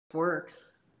works.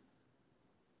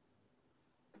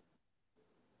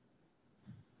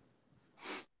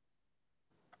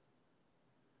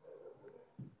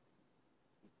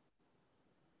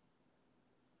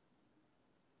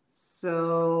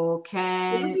 So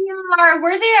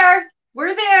We're there.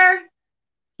 We're there.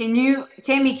 Can you,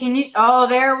 Tammy, can you, oh,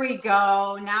 there we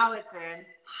go. Now it's in.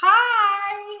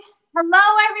 Hi. Hello,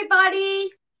 everybody.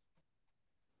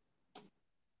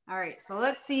 All right, so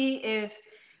let's see if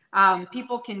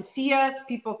people can see us,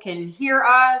 people can hear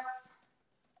us.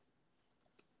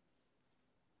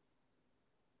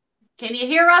 Can you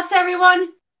hear us, everyone?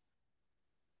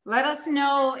 Let us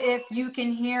know if you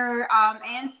can hear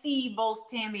and see both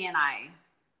Tammy and I.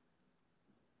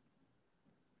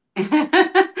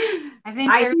 I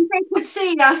think they could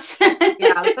see us.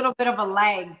 Yeah, a little bit of a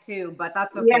lag too, but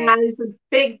that's okay. Yeah, it's a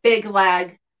big, big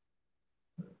lag.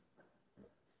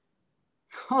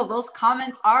 Oh, those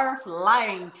comments are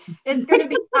flying. It's going to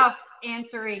be tough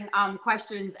answering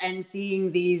questions and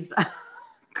seeing these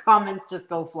comments just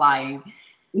go flying.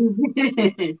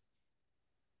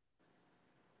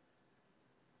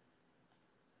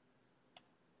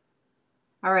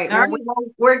 All right. Well,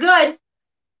 we're good.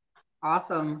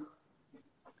 Awesome.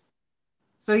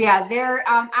 So yeah, there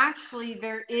actually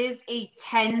there is a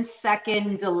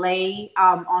 10-second delay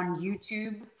on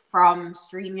YouTube from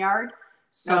StreamYard.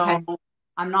 So okay.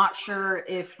 I'm not sure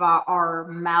if our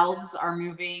mouths are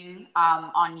moving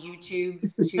on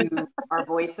YouTube to our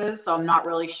voices. So I'm not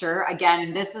really sure.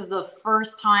 Again, this is the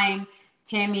first time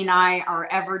Tammy and I are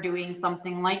ever doing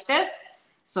something like this.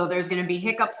 So there's going to be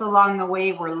hiccups along the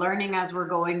way. We're learning as we're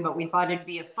going, but we thought it'd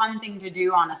be a fun thing to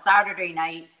do on a Saturday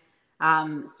night.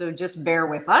 So just bear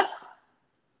with us.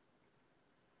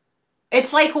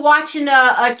 It's like watching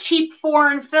a cheap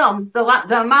foreign film.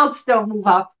 The mouths don't move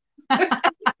up.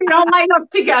 We don't line up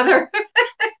together.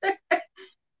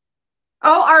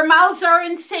 Oh, our mouths are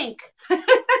in sync.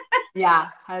 Yeah.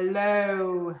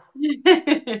 Hello.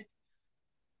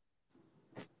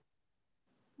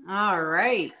 All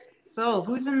right. So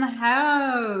who's in the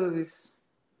house?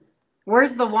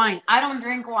 Where's the wine? I don't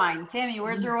drink wine. Tammy,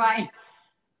 where's your wine?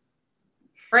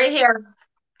 Right here.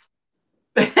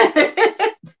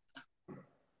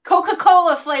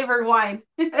 Coca-Cola flavored wine.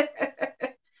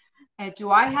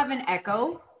 Do I have an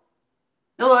echo?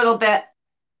 A little bit.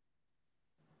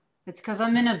 It's because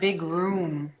I'm in a big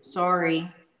room.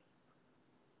 Sorry.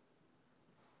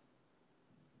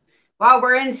 Wow,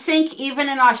 we're in sync even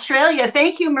in Australia.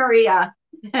 Thank you, Maria.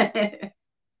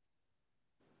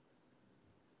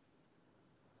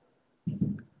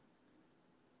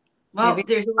 Well, maybe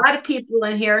there's a lot of people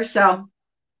in here, so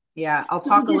yeah, I'll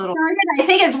talk a little. I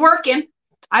think it's working.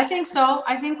 I think so.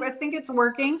 I think it's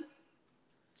working.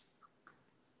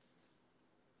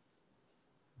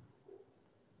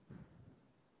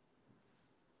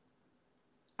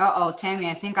 Uh-oh, Tammy,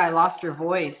 I think I lost your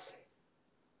voice.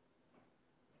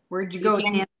 Where'd you go,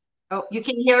 Tammy? Oh, you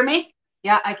can hear me?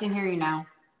 Yeah, I can hear you now.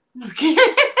 Okay.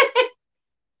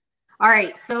 All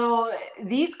right, so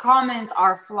these comments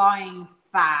are flying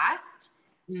fast.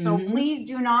 So please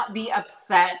do not be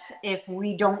upset if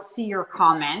we don't see your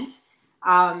comment.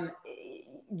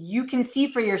 You can see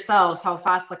for yourselves how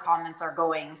fast the comments are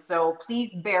going. So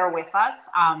please bear with us.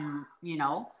 You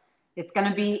know, it's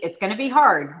gonna be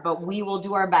hard, but we will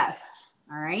do our best.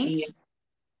 All right. Yeah.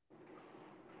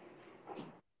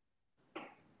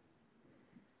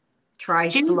 Try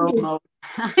slow mo.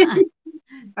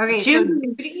 Okay, Judy. So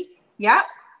Judy, yeah.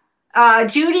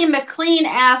 Judy McLean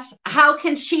asks, how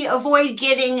can she avoid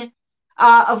getting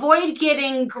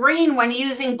green when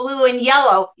using blue and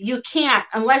yellow? You can't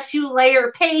unless you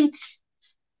layer paints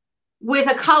with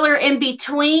a color in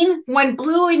between. When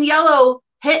blue and yellow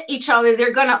hit each other,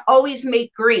 they're going to always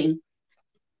make green.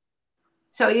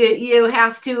 So you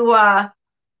have to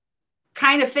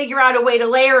kind of figure out a way to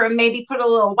layer and maybe put a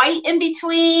little white in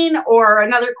between or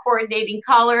another coordinating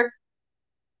color.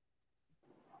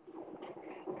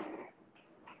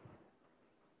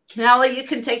 Kanella, you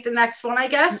can take the next one, I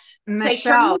guess.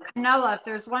 Michelle, Kanella, if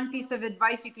there's one piece of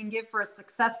advice you can give for a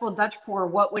successful Dutch pour,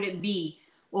 what would it be?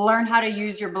 Learn how to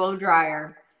use your blow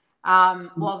dryer.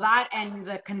 Well, that and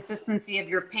the consistency of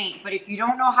your paint. But if you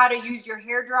don't know how to use your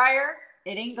hair dryer,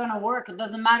 it ain't going to work. It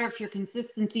doesn't matter if your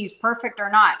consistency is perfect or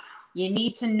not. You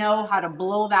need to know how to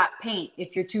blow that paint.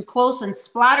 If you're too close and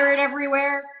splatter it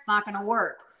everywhere, it's not going to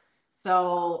work.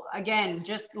 So again,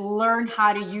 just learn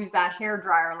how to use that hair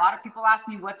dryer. A lot of people ask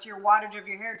me, what's your wattage of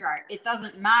your hair dryer? It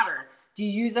doesn't matter. Do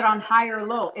you use it on high or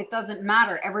low? It doesn't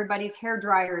matter. Everybody's hair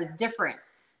dryer is different.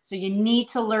 So you need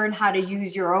to learn how to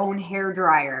use your own hair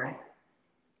dryer.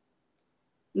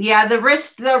 Yeah, the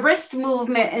wrist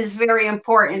movement is very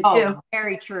important too.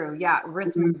 Very true. Yeah,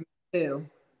 wrist movement too.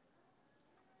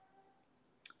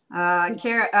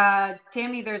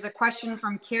 Tammy, there's a question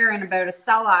from Karen about a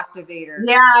cell activator.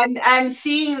 Yeah, I'm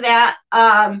seeing that.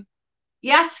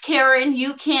 Yes, Karen,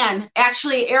 you can.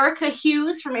 Actually, Erica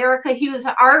Hughes from Erica Hughes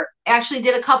Art actually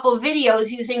did a couple of videos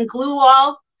using glue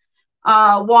wall,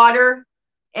 water,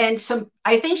 and some,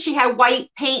 I think she had white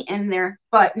paint in there,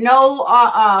 but no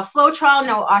Floetrol,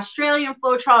 no Australian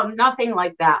Floetrol, nothing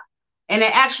like that. And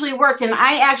it actually worked. And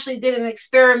I actually did an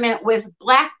experiment with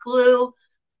black glue,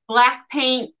 black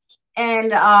paint,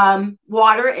 and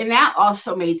water, and that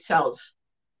also made cells.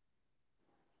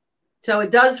 So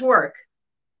it does work.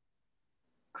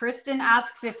 Kristen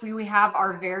asks if we have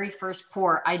our very first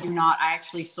pour. I do not. I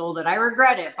actually sold it. I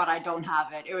regret it, but I don't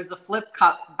have it. It was a flip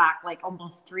cup back like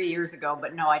almost 3 years ago,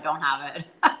 but no, I don't have it.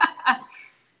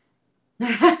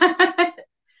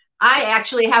 I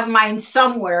actually have mine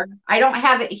somewhere. I don't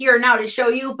have it here now to show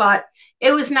you, but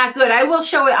it was not good. I will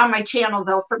show it on my channel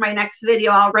though for my next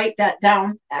video. I'll write that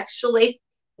down actually.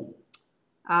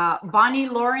 Bonnie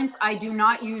Lawrence, I do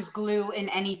not use glue in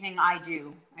anything I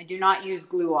do. I do not use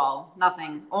glue all,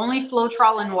 nothing. Only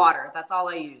Floetrol and water. That's all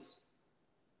I use.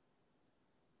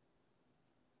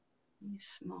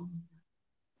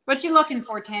 What you looking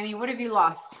for, Tammy? What have you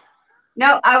lost?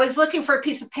 No, I was looking for a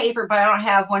piece of paper, but I don't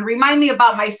have one. Remind me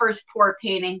about my first pour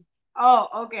painting. Oh,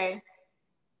 okay.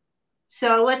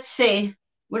 So let's see.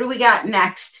 What do we got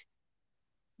next?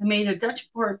 I made a Dutch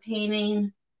pour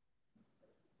painting.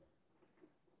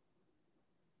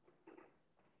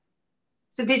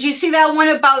 So did you see that one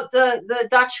about the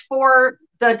Dutch pour,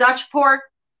 the Dutch pour?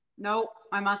 Nope,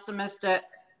 I must have missed it.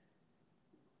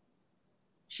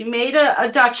 She made a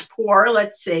Dutch pour.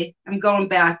 Let's see. I'm going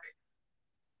back.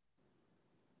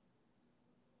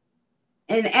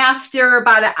 And after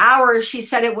about an hour, she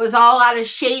said it was all out of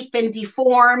shape and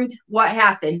deformed. What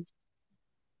happened?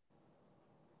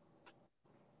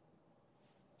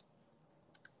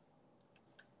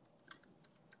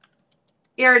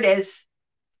 Here it is.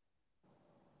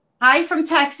 Hi from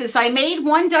Texas. I made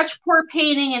one Dutch pour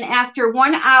painting, and after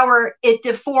 1 hour, it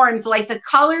deformed, like the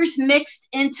colors mixed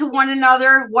into one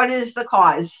another. What is the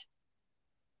cause?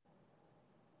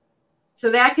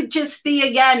 So that could just be,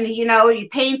 again, you know, your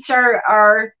paints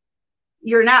are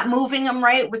you're not moving them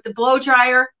right with the blow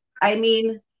dryer. I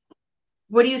mean,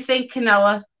 what do you think,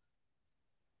 Kanella?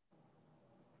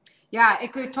 Yeah,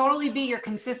 it could totally be your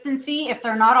consistency. If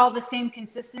they're not all the same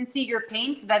consistency, your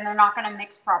paints, then they're not going to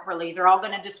mix properly. They're all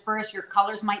going to disperse. Your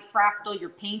colors might fractal. Your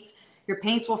paints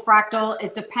will fractal.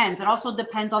 It depends. It also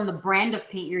depends on the brand of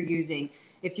paint you're using.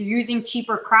 If you're using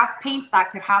cheaper craft paints,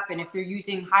 that could happen. If you're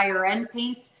using higher end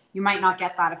paints, you might not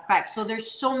get that effect. So there's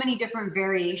so many different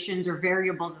variations or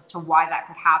variables as to why that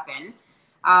could happen.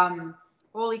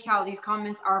 Holy cow, these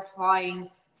comments are flying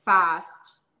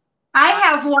fast. I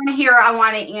have one here I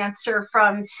want to answer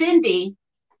from Cindy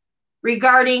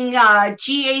regarding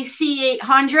GAC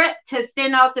 800 to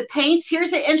thin out the paints.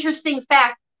 Here's an interesting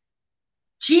fact.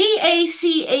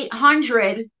 GAC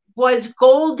 800 was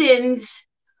Golden's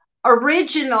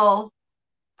original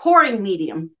pouring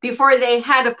medium before they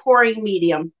had a pouring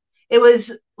medium. It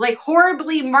was like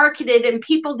horribly marketed and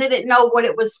people didn't know what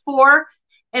it was for.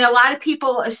 And a lot of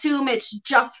people assume it's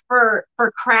just for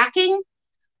cracking.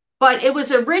 But it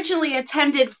was originally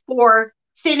intended for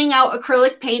thinning out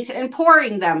acrylic paints and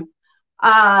pouring them.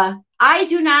 I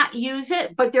do not use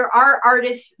it, but there are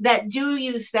artists that do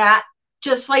use that,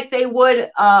 just like they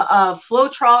would a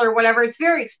Floetrol or whatever. It's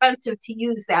very expensive to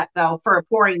use that, though, for a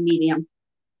pouring medium.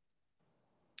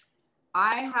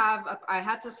 I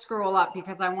had to scroll up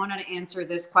because I wanted to answer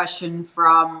this question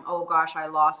from, oh gosh, I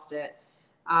lost it.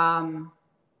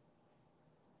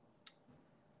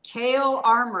 Kale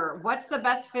Armor, what's the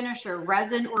best finisher,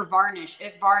 resin or varnish?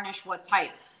 If varnish, what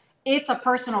type? It's a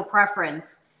personal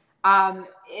preference.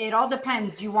 It all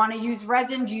depends. Do you want to use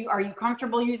resin? Are you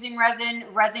comfortable using resin?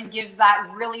 Resin gives that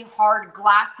really hard,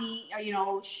 glassy,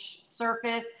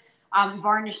 surface.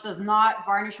 Varnish does not.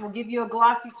 Varnish will give you a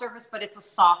glossy surface, but it's a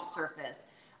soft surface.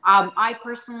 I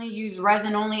personally use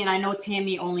resin only, and I know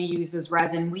Tammy only uses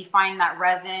resin. We find that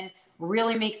resin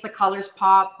really makes the colors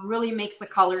pop, really makes the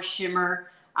colors shimmer.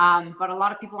 But a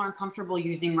lot of people aren't comfortable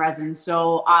using resin.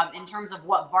 So in terms of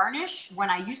what varnish, when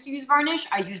I used to use varnish,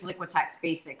 I use Liquitex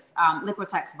Basics,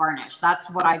 Liquitex varnish. That's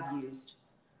what I've used.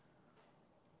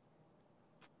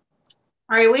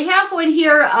 All right, we have one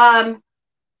here.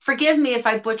 Forgive me if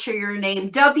I butcher your name.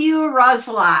 W.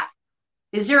 Roslot.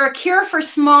 Is there a cure for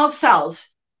small cells?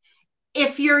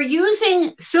 If you're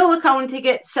using silicone to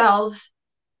get cells,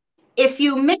 if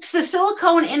you mix the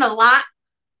silicone in a lot,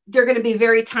 they're going to be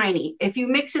very tiny. If you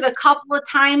mix it a couple of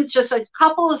times, just a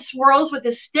couple of swirls with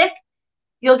a stick,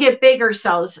 you'll get bigger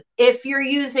cells. If you're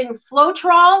using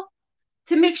Floetrol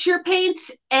to mix your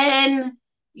paints and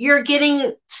you're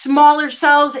getting smaller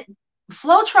cells,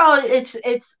 Floetrol,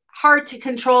 it's hard to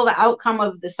control the outcome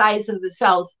of the size of the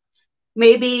cells.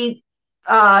 Maybe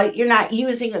you're not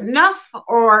using enough,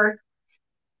 or,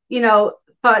 you know,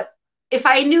 but if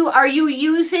I knew, are you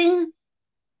using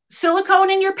silicone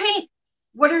in your paint?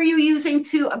 What are you using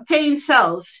to obtain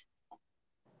cells?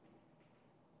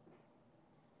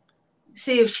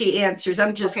 See if she answers.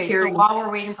 I'm just curious. So while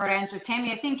we're waiting for her to answer,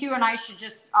 Tammy, I think you and I should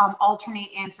just alternate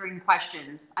answering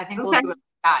questions. I think we'll do it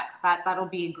like that. That'll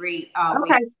be a great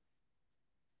way.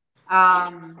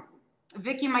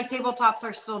 Vicky, my tabletops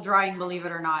are still drying, believe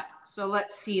it or not. So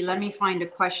let's see. Let me find a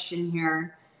question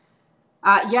here.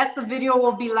 Yes, the video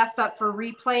will be left up for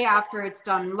replay after it's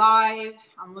done live.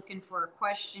 I'm looking for a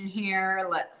question here.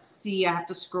 Let's see. I have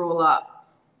to scroll up.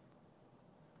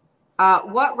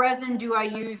 What resin do I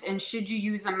use, and should you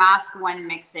use a mask when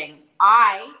mixing?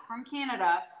 I, from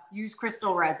Canada, use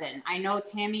crystal resin. I know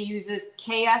Tammy uses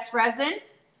KS resin.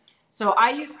 So I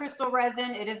use crystal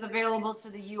resin. It is available to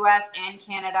the US and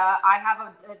Canada. I have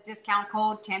a discount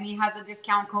code. Tammy has a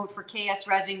discount code for KS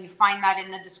resin. You find that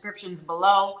in the descriptions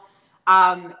below.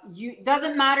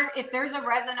 Doesn't matter if there's a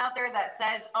resin out there that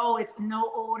says, oh, it's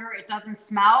no odor, it doesn't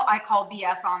smell. I call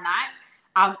BS on that.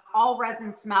 All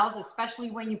resin smells, especially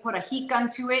when you put a heat gun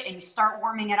to it and you start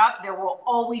warming it up, there will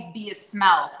always be a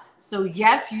smell. So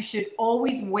yes, you should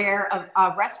always wear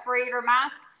a respirator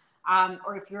mask.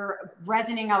 Or if you're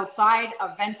resining outside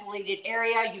a ventilated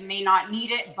area, you may not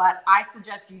need it, but I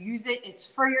suggest you use it. It's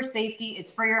for your safety.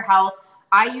 It's for your health.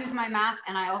 I use my mask,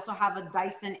 and I also have a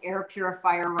Dyson air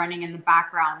purifier running in the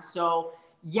background. So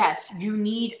yes, you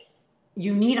need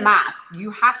a mask.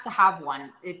 You have to have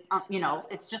one. You know,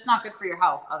 it's just not good for your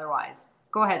health otherwise.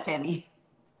 Go ahead, Tammy.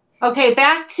 Okay,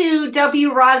 back to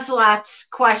W. Roslat's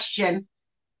question.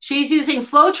 She's using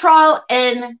Floetrol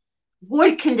and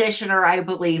wood conditioner, I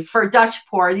believe, for Dutch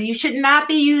pour. You should not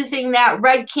be using that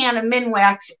red can of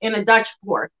Minwax in a Dutch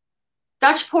pour.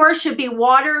 Dutch pour should be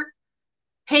water,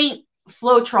 paint,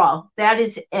 Floetrol. That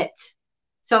is it.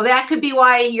 So that could be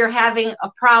why you're having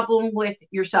a problem with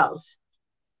your cells.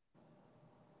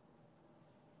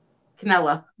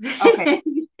 Kanella. Okay.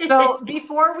 So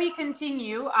before we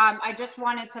continue, I just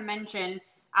wanted to mention,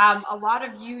 a lot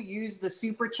of you use the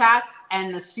super chats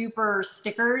and the super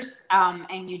stickers,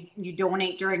 and you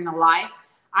donate during the live.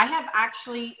 I have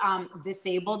actually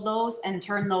disabled those and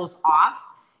turned those off.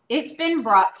 It's been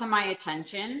brought to my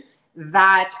attention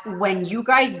that when you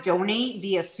guys donate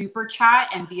via super chat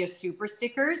and via super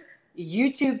stickers,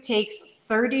 YouTube takes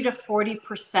 30 to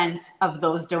 40% of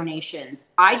those donations.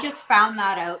 I just found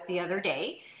that out the other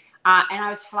day, and I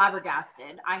was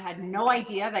flabbergasted. I had no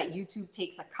idea that YouTube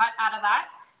takes a cut out of that.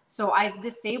 So I've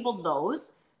disabled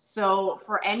those. So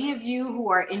for any of you who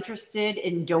are interested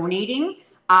in donating,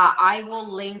 I will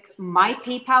link my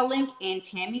PayPal link and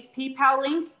Tammy's PayPal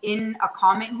link in a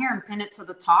comment here and pin it to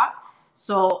the top.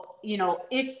 So, you know,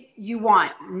 if you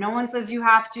want, no one says you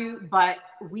have to, but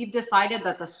we've decided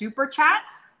that the super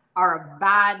chats are a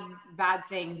bad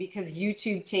thing because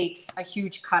YouTube takes a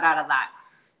huge cut out of that.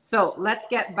 So let's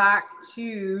get back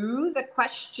to the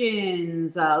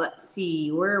questions. Let's see,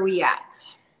 where are we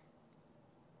at?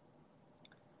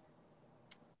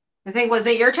 I think, was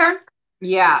it your turn?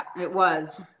 Yeah, it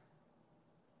was.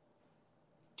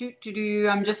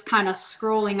 I'm just kind of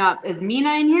scrolling up. Is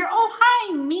Mina in here? Oh,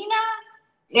 hi, Mina.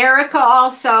 Erica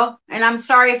also, and I'm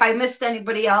sorry if I missed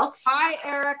anybody else. Hi,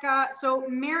 Erica. So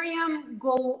Miriam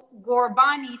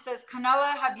Gorbani says,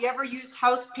 Kanella, have you ever used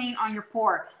house paint on your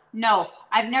pour? No,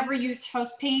 I've never used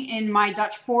house paint in my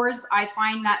Dutch pours. I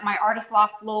find that my Artist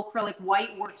Loft Flow Acrylic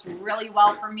White works really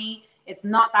well for me. It's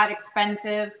not that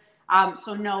expensive.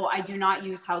 So no, I do not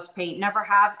use house paint. Never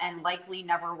have, and likely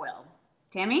never will.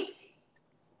 Tammy?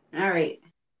 All right.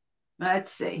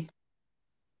 Let's see.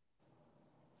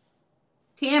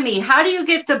 Tammy, how do you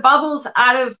get the bubbles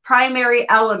out of primary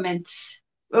elements?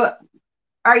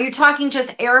 Are you talking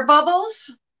just air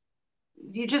bubbles?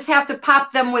 You just have to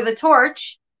pop them with a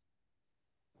torch.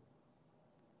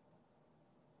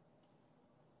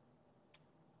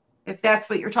 If that's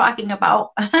what you're talking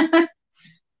about.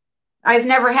 I've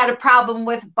never had a problem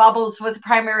with bubbles with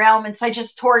primary elements. I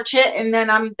just torch it and then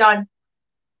I'm done.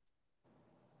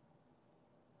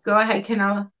 Go ahead,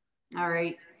 Kanella. All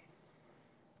right.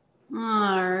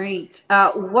 All right.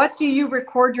 What do you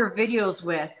record your videos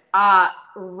with?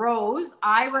 Rose,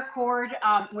 I record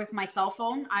with my cell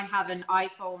phone. I have an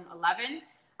iPhone 11.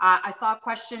 I saw a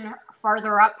question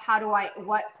farther up.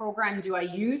 What program do I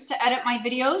use to edit my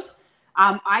videos?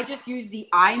 I just use the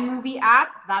iMovie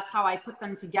app. That's how I put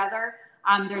them together.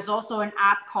 There's also an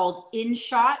app called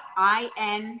InShot,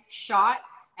 InShot,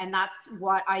 and that's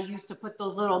what I use to put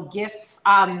those little GIF,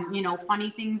 funny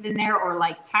things in there, or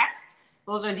like text.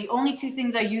 Those are the only two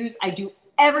things I use. I do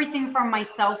everything from my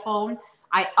cell phone.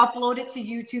 I upload it to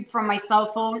YouTube from my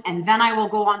cell phone, and then I will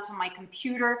go onto my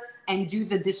computer and do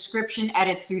the description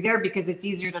edits through there because it's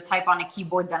easier to type on a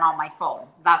keyboard than on my phone.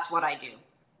 That's what I do.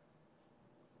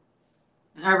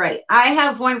 All right. I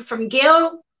have one from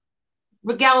Gail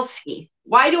Rogalski.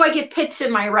 Why do I get pits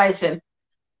in my resin?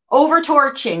 Over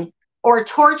torching or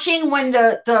torching when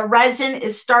the resin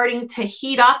is starting to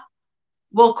heat up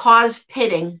will cause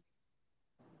pitting.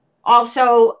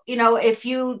 Also, if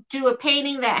you do a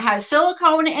painting that has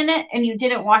silicone in it and you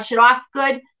didn't wash it off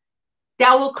good,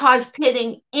 that will cause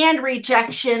pitting and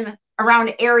rejection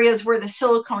around areas where the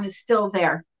silicone is still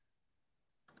there.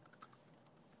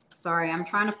 Sorry, I'm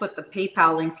trying to put the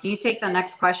PayPal links. Can you take the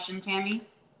next question, Tammy?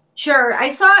 Sure.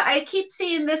 I keep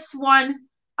seeing this one.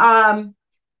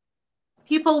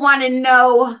 People want to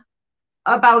know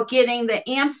about getting the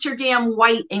Amsterdam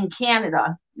white in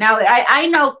Canada. Now, I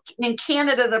know in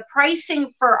Canada, the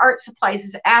pricing for art supplies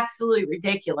is absolutely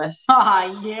ridiculous.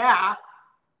 Yeah.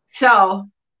 So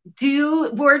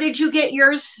where did you get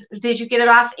yours? Did you get it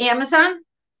off Amazon?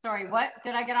 Sorry, what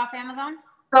did I get off Amazon?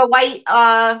 The white,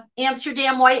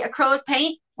 Amsterdam white acrylic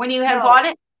paint when you had bought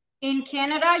it? In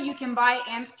Canada, you can buy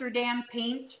Amsterdam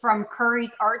paints from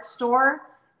Curry's Art Store,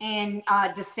 and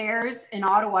Desserts in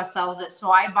Ottawa sells it.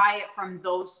 So I buy it from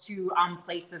those two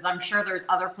places. I'm sure there's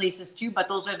other places too, but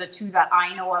those are the two that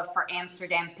I know of for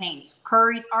Amsterdam paints.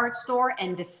 Curry's Art Store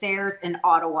and Desserts in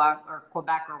Ottawa or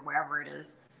Quebec or wherever it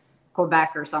is.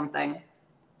 Quebec or something.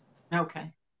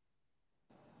 Okay.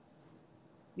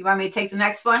 You want me to take the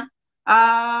next one?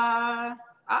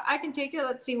 I can take it.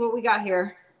 Let's see what we got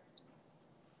here.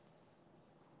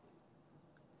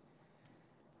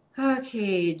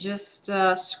 Okay, just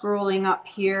scrolling up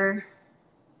here.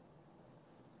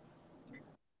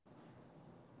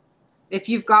 If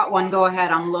you've got one, go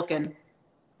ahead. I'm looking.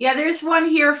 Yeah, there's one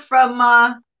here from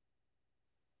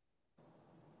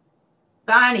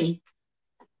Bonnie.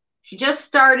 She just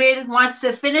started, wants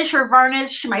to finish her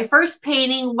varnish. My first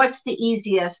painting, what's the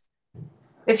easiest?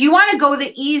 If you want to go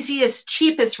the easiest,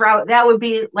 cheapest route, that would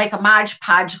be like a Mod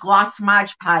Podge, gloss Mod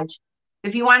Podge.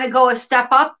 If you want to go a step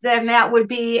up, then that would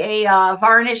be a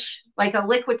varnish, like a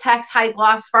Liquitex high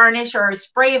gloss varnish or a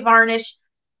spray varnish.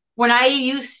 When I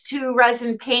used to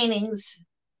resin paintings,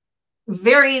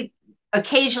 very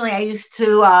occasionally I used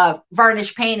to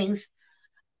varnish paintings,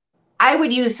 I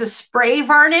would use the spray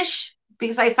varnish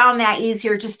because I found that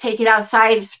easier. Just take it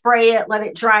outside, spray it, let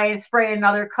it dry, and spray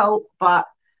another coat. But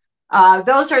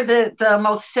those are the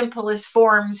most simplest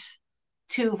forms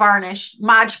to varnish.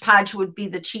 Mod Podge would be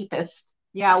the cheapest.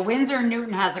 Yeah, Winsor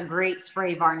Newton has a great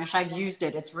spray varnish. I've used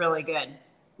it. It's really good.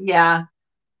 Yeah.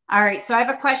 All right, so I have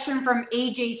a question from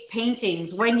AJ's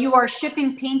Paintings. When you are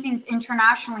shipping paintings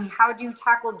internationally, how do you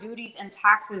tackle duties and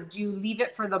taxes? Do you leave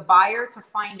it for the buyer to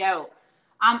find out?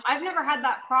 I've never had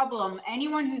that problem.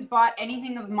 Anyone who's bought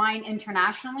anything of mine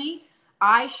internationally,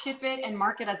 I ship it and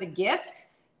mark it as a gift,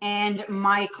 and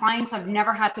my clients have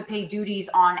never had to pay duties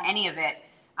on any of it.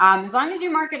 As long as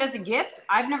you mark it as a gift,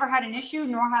 I've never had an issue,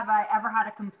 nor have I ever had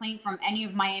a complaint from any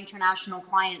of my international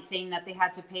clients saying that they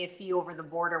had to pay a fee over the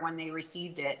border when they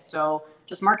received it. So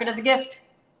just mark it as a gift.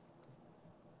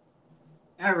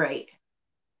 All right.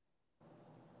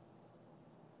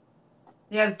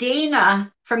 We have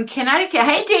Dana from Connecticut.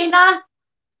 Hey, Dana.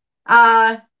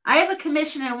 I have a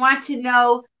commission and want to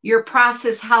know your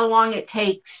process, how long it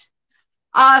takes.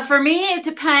 For me, it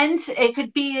depends. It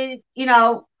could be,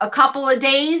 a couple of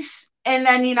days, and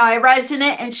then, I resin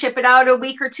it and ship it out a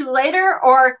week or two later.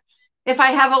 Or if I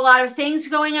have a lot of things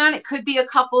going on, it could be a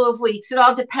couple of weeks. It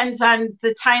all depends on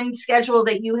the time schedule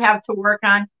that you have to work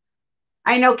on.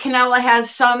 I know Kanella has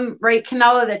some, right,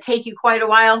 Kanella, that take you quite a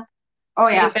while. Oh,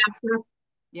 yeah.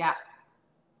 Yeah.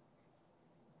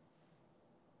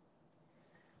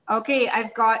 Okay,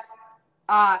 I've got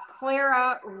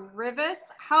Clara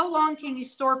Rivas. How long can you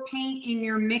store paint in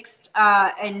your mixed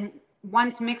and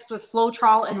once mixed with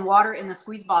Floetrol and water in the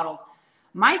squeeze bottles?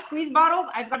 My squeeze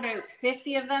bottles, I've got about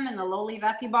 50 of them in the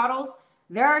LOLIVEFE bottles.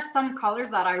 There are some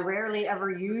colors that I rarely ever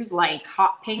use, like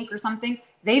hot pink or something.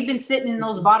 They've been sitting in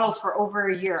those bottles for over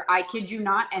a year. I kid you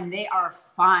not, and they are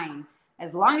fine.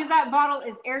 As long as that bottle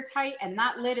is airtight and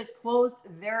that lid is closed,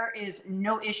 there is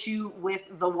no issue with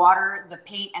the water, the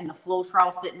paint, and the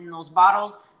Floetrol sitting in those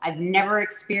bottles. I've never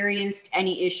experienced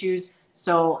any issues.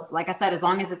 So like I said, as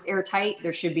long as it's airtight,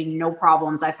 there should be no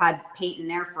problems. I've had paint in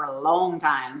there for a long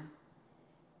time.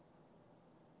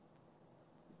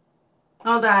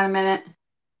 Hold on a minute.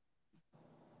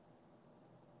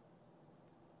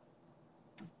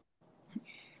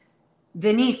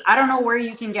 Denise, I don't know where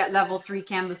you can get level 3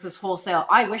 canvases wholesale.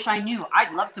 I wish I knew.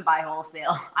 I'd love to buy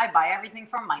wholesale. I buy everything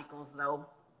from Michael's though.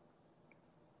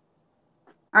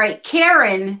 All right,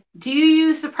 Karen, do you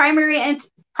use the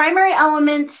primary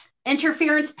elements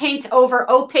interference paints over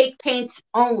opaque paints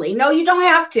only? No, you don't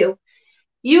have to.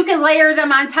 You can layer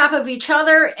them on top of each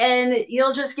other and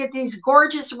you'll just get these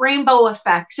gorgeous rainbow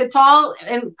effects. It's all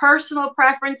in personal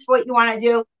preference what you want to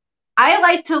do. I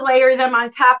like to layer them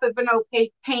on top of an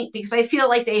opaque paint because I feel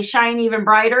like they shine even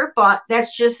brighter, but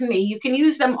that's just me. You can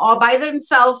use them all by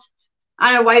themselves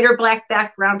on a white or black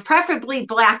background, preferably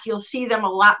black. You'll see them a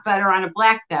lot better on a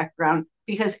black background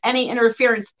because any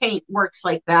interference paint works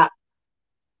like that.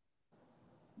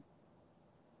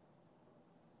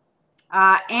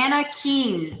 Anna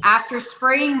Keen, after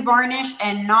spraying varnish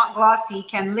and not glossy,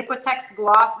 can Liquitex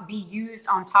gloss be used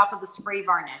on top of the spray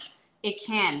varnish? It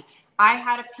can. I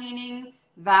had a painting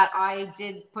that I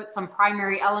did put some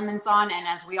primary elements on, and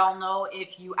as we all know,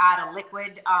 if you add a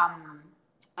liquid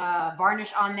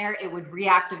varnish on there, it would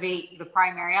reactivate the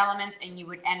primary elements and you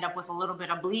would end up with a little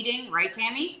bit of bleeding, right,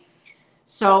 Tammy?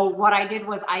 So what I did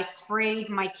was I sprayed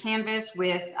my canvas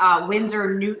with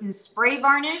Winsor Newton spray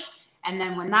varnish. And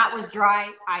then when that was dry,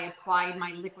 I applied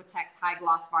my Liquitex high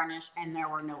gloss varnish and there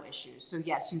were no issues. So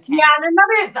yes, you can. Yeah, and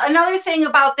another thing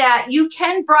about that, you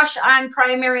can brush on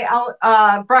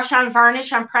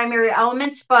varnish on primary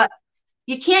elements, but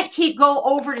you can't go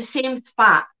over the same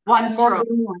spot one stroke.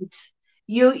 Once.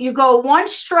 You go one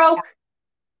stroke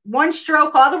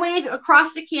all the way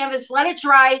across the canvas, let it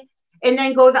dry, and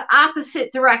then go the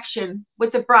opposite direction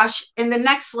with the brush in the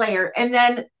next layer. And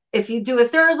then if you do a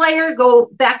third layer, go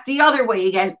back the other way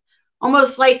again.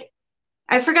 Almost like,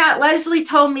 I forgot, Leslie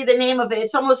told me the name of it.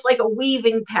 It's almost like a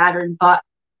weaving pattern, but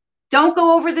don't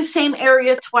go over the same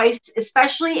area twice,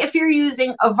 especially if you're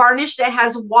using a varnish that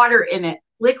has water in it.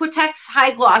 Liquitex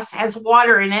High Gloss has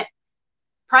water in it.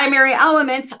 Primary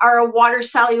elements are a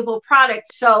water-soluble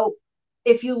product, so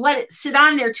if you let it sit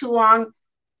on there too long,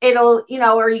 it'll,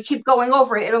 or you keep going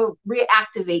over it, it'll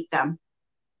reactivate them.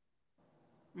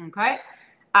 Okay.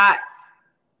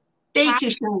 Thank you,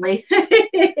 Shirley.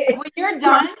 When you're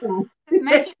done,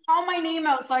 call my name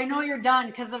out so I know you're done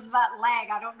because of that lag.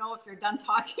 I don't know if you're done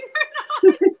talking or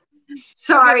not.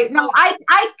 Sorry. Okay. No,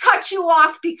 I cut you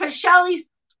off because Shelley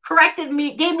corrected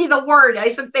me, gave me the word.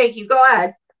 I said, thank you. Go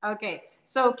ahead. Okay.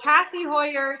 So Kathy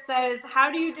Hoyer says,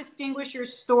 how do you distinguish your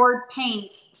stored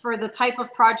paints for the type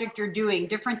of project you're doing?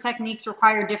 Different techniques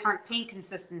require different paint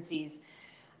consistencies.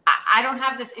 I don't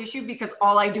have this issue because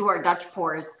all I do are Dutch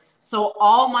pours. So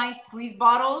all my squeeze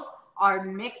bottles are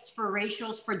mixed for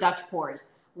ratios for Dutch pours.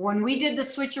 When we did the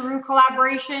Switcheroo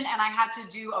collaboration and I had to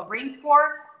do a ring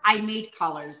pour, I made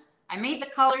colors. I made the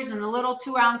colors in the little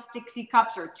 2-ounce Dixie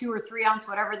cups or 2 or 3 ounce,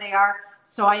 whatever they are.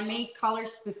 So I made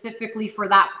colors specifically for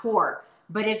that pour.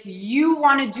 But if you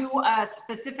want to do a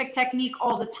specific technique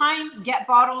all the time, get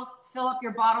bottles, fill up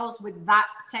your bottles with that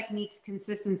technique's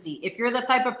consistency. If you're the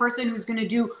type of person who's going to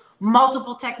do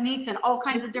multiple techniques and all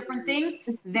kinds of different things,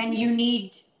 then you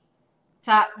need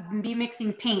to be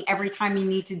mixing paint every time you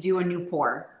need to do a new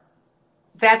pour.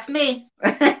 That's me.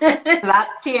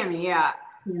 That's Tammy, yeah.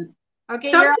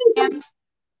 Okay, you're up, Tam.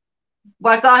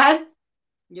 What? Go ahead.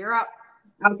 You're up.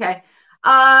 Okay.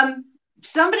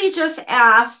 Somebody just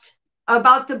asked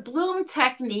about the bloom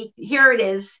technique. Here it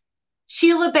is.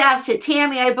 Sheila Bassett,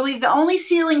 Tammy, I believe the only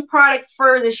sealing product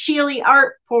for the Sheila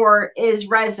art pour is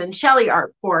resin. Shelley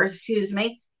art pour, excuse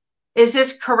me. Is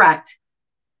this correct?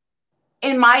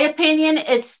 In my opinion,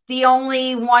 it's the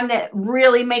only one that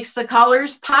really makes the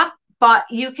colors pop, but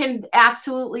you can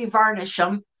absolutely varnish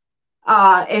them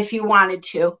if you wanted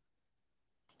to.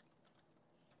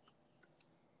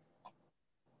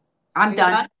 I'm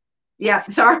done. Yeah,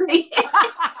 sorry.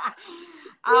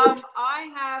 I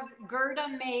have Gerda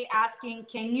May asking,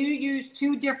 can you use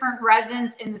 2 different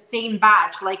resins in the same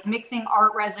batch, like mixing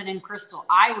art resin and crystal?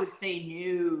 I would say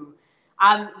no.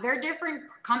 They're different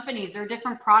companies. They're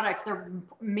different products. They're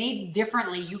made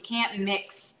differently. You can't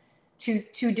mix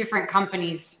two different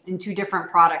companies and 2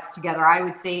 different products together. I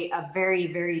would say a very,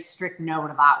 very strict no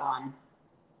to that one.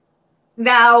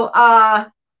 Now,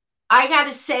 I got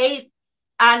to say,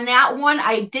 on that one,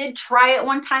 I did try it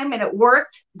one time and it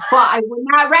worked, but I would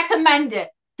not recommend it.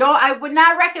 I would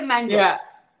not recommend it. Yeah.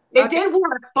 It did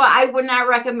work, but I would not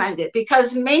recommend it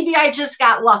because maybe I just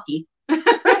got lucky.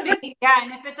 Yeah,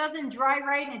 and if it doesn't dry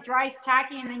right and it dries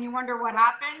tacky and then you wonder what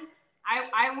happened,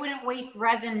 I wouldn't waste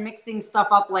resin mixing stuff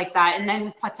up like that and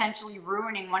then potentially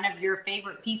ruining one of your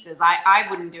favorite pieces. I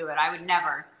wouldn't do it. I would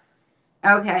never.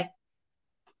 Okay.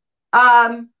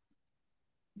 W.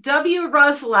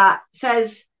 Roselot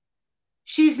says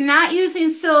she's not using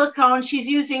silicone. She's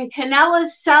using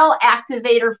Kanella's cell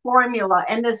activator formula,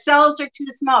 and the cells are too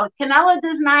small. Kanella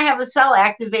does not have a cell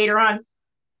activator on.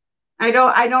 I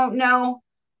don't know.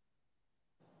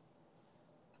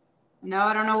 No,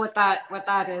 I don't know what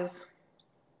that is.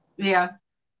 Yeah.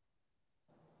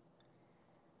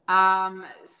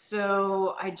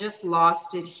 So I just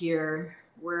lost it here.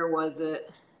 Where was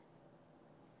it?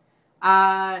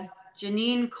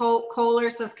 Janine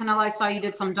Kohler says, Kanella, I saw you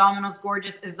did some dominoes.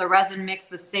 Gorgeous. Is the resin mix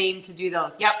the same to do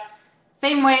those? Yep.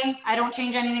 Same way. I don't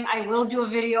change anything. I will do a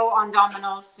video on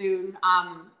dominoes soon.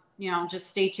 You know, just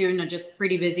stay tuned. I'm just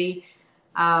pretty busy.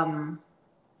 Oh,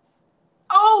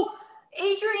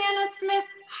 Adriana Smith.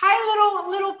 Hi,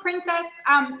 little princess.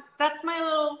 That's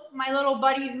my little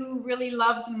buddy who really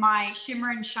loved my shimmer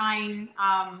and shine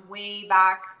way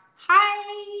back.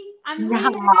 Hi, I'm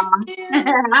waving at you.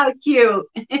 How cute.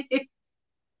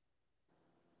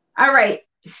 All right.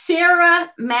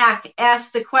 Sarah Mack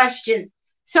asked the question.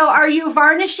 So are you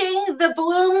varnishing the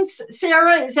balloons,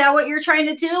 Sarah? Is that what you're trying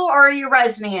to do, or are you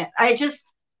resining it?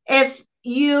 If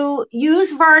you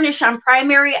use varnish on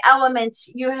primary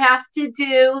elements, you have to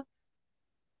do,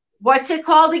 what's it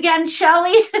called again,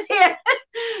 Shelly?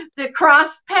 The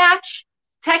cross patch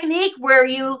technique, where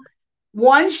you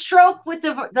one stroke with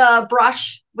the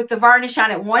brush with the varnish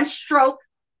on it, one stroke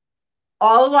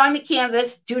all along the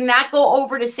canvas. Do not go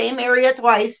over the same area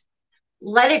twice.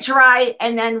 Let it dry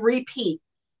and then repeat.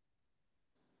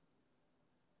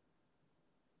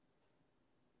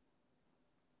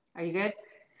 Are you good?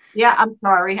 Yeah, I'm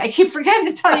sorry. I keep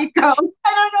forgetting to tell you go.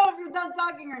 I don't know if you're done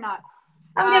talking or not.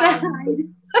 I'm gonna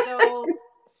hide. So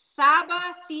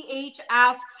Saba CH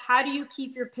asks, how do you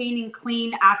keep your painting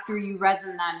clean after you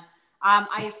resin them?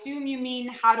 I assume you mean,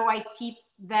 how do I keep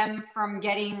them from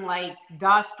getting like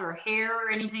dust or hair or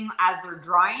anything as they're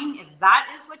drying? If that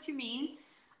is what you mean,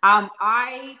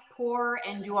 I pour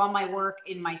and do all my work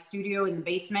in my studio in the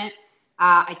basement.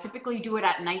 I typically do it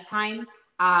at nighttime.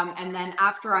 And then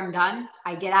after I'm done,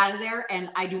 I get out of there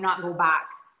and I do not go back.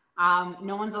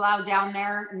 No one's allowed down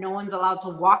there. No one's allowed to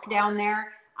walk down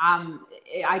there.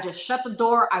 I just shut the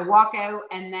door, I walk out,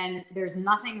 and then there's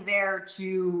nothing there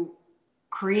to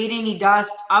create any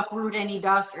dust, uproot any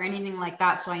dust or anything like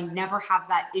that. So I never have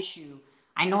that issue.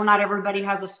 I know not everybody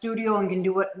has a studio and can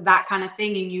do that kind of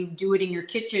thing, and you do it in your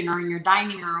kitchen or in your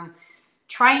dining room.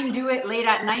 Try and do it late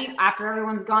at night after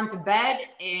everyone's gone to bed,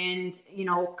 and, you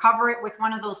know, cover it with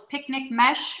one of those picnic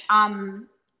mesh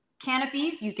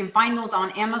canopies. You can find those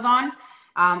on Amazon.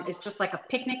 It's just like a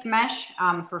picnic mesh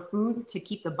for food to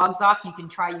keep the bugs off. You can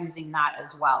try using that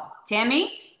as well.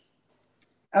 Tammy?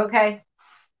 Okay.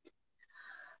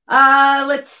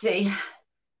 Let's see.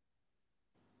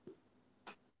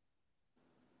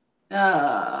 Hit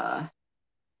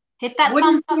that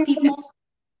thumbs up, people.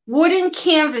 Wooden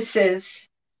canvases.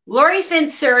 Lori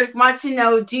Finzer wants to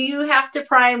know, do you have to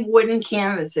prime wooden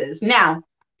canvases? Now,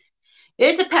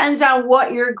 it depends on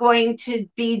what you're going to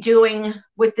be doing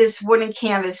with this wooden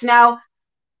canvas. Now,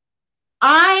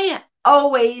 I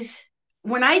always,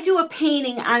 when I do a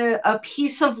painting on a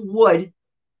piece of wood,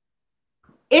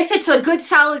 if it's a good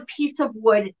solid piece of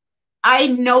wood, I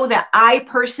know that I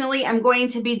personally am going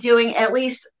to be doing at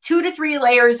least 2 to 3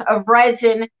 layers of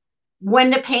resin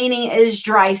when the painting is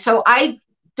dry. So I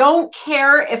don't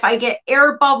care if I get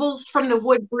air bubbles from the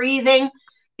wood breathing,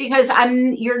 because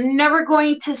you're never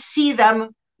going to see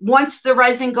them once the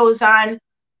resin goes on.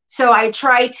 So I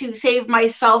try to save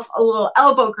myself a little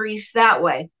elbow grease that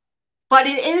way. But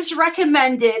it is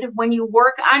recommended when you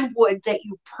work on wood that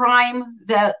you prime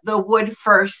the wood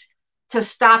first to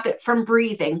stop it from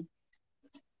breathing,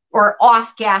 or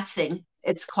off gassing,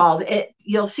 it's called.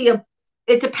 You'll see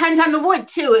it depends on the wood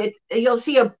too. You'll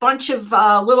see a bunch of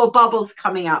little bubbles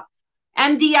coming up.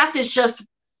 MDF is just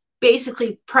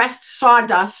basically pressed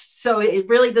sawdust, so it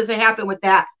really doesn't happen with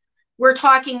that. We're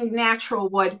talking natural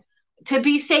wood. To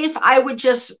be safe, I would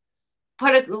just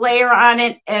put a layer on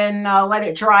it and let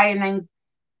it dry, and then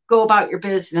go about your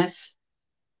business.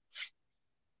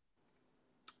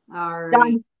 All right.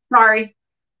 Done. Sorry.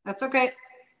 That's okay.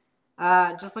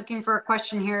 Just looking for a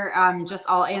question here.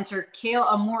 I'll answer. Kale,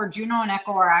 Amor, Juno, and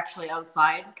Echo are actually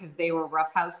outside because they were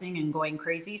roughhousing and going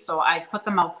crazy. So I put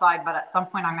them outside, but at some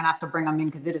point I'm going to have to bring them in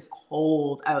because it is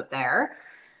cold out there.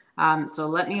 So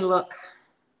let me look.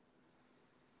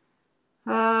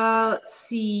 Let's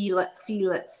see.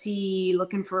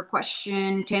 Looking for a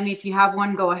question. Tammy, if you have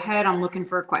one, go ahead. I'm looking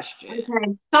for a question.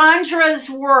 Okay. Sandra's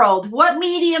World. What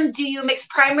medium do you mix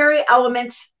primary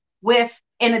elements with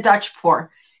in a Dutch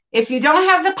pour? If you don't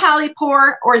have the poly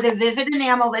pour or the vivid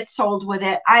enamel that's sold with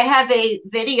it, I have a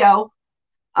video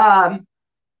on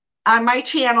my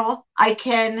channel. I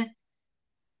can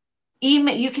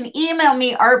email, you can email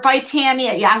me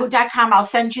artbytammy@yahoo.com. I'll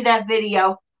send you that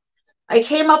video. I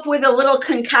came up with a little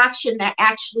concoction that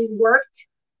actually worked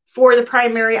for the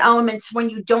primary elements when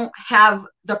you don't have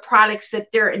the products that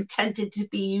they're intended to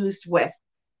be used with.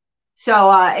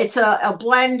 So it's a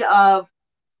blend of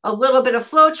a little bit of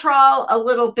Floetrol, a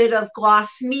little bit of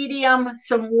gloss medium,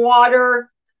 some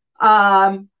water,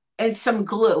 and some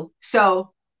glue.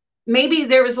 So maybe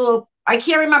there was a little, I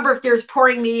can't remember if there's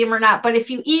pouring medium or not, but if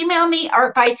you email me,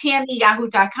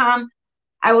 artbytammy@yahoo.com,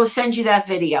 I will send you that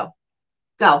video.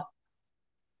 Go.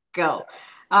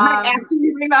 I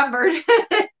actually remembered.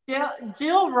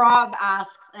 Jill Robb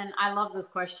asks, and I love this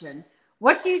question,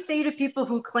 what do you say to people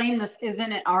who claim this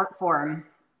isn't an art form?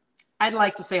 I'd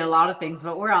like to say a lot of things,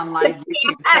 but we're on live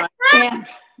YouTube, so I can't.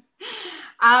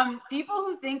 People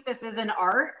who think this is an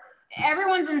art,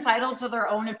 everyone's entitled to their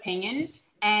own opinion.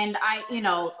 And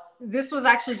this was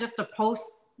actually just a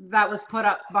post that was put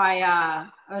up by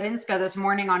Rinska this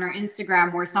morning on her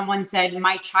Instagram, where someone said,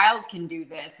 my child can do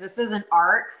this. This isn't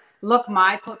art. Look,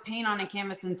 put paint on a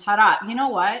canvas and ta-da. You know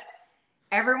what?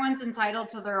 Everyone's entitled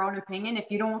to their own opinion.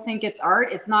 If you don't think it's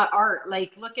art, it's not art.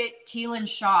 Like, look at Keelan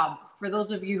Schaub. For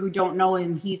those of you who don't know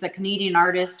him, he's a Canadian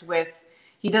artist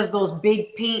he does those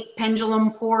big paint pendulum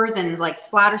pours and like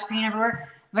splatters paint everywhere.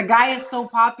 The guy is so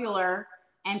popular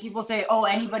and people say, oh,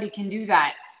 anybody can do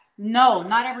that. No,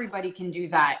 not everybody can do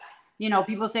that.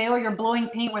 People say, oh, you're blowing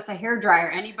paint with a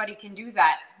hairdryer. Anybody can do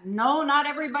that. No, not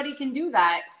everybody can do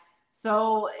that.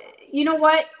 So, you know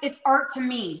what? It's art to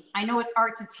me. I know it's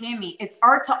art to Tammy. It's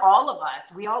art to all of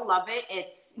us. We all love it.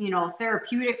 It's,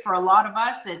 therapeutic for a lot of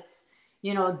us. It's,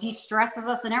 de-stresses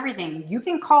us and everything. You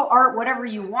can call art whatever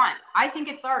you want. I think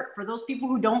it's art. For those people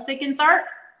who don't think it's art.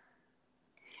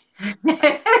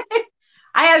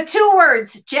 I have 2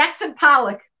 words, Jackson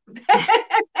Pollock.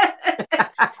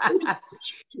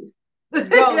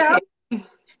 Go,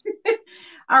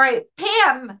 all right,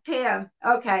 Pam.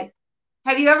 Okay.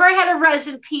 Have you ever had a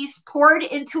resin piece poured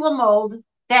into a mold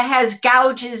that has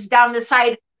gouges down the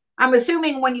side? I'm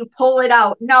assuming when you pull it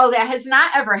out. No, that has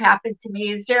not ever happened to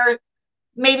me.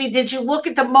 Did you look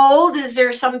at the mold? Is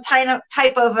there some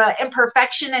type of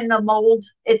imperfection in the mold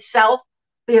itself?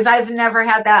 Because I've never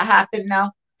had that happen. No,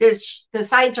 the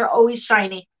sides are always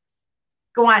shiny.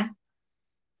 Go on.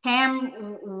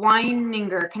 Pam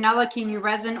Weininger, Kanella, can you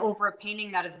resin over a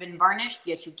painting that has been varnished?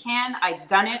 Yes, you can. I've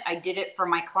done it. I did it for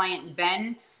my client,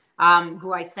 Ben,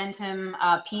 who I sent him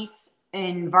a piece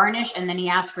in varnish, and then he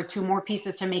asked for 2 more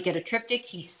pieces to make it a triptych.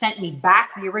 He sent me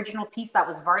back the original piece that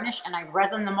was varnished, and I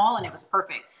resined them all, and it was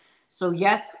perfect. So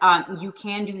yes, you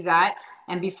can do that.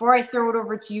 And before I throw it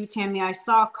over to you, Tammy, I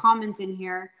saw a comment in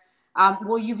here.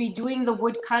 Will you be doing the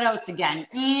wood cutouts again?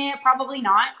 Probably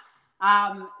not.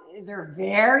 They're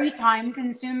very time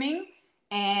consuming,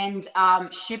 and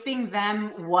shipping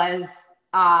them was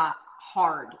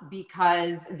hard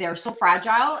because they're so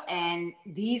fragile, and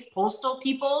these postal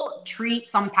people treat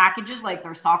some packages like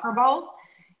they're soccer balls.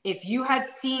 If you had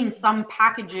seen some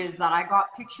packages that I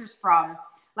got pictures from,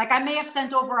 like I may have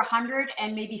sent over 100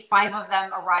 and maybe 5 of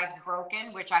them arrived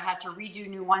broken, which I had to redo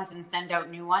new ones and send out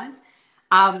new ones.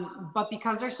 But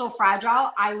because they're so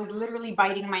fragile, I was literally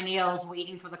biting my nails,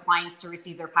 waiting for the clients to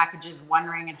receive their packages,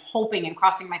 wondering and hoping and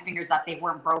crossing my fingers that they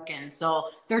weren't broken.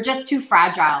 So they're just too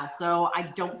fragile. So I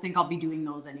don't think I'll be doing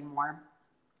those anymore.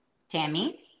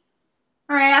 Tammy?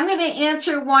 All right, I'm going to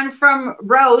answer one from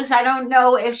Rose. I don't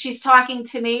know if she's talking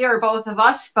to me or both of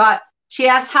us, but she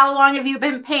asked, how long have you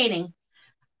been painting?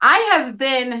 I have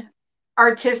been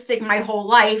artistic my whole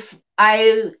life.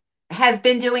 I have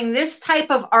been doing this type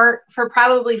of art for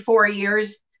probably 4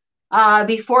 years.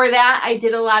 Before that, I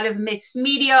did a lot of mixed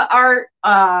media art.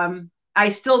 I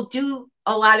still do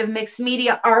a lot of mixed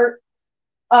media art.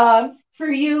 For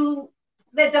you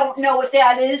that don't know what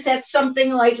that is, that's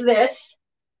something like this,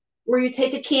 where you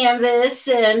take a canvas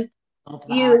and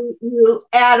you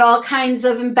add all kinds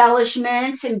of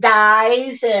embellishments and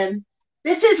dyes. And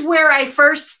this is where I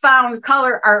first found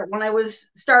color art when I was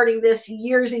starting this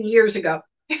years and years ago.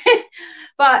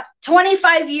 But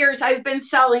 25 years I've been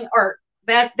selling art.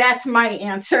 That's my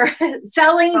answer.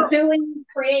 Selling, doing,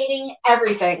 creating,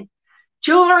 everything.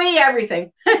 Jewelry,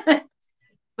 everything.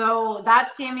 So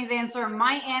that's Tammy's answer.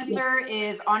 My answer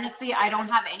is, honestly, I don't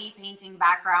have any painting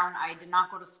background. I did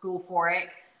not go to school for it.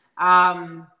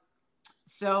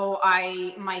 So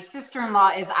my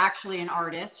sister-in-law is actually an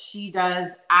artist. She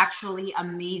does actually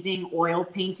amazing oil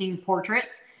painting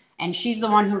portraits. And she's the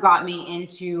one who got me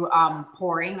into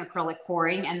pouring, acrylic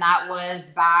pouring. And that was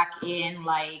back in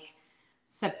like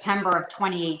September of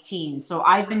 2018. So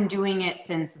I've been doing it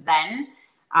since then.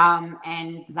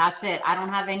 And that's it. I don't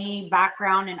have any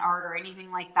background in art or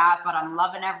anything like that, but I'm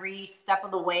loving every step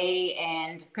of the way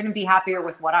and couldn't be happier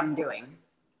with what I'm doing.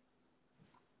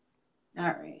 All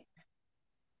right.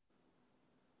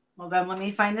 Well, then let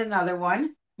me find another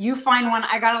one. You find one.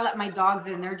 I gotta let my dogs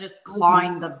in. They're just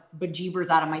clawing the bejeebers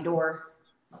out of my door.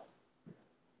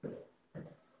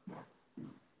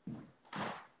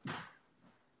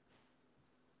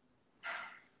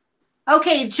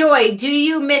 Okay, Joy, do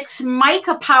you mix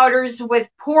mica powders with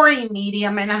pouring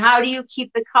medium, and how do you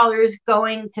keep the colors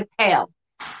going to pale?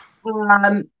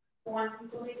 An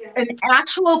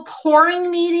actual pouring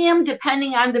medium,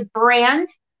 depending on the brand,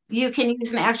 you can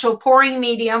use an actual pouring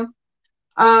medium.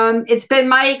 It's been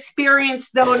my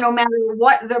experience, though, no matter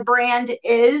what the brand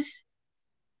is,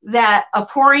 that a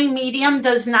pouring medium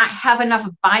does not have enough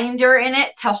binder in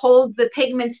it to hold the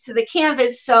pigments to the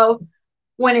canvas. So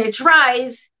when it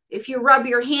dries, if you rub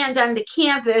your hand on the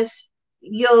canvas,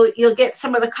 you'll get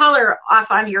some of the color off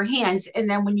on your hands. And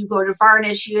then when you go to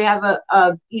varnish, you have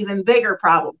a even bigger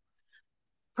problem.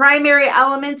 Primary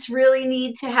elements really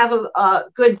need to have a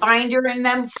good binder in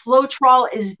them. Floetrol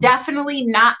is definitely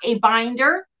not a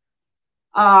binder.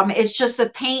 It's just a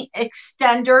paint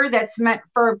extender that's meant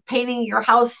for painting your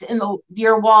house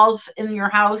your walls in your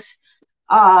house.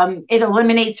 It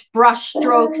eliminates brush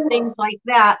strokes, things like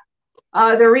that.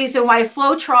 The reason why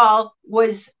Floetrol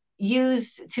was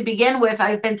used to begin with,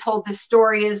 I've been told this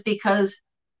story, is because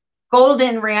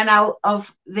Golden ran out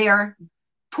of their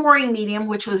pouring medium,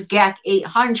 which was GAC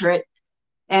 800,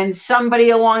 and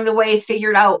somebody along the way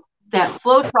figured out that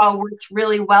Floetrol worked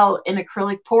really well in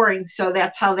acrylic pouring, so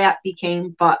that's how that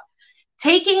became. But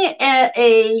taking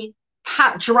a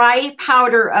dry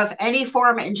powder of any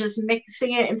form and just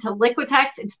mixing it into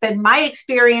Liquitex, it's been my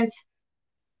experience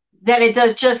that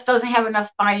it just doesn't have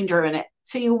enough binder in it.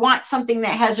 So you want something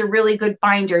that has a really good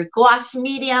binder. Gloss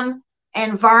medium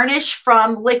and varnish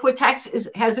from Liquitex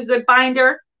has a good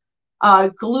binder.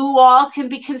 Glue all can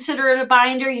be considered a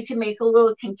binder. You can make a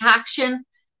little concoction.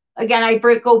 Again, I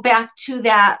go back to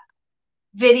that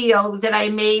video that I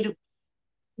made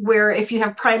where if you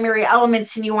have primary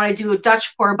elements and you want to do a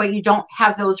Dutch pour, but you don't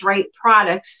have those right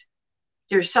products,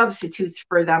 there's substitutes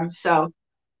for them. So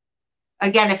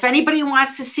again, if anybody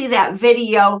wants to see that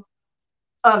video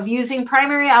of using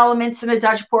primary elements in a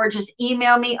Dutch pour, just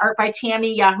email me,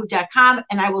 artbytammy@yahoo.com,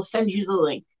 and I will send you the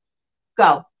link.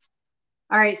 Go.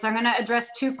 All right, so I'm going to address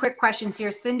two quick questions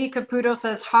here. Cindy Caputo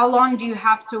says, how long do you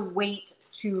have to wait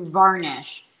to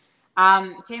varnish?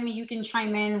 Tammy, you can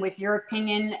chime in with your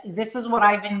opinion. This is what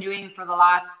I've been doing for the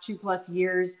last 2+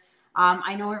 years.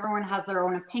 I know everyone has their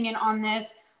own opinion on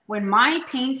this. When my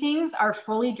paintings are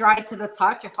fully dry to the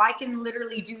touch, if I can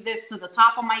literally do this to the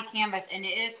top of my canvas and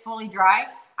it is fully dry,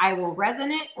 I will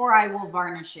resin it or I will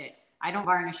varnish it. I don't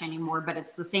varnish anymore, but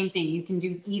it's the same thing. You can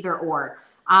do either or.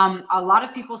 A lot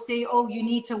of people say, oh, you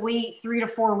need to wait 3 to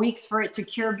 4 weeks for it to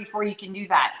cure before you can do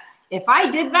that. If I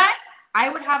did that, I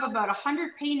would have about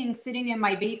 100 paintings sitting in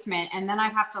my basement, and then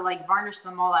I'd have to like varnish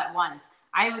them all at once.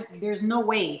 There's no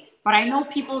way, but I know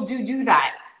people do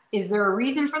that. Is there a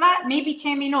reason for that? Maybe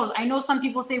Tammy knows. I know some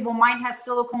people say, well, mine has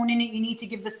silicone in it. You need to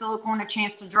give the silicone a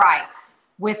chance to dry.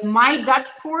 With my Dutch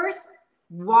pours,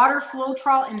 water,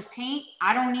 Floetrol, and paint,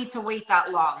 I don't need to wait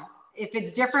that long. If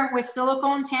it's different with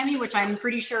silicone, Tammy, which I'm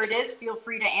pretty sure it is, feel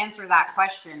free to answer that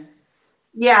question.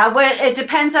 Yeah, but it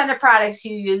depends on the products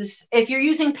you use. If you're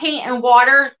using paint and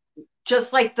water,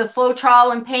 just like the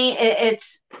Floetrol and paint,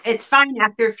 it's fine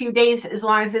after a few days as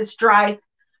long as it's dry.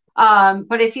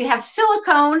 But if you have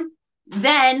silicone,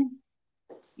 then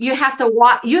you have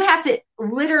to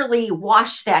literally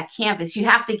wash that canvas. You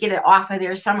have to get it off of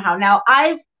there somehow. Now,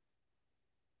 I've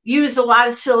used a lot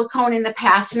of silicone in the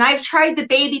past, and I've tried the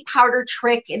baby powder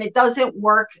trick, and it doesn't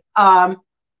work.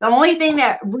 The only thing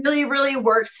that really, really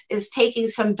works is taking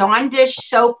some Dawn dish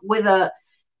soap with a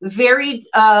very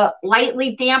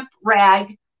lightly damp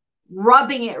rag,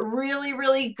 rubbing it really,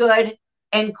 really good,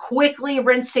 and quickly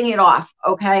rinsing it off,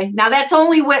 okay? Now, that's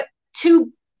only with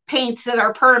 2 paints that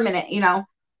are permanent, you know.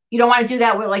 You don't want to do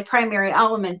that with, like, primary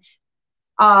elements.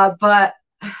 But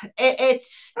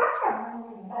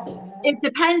it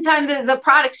depends on the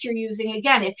products you're using.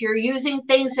 Again, if you're using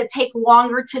things that take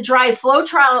longer to dry,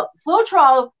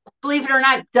 Floetrol, believe it or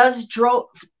not, does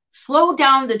slow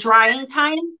down the drying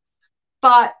time,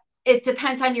 but it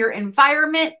depends on your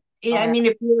environment I mean,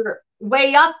 if you're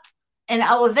way up in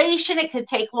elevation, it could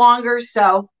take longer.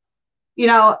 So, you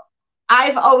know,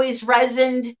 I've always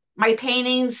resined my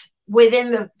paintings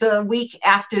within the week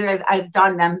after I've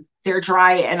done them. They're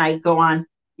dry and I go on.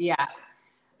 Yeah.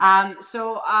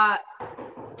 So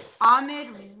Ahmed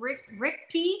Rick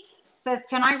P says,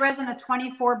 can I resin a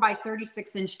 24 by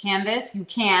 36 inch canvas? You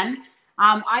can.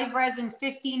 I've resined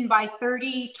 15 by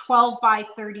 30, 12 by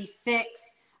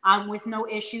 36 with no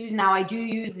issues. Now I do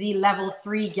use the level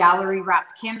 3 gallery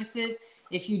wrapped canvases.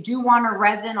 If you do want to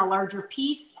resin a larger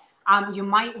piece, you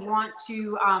might want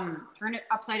to turn it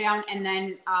upside down and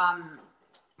then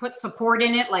put support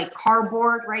in it like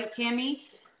cardboard, right, Tammy?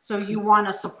 So you want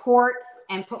to support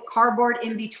and put cardboard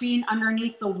in between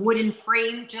underneath the wooden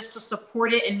frame just to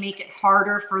support it and make it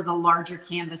harder for the larger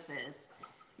canvases.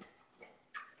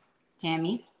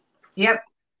 Tammy? Yep.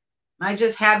 I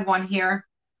just had one here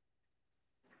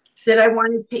that I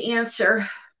wanted to answer.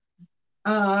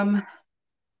 No,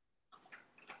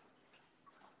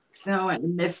 I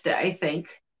missed it, I think.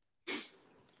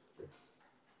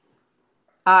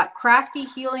 Crafty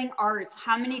Healing Arts.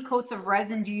 How many coats of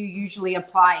resin do you usually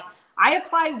apply? I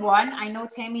apply 1. I know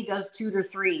Tammy does 2 to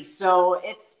 3. So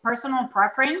it's personal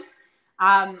preference.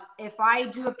 If I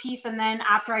do a piece and then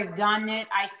after I've done it,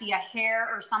 I see a hair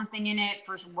or something in it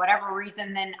for whatever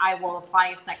reason, then I will apply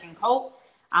a second coat.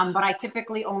 But I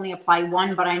typically only apply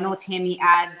 1, but I know Tammy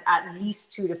adds at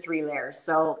least 2 to 3 layers.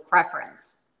 So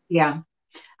preference. Yeah.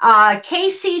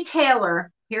 Casey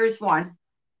Taylor, here's one.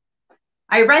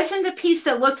 I resined a piece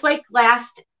that looked like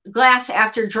glass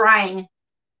after drying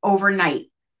overnight.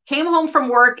 Came home from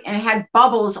work and it had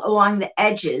bubbles along the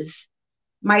edges.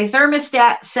 My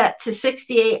thermostat set to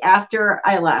 68 after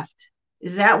I left.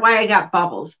 Is that why I got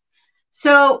bubbles?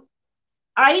 So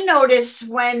I notice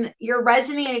when you're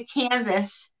resining a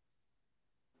canvas,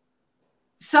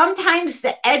 sometimes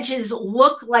the edges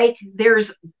look like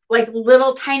there's like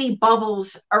little tiny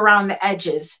bubbles around the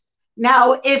edges.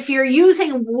 Now, if you're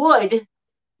using wood,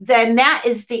 then that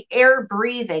is the air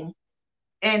breathing,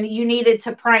 and you needed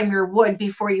to prime your wood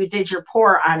before you did your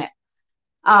pour on it.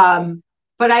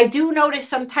 But I do notice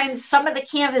sometimes some of the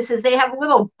canvases, they have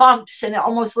little bumps and it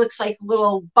almost looks like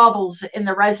little bubbles in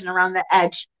the resin around the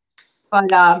edge.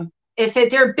 But if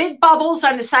they're big bubbles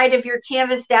on the side of your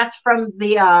canvas, that's from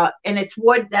the, and it's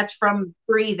wood, that's from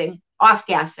breathing,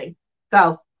 off-gassing.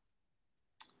 Go.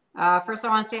 First, I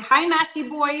want to say hi, Massey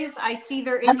Boys. I see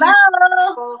they're in Hello. here.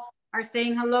 People are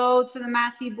saying hello to the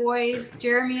Massey Boys.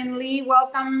 Jeremy and Lee,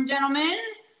 welcome, gentlemen.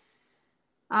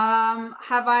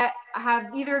 Have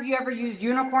either of you ever used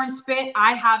unicorn spit?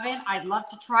 I haven't. I'd love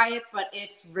to try it, but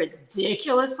it's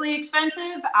ridiculously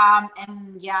expensive.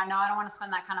 And yeah, no, I don't want to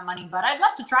spend that kind of money, but I'd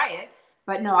love to try it.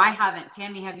 But no, I haven't.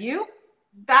 Tammy, have you?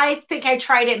 I think I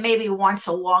tried it maybe once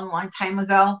a long, long time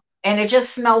ago, and it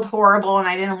just smelled horrible, and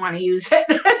I didn't want to use it.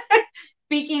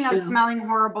 Speaking of smelling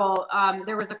horrible,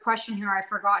 there was a question here. I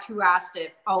forgot who asked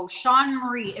it. Oh, Sean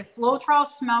Marie. If Floetrol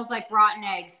smells like rotten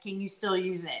eggs, can you still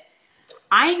use it?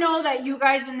 I know that you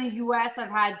guys in the U.S. have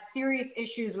had serious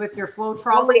issues with your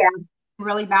Floetrol. Oh, yeah.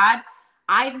 Really bad.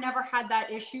 I've never had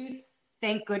that issue,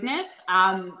 thank goodness.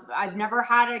 I've never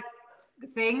had a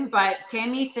thing, but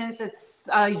Tammy, since it's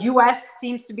U.S.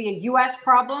 seems to be a U.S.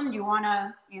 problem, you want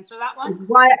to answer that one?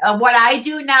 What I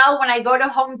do now when I go to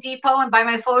Home Depot and buy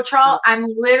my Floetrol, I'm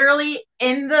literally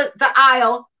in the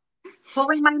aisle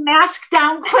pulling my mask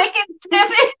down quick and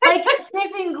sniffing. Like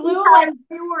sniffing glue like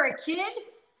you were a kid?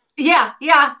 Yeah,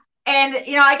 yeah. And,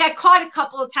 you know, I got caught a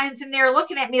couple of times in there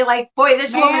looking at me like, boy,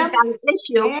 this woman's got an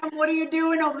issue. Ma'am, what are you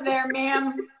doing over there,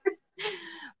 ma'am?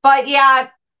 But, yeah,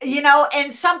 you know,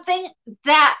 and something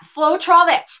that Floetrol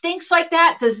that stinks like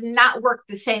that does not work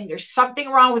the same. There's something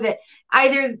wrong with it.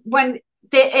 Either when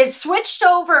it switched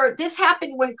over, this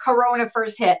happened when Corona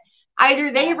first hit.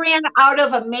 Either they ran out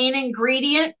of a main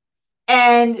ingredient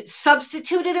and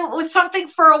substituted it with something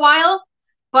for a while,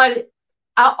 but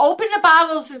open the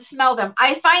bottles and smell them.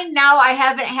 I find now I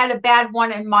haven't had a bad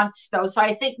one in months, though, so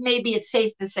I think maybe it's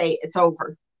safe to say it's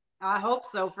over. I hope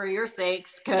so for your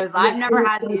sakes, because I've never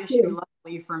had the issue,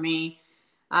 luckily for me.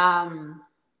 All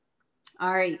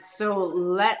right, so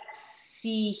let's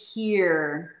see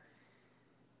here.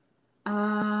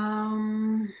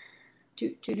 Tammy,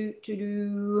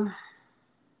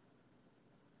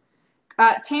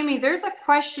 there's a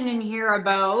question in here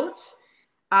about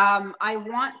I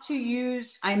want to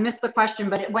use, I missed the question,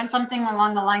 but it went something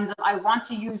along the lines of I want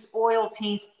to use oil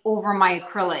paints over my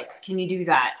acrylics. Can you do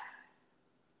that?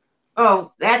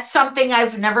 Oh, that's something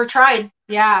I've never tried.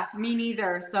 Yeah, me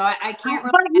neither. So I can't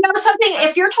really. But you know something,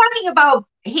 if you're talking about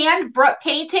hand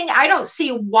painting, I don't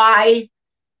see why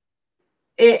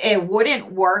it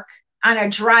wouldn't work on a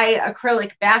dry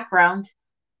acrylic background.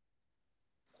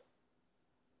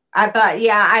 But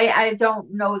yeah, I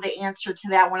don't know the answer to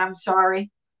that one. I'm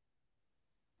sorry.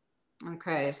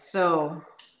 Okay, so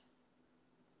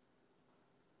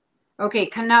okay,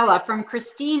 Kanella from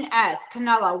Christine S.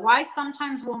 Kanella, why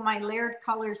sometimes will my layered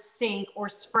colors sink or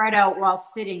spread out while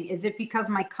sitting? Is it because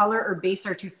my color or base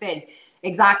are too thin?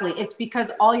 Exactly. It's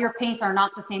because all your paints are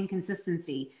not the same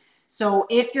consistency. So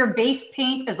if your base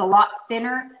paint is a lot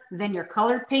thinner than your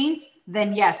colored paints,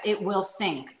 then yes, it will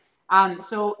sink.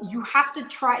 So you have to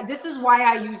try. This is why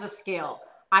I use a scale.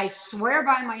 I swear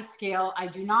by my scale. I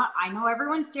do not. I know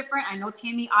everyone's different. I know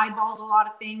Tammy eyeballs a lot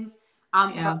of things.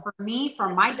 Yeah. But for me, for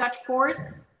my Dutch pours,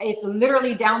 it's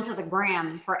literally down to the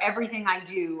gram for everything I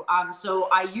do. So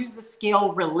I use the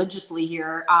scale religiously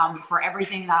here for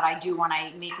everything that I do when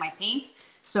I make my paints.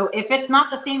 So if it's not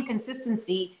the same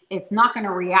consistency, it's not going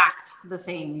to react the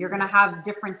same. You're going to have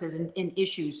differences in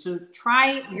issues. So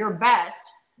try your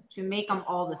best to make them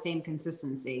all the same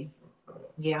consistency.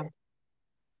 Yeah.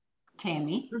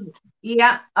 Tammy?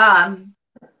 Yeah.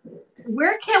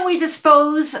 Where can we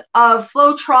dispose of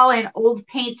Floetrol and old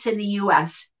paints in the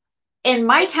U.S.? In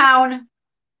my town,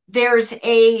 there's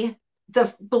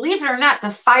believe it or not,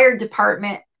 the fire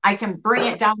department, I can bring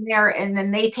it down there and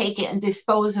then they take it and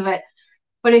dispose of it.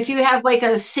 But if you have like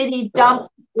a city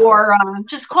dump or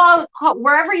just call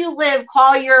wherever you live,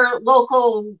 call your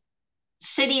local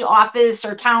city office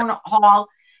or town hall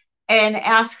and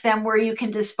ask them where you can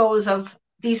dispose of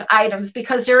these items,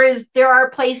 because there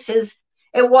are places.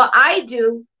 And what I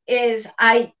do is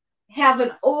I have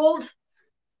an old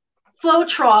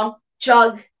Floetrol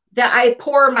jug that I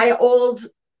pour my old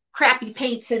crappy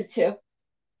paints into.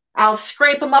 I'll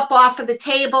scrape them up off of the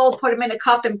table, put them in a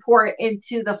cup, and pour it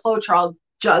into the Floetrol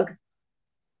jug.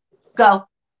 Go.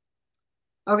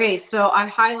 Okay, so I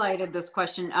highlighted this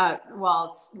question. Well,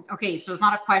 it's okay. So it's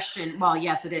not a question. Well,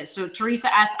 yes, it is. So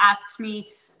Teresa S asks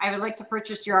me, I would like to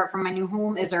purchase your art for my new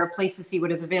home. Is there a place to see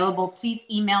what is available? Please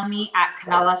email me at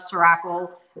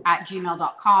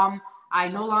canellaCiraco@gmail.com. I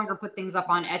no longer put things up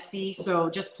on Etsy. So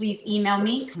just please email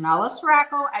me,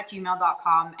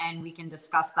 canellaCiraco@gmail.com, and we can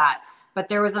discuss that. But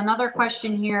there was another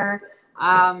question here.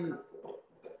 Kanella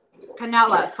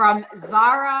from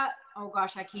Zara. Oh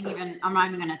gosh, I'm not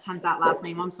even going to attempt that last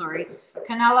name. I'm sorry.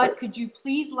 Kanella, could you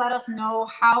please let us know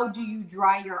how do you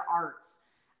dry your arts?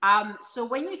 So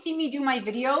when you see me do my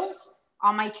videos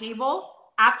on my table,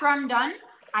 after I'm done,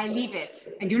 I leave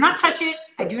it. I do not touch it.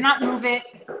 I do not move it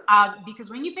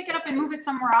because when you pick it up and move it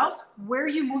somewhere else, where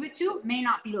you move it to may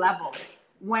not be level.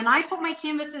 When I put my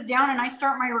canvases down and I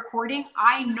start my recording,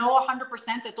 I know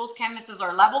 100% that those canvases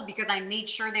are level because I made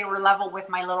sure they were level with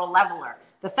my little leveler.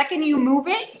 The second you move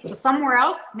it to somewhere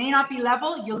else, may not be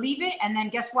level, you leave it, and then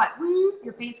guess what? Woo,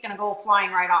 your paint's gonna go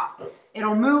flying right off.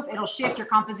 It'll move, it'll shift, your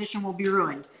composition will be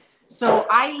ruined. So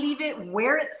I leave it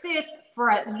where it sits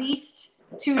for at least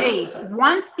 2 days.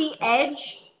 Once the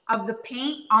edge of the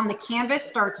paint on the canvas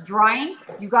starts drying,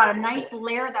 you got a nice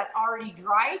layer that's already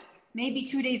dried. Maybe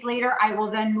 2 days later, I will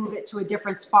then move it to a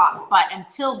different spot. But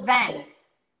until then,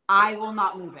 I will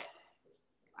not move it.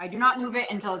 I do not move it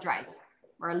until it dries,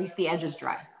 or at least the edge is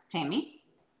dry. Tammy?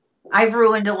 I've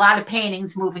ruined a lot of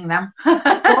paintings moving them. So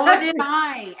did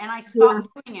I, and I stopped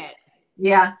doing it.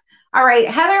 Yeah. All right.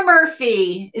 Heather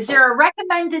Murphy, is there a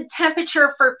recommended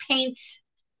temperature for paints,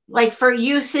 like for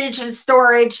usage and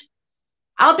storage?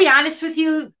 I'll be honest with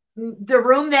you, the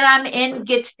room that I'm in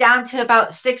gets down to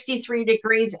about 63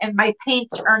 degrees and my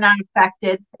paints are not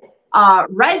affected.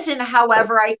 Resin,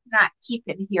 however, I cannot keep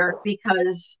in here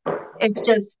because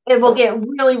it will get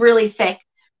really, really thick.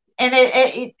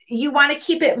 And you want to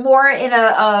keep it more in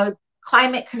a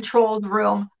climate controlled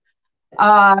room.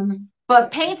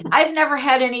 But paints, I've never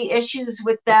had any issues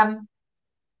with them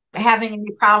having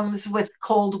any problems with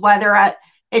cold weather.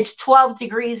 It's 12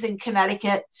 degrees in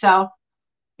Connecticut. So,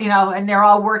 and they're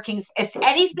all working. If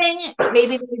anything,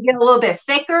 maybe they get a little bit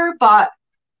thicker, but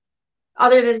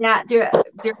other than that, there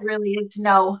really is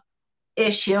no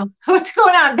issue. What's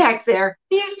going on back there?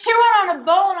 He's chewing on a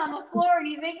bone on the floor and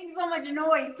he's making so much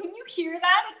noise. Can you hear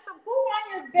that? It's a boo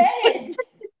on your bed.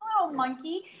 Little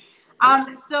monkey.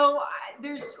 So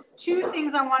there's two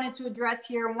things I wanted to address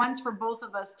here. One's for both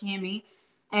of us, Tammy.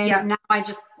 And now I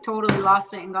just totally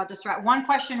lost it and got distracted. One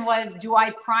question was, do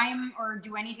I prime or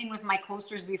do anything with my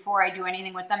coasters before I do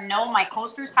anything with them? No, my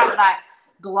coasters have that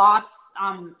gloss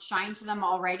shine to them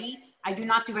already. I do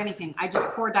not do anything. I just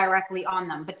pour directly on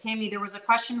them. But Tammy, there was a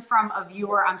question from a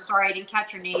viewer, I'm sorry, I didn't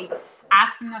catch your name,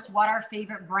 asking us what our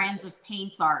favorite brands of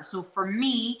paints are. So for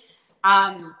me,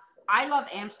 I love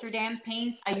Amsterdam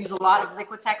paints. I use a lot of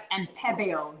Liquitex and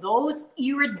Pebeo. Those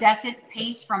iridescent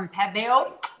paints from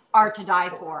Pebeo are to die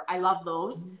for. I love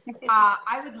those.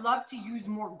 I would love to use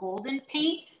more golden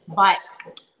paint, but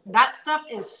that stuff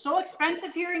is so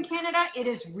expensive here in Canada. It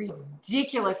is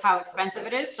ridiculous how expensive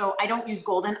it is. So I don't use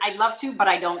golden. I'd love to, but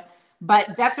I don't.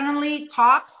 But definitely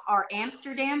tops are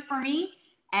Amsterdam for me,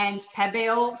 and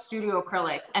Pebeo Studio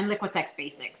Acrylics, and Liquitex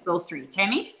Basics. Those three.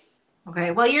 Tammy?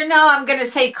 Okay, well, you know, I'm going to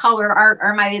say color art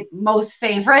are my most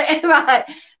favorite. But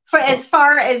for as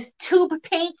far as tube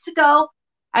paints go,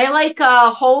 I like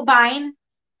Holbein,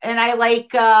 and I like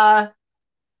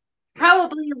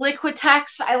probably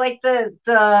Liquitex. I like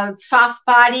the soft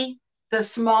body, the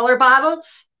smaller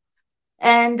bottles,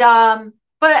 and but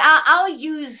I'll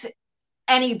use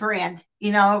any brand.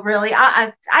 You know, really,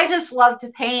 I just love to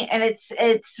paint, and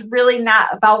it's really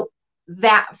not about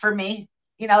that for me.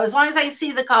 You know, as long as I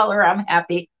see the color, I'm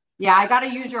happy. Yeah, I got to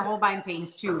use your Holbein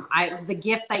paints too. The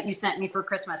gift that you sent me for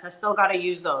Christmas, I still got to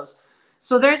use those.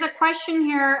 So there's a question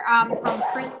here from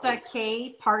Krista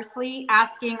K. Parsley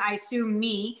asking, I assume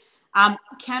me,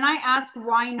 can I ask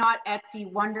why not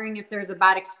Etsy? Wondering if there's a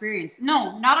bad experience.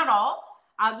 No, not at all.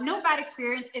 No bad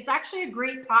experience. It's actually a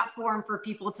great platform for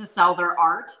people to sell their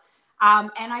art.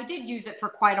 And I did use it for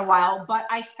quite a while, but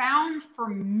I found for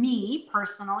me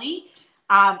personally,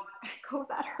 oh,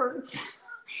 that hurts.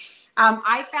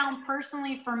 I found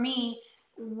personally for me,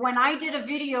 when I did a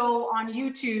video on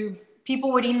YouTube,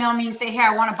 people would email me and say, hey,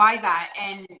 I want to buy that.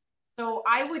 And so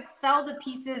I would sell the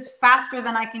pieces faster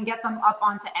than I can get them up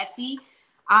onto Etsy.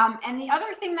 And the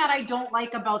other thing that I don't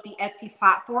like about the Etsy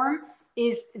platform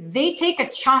is they take a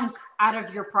chunk out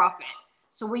of your profit.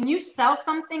 So when you sell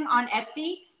something on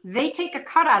Etsy, they take a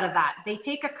cut out of that. They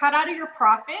take a cut out of your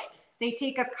profit. They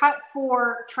take a cut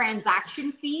for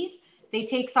transaction fees. They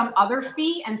take some other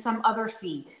fee and some other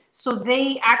fee. So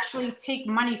they actually take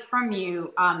money from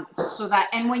you so that,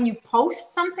 and when you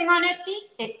post something on Etsy,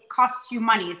 it costs you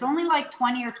money. It's only like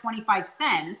 20 or 25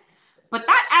 cents, but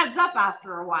that adds up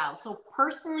after a while. So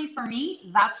personally for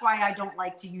me, that's why I don't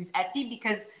like to use Etsy,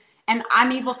 because and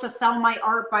I'm able to sell my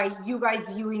art by you guys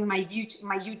viewing my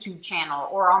YouTube channel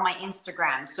or on my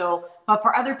Instagram. So, but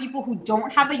for other people who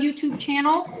don't have a YouTube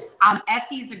channel,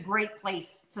 Etsy is a great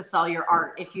place to sell your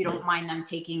art if you don't mind them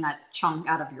taking a chunk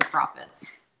out of your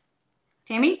profits.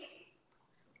 Tammy?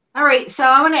 All right, so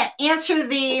I'm going to answer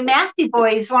the Masty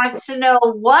Boys wants to know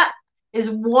what is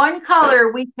one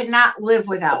color we could not live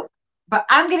without. But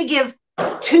I'm going to give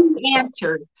two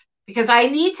answers because I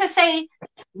need to say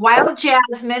Wild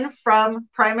Jasmine from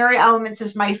Primary Elements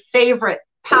is my favorite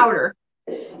powder.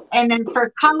 And then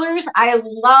for colors, I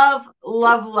love,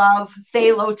 love, love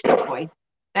Phthalo Turquoise.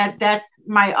 That's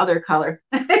my other color.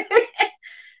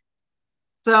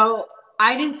 So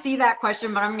I didn't see that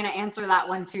question, but I'm going to answer that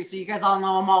one too. So you guys all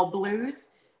know I'm all blues.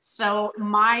 So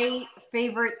my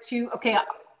favorite two, okay,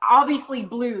 obviously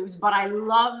blues, but I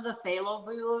love the Phthalo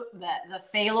blue, the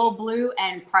Phthalo blue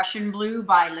and Prussian blue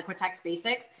by Liquitex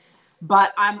Basics.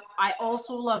 But I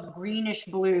also love greenish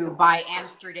blue by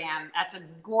Amsterdam. That's a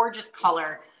gorgeous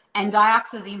color. And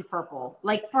dioxazine purple.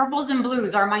 Like purples and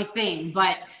blues are my thing,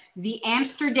 but the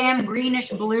Amsterdam greenish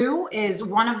blue is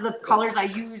one of the colors I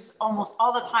use almost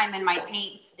all the time in my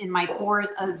paints, in my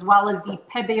pours, as well as the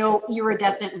Pebeo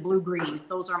iridescent blue-green.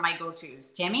 Those are my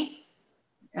go-tos. Tammy?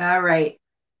 All right.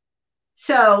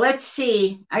 So let's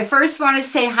see. I first want to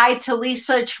say hi to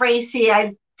Lisa, Tracy.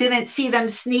 I didn't see them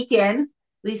sneak in.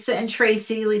 Lisa and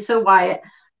Tracy, Lisa Wyatt.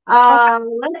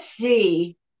 Let's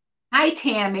see. Hi,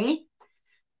 Tammy.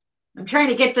 I'm trying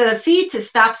to get the feed to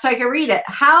stop so I can read it.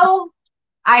 How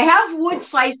I have wood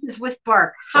slices with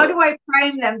bark. How do I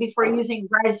prime them before using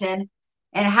resin?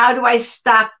 And how do I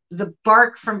stop the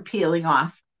bark from peeling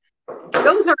off?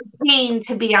 Those are a pain,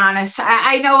 to be honest.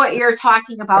 I know what you're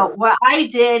talking about. What I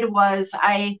did was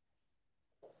I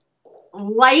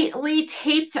lightly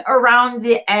taped around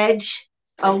the edge.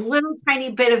 A little tiny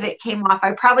bit of it came off.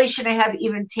 I probably shouldn't have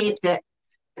even taped it.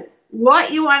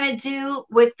 What you want to do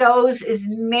with those is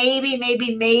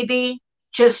maybe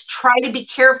just try to be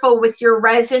careful with your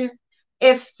resin.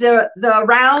 If the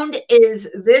round is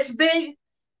this big,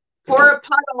 pour a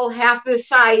puddle half the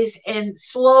size and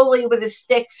slowly with a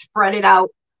stick spread it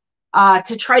out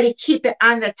to try to keep it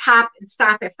on the top and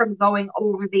stop it from going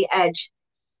over the edge.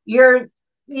 You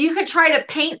could try to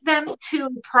paint them to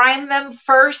prime them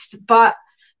first, but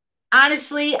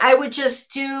honestly, I would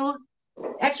just do,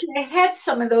 actually, I had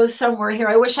some of those somewhere here.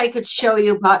 I wish I could show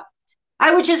you, but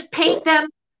I would just paint them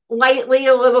lightly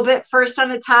a little bit first on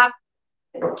the top.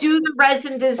 Do the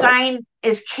resin design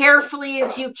as carefully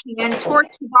as you can. Torch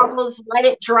the bubbles, let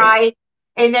it dry.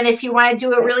 And then if you want to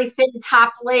do a really thin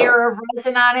top layer of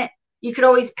resin on it, you could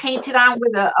always paint it on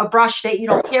with a brush that you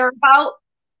don't care about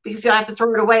because you'll have to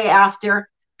throw it away after.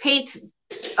 Paint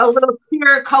a little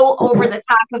clear coat over the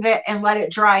top of it and let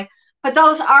it dry. But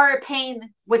those are a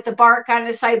pain with the bark on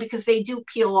the side because they do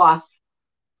peel off.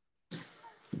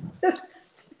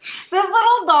 This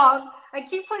little dog, I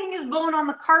keep putting his bone on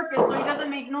the carpet so he doesn't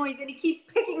make noise, and he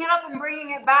keeps picking it up and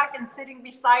bringing it back and sitting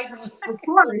beside me. Of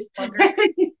course.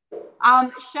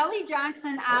 Shelly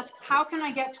Jackson asks, how can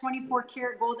I get 24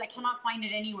 karat gold? I cannot find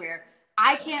it anywhere.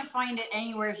 I can't find it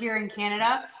anywhere here in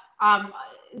Canada.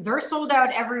 They're sold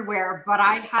out everywhere, but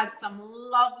I had some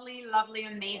lovely, lovely,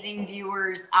 amazing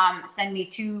viewers send me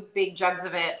 2 big jugs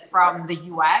of it from the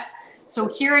US. So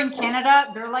here in Canada,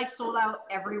 they're like sold out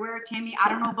everywhere. Tammy, I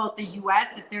don't know about the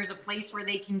US, if there's a place where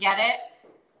they can get it.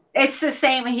 It's the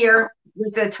same here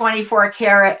with the 24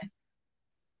 karat.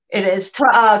 It is.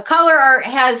 Color Art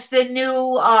has the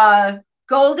new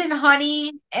golden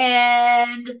honey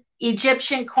and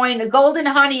Egyptian coin. The golden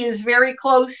honey is very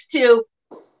close to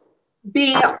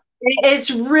being,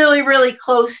 it's really, really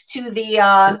close to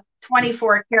the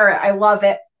 24 karat. I love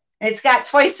it. It's got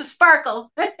twice the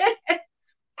sparkle.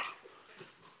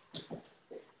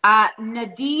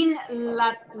 Nadine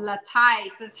Latai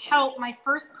says, help, my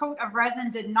first coat of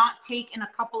resin did not take in a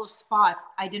couple of spots.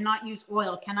 I did not use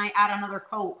oil. Can I add another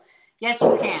coat? Yes,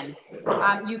 you can.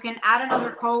 You can add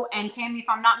another coat. And Tammy, if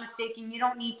I'm not mistaken, you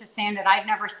don't need to sand it. I've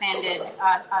never sanded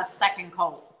a second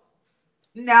coat.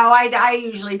 No, I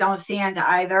usually don't sand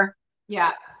either.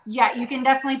 Yeah. Yeah, you can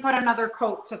definitely put another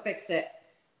coat to fix it.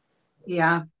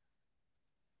 Yeah.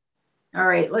 All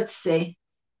right, let's see.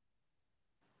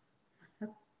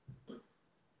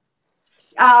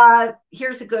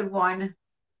 Here's a good one.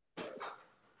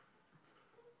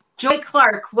 Joy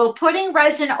Clark, will putting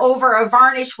resin over a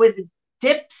varnish with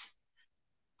dips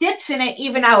in it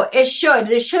even out? It should.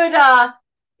 It should,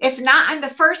 if not on the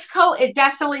first coat, it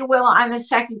definitely will on the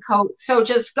second coat. So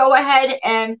just go ahead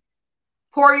and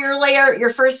pour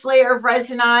your first layer of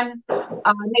resin on.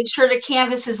 Make sure the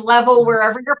canvas is level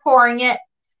wherever you're pouring it.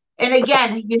 And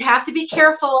again, you have to be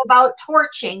careful about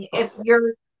torching.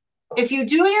 If you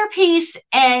do your piece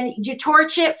and you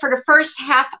torch it for the first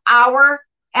half hour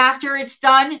after it's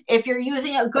done, if you're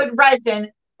using a good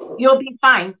resin, you'll be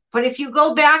fine. But if you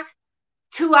go back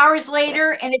 2 hours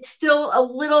later and it's still a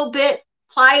little bit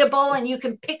pliable and you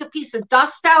can pick a piece of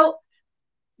dust out,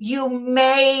 you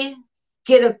may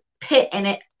get a pit in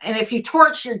it. And if you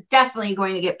torch, you're definitely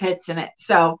going to get pits in it.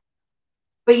 So,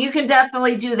 but you can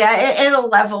definitely do that. It'll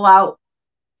level out.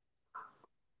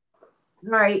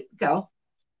 All right, go.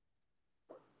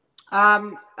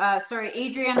 Sorry,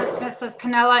 Adriana Smith says,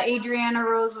 Kanella, Adriana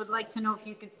Rose would like to know if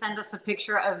you could send us a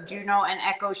picture of Juno and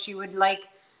Echo. She would like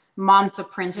Mom to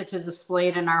print it to display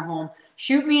it in our home.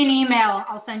 Shoot me an email.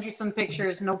 I'll send you some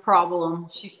pictures. No problem.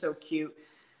 She's so cute.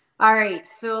 All right.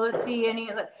 So let's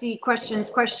see. Questions.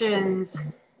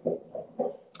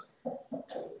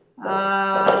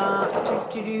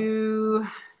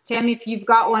 Tammy, if you've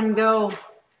got one, go.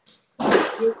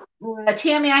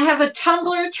 Tammy, I have a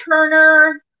tumbler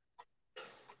turner.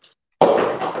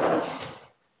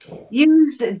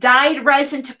 Used dyed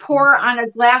resin to pour on a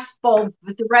glass bowl,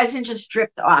 but the resin just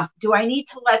dripped off. Do I need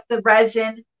to let the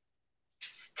resin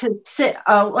sit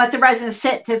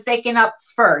to thicken up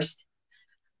first?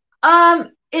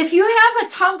 If you have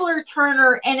a tumbler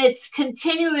turner and it's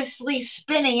continuously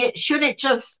spinning, it shouldn't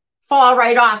just fall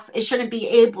right off. It shouldn't be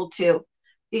able to,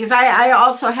 because I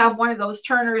also have one of those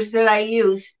turners that I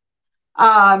use.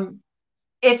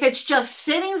 If it's just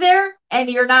sitting there and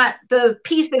the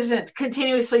piece isn't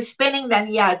continuously spinning,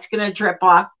 then yeah, it's going to drip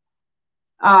off.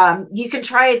 You can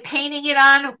try painting it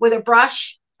on with a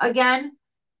brush again.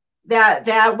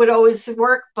 That would always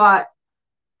work, but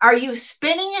are you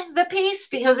spinning the piece?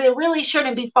 Because it really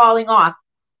shouldn't be falling off.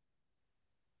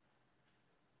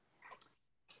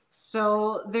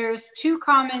 So there's 2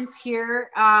 comments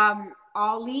here.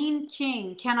 Arlene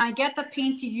King, can I get the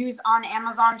paint you use on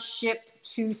Amazon shipped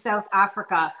to South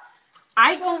Africa?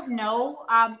 I don't know.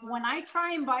 When I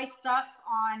try and buy stuff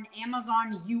on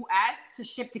Amazon US to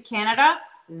ship to Canada,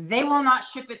 they will not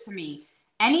ship it to me.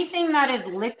 Anything that is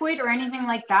liquid or anything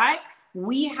like that,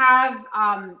 we have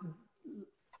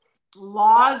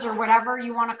laws or whatever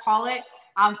you want to call it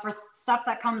for stuff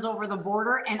that comes over the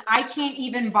border. And I can't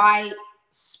even buy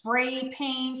spray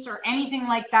paints or anything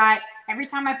like that. Every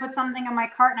time I put something in my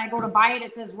cart and I go to buy it,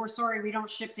 it says, we're sorry, we don't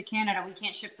ship to Canada. We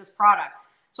can't ship this product.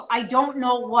 So I don't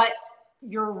know what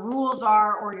your rules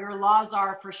are or your laws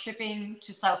are for shipping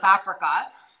to South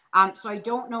Africa. So I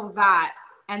don't know that.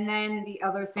 And then the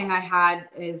other thing I had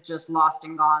is just lost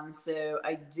and gone. So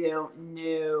I don't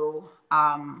know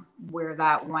where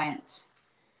that went.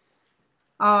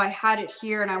 Oh, I had it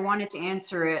here and I wanted to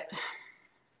answer it.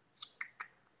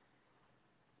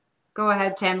 Go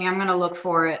ahead, Tammy. I'm going to look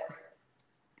for it.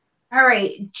 All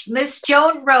right. Miss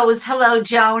Joan Rose. Hello,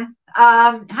 Joan.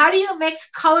 How do you mix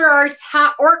Color Arts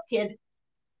Hot Orchid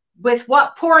with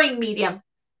what pouring medium?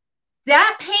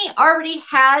 That paint already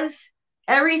has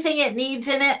everything it needs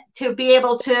in it to be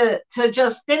able to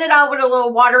just thin it out with a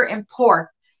little water and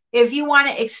pour. If you want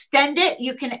to extend it,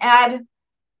 you can add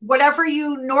whatever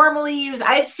you normally use.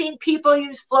 I've seen people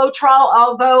use Floetrol,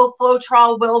 although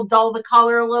Floetrol will dull the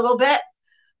color a little bit.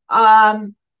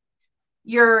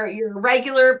 Your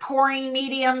regular pouring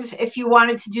mediums, if you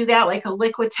wanted to do that, like a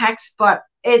Liquitex, but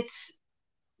it's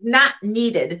not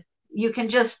needed. You can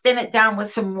just thin it down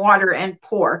with some water and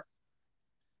pour.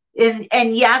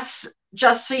 And yes,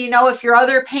 just so you know, if your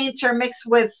other paints are mixed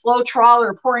with Floetrol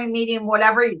or pouring medium,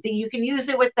 whatever, you can use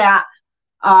it with that.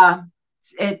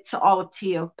 It's all up to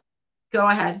you. Go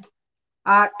ahead.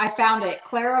 I found it.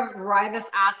 Clara Rivas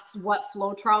asks, what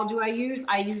Floetrol do I use?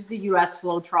 I use the US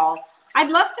Floetrol. I'd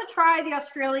love to try the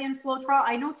Australian Floetrol.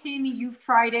 I know, Tammy, you've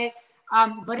tried it,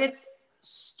 but it's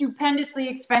stupendously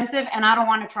expensive, and I don't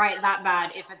want to try it that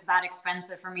bad if it's that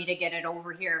expensive for me to get it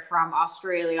over here from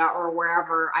Australia or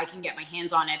wherever I can get my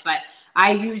hands on it. But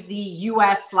I use the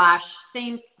US /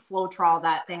 same Floetrol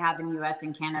that they have in US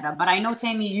and Canada. But I know,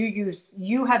 Tammy,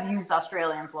 you have used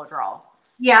Australian Floetrol.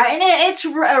 Yeah, and it's a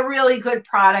really good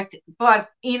product, but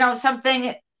you know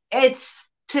something, it's,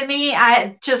 to me,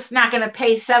 I'm just not going to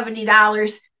pay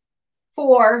 $70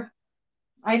 for,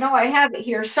 I know I have it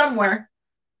here somewhere.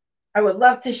 I would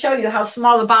love to show you how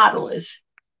small the bottle is.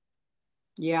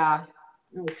 Yeah.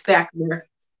 Oh, it's back there.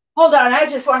 Hold on, I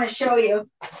just want to show you.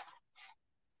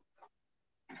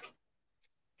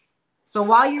 So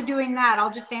while you're doing that,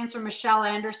 I'll just answer Michelle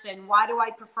Anderson. Why do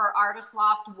I prefer Artist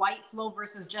Loft White Flow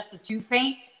versus just the tube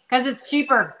paint? Because it's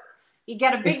cheaper. You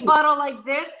get a big bottle like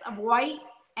this of white,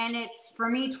 and it's, for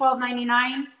me,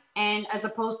 $12.99, and as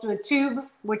opposed to a tube,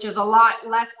 which is a lot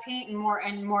less paint and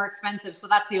more expensive. So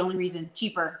that's the only reason.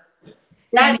 Cheaper.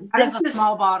 That is a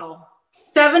small bottle.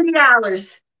 $70.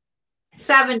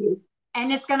 $70.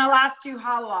 And it's gonna last you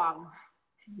how long?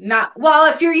 Not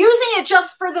well, if you're using it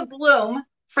just for the bloom,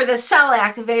 for the cell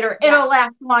activator, yeah, it'll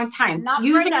last a long time. Not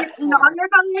using it in other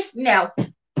colors? No.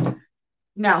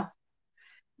 No.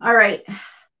 All right.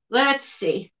 Let's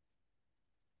see.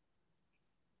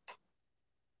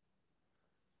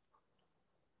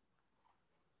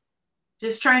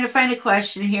 Just trying to find a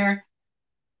question here.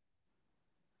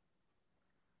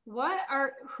 What?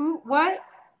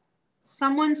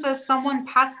 Someone says someone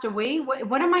passed away.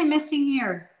 What am I missing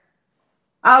here?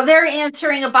 Oh, they're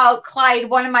answering about Clyde.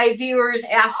 One of my viewers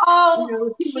asked,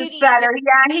 he was better.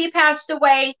 Yeah, he passed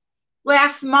away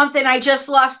last month, and I just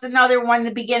lost another one the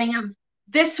beginning of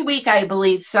this week, I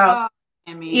believe. So,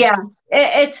 yeah,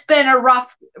 it's been a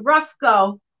rough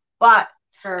go, but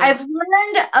sure. I've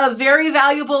learned a very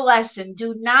valuable lesson.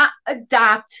 Do not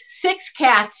adopt 6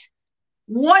 cats,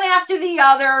 one after the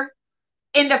other,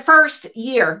 in the first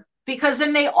year, because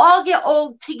then they all get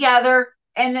old together.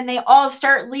 And then they all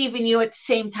start leaving you at the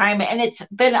same time. And it's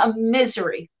been a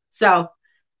misery. So.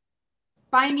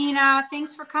 Bye, Mina.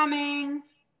 Thanks for coming.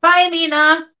 Bye,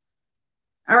 Mina.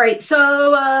 All right.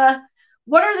 So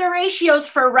what are the ratios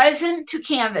for resin to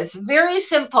canvas? Very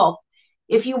simple.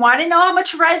 If you want to know how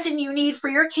much resin you need for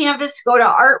your canvas, go to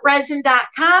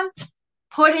artresin.com,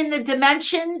 put in the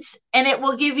dimensions, and it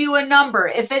will give you a number.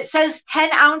 If it says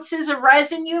 10 ounces of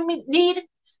resin you need,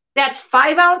 that's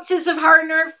 5 ounces of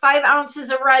hardener, 5 ounces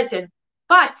of resin.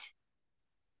 But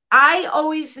I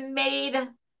always made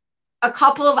a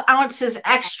couple of ounces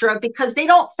extra because they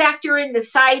don't factor in the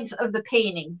sides of the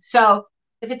painting. So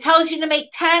if it tells you to make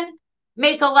 10,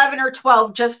 make 11 or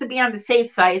 12 just to be on the safe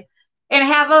side. And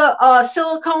have a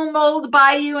silicone mold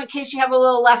by you in case you have a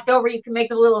little left over. You can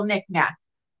make a little knick-knack.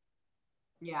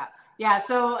 Yeah. Yeah,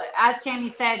 so as Tammy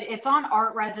said, it's on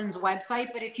Art Resin's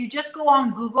website, but if you just go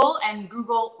on Google and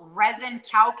Google resin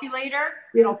calculator,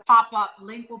 it'll pop up,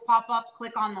 link will pop up,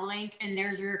 click on the link, and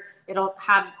it'll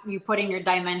have you put in your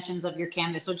dimensions of your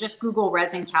canvas. So just Google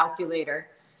resin calculator.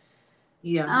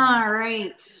 Yeah. All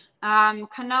right.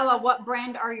 Kanella, what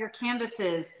brand are your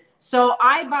canvases? So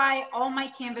I buy all my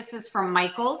canvases from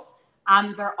Michaels.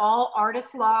 They're all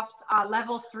Artist Loft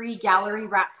level 3 gallery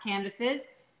wrapped canvases.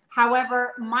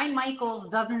 However, my Michaels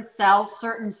doesn't sell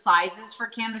certain sizes for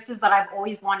canvases that I've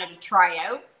always wanted to try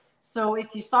out. So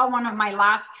if you saw one of my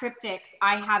last triptychs,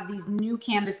 I have these new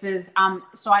canvases.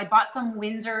 So I bought some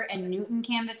Winsor and Newton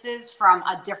canvases from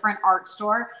a different art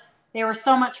store. They were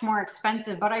so much more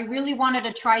expensive, but I really wanted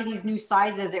to try these new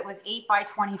sizes. It was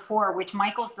 8x24, which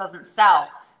Michaels doesn't sell.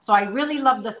 So I really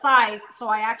love the size. So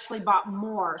I actually bought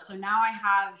more. So now I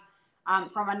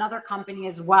have from another company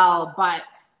as well, but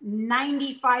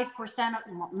 95%,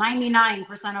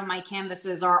 99% of my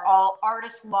canvases are all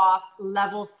Artist Loft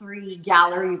level 3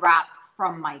 gallery wrapped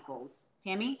from Michaels.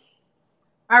 Tammy?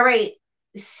 All right.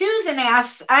 Susan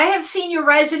asks, I have seen your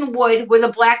resin wood with a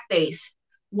black base.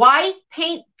 Why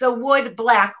paint the wood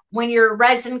black when your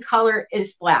resin color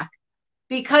is black?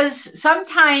 Because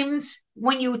sometimes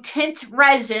when you tint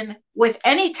resin with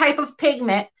any type of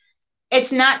pigment,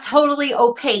 it's not totally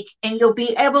opaque and you'll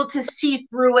be able to see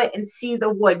through it and see the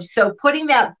wood. So putting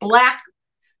that black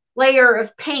layer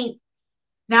of paint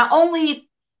not only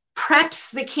preps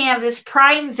the canvas,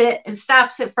 primes it, and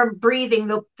stops it from breathing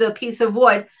the piece of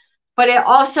wood, but it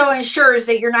also ensures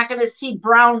that you're not going to see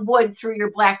brown wood through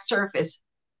your black surface.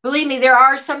 Believe me, there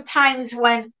are some times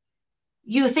when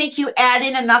you think you add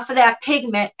in enough of that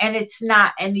pigment and it's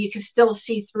not, and you can still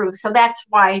see through. So that's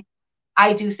why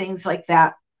I do things like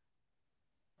that.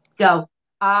 Go.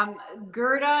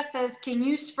 Gerda says, can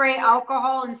you spray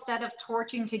alcohol instead of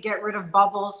torching to get rid of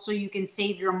bubbles so you can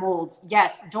save your molds?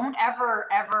 Yes, don't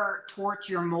ever torch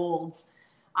your molds.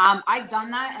 I've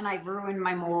done that and I've ruined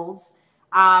my molds.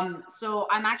 So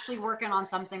I'm actually working on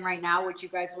something right now, which you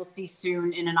guys will see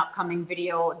soon in an upcoming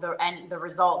video, the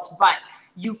results. But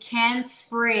you can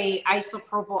spray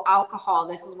isopropyl alcohol.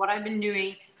 This is what I've been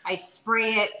doing. I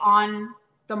spray it on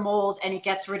the mold and it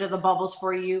gets rid of the bubbles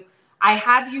for you. I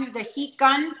have used a heat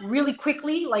gun really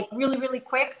quickly, like really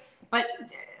quick, but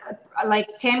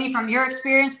like Tammy, from your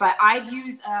experience, but I've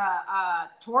used a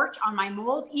torch on my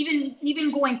molds,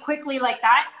 even going quickly like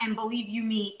that, and believe you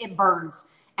me, it burns,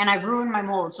 and I've ruined my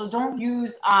mold. So don't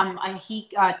use a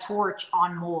heat torch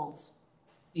on molds.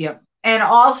 Yep. And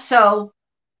also,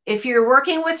 if you're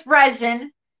working with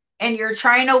resin and you're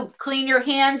trying to clean your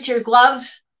hands, your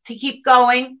gloves to keep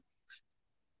going,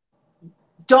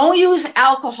 don't use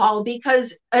alcohol,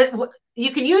 because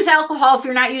you can use alcohol if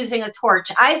you're not using a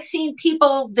torch. I've seen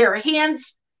people, their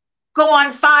hands go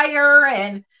on fire,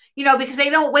 and, you know, because they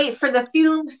don't wait for the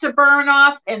fumes to burn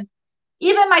off. And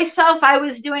even myself, I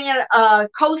was doing a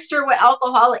coaster with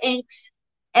alcohol inks,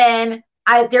 and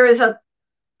there was a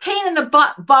pain in the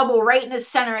butt bubble right in the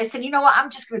center. I said, you know what? I'm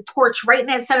just going to torch right in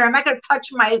that center. I'm not going to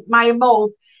touch my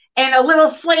mold. And a little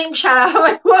flame shot out. I'm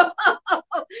like, whoa.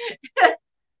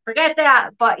 Forget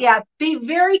that. But yeah, be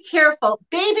very careful.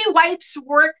 Baby wipes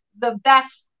work the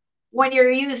best when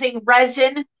you're using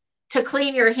resin to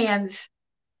clean your hands,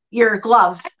 your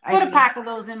gloves. I put a pack of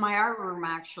those in my art room,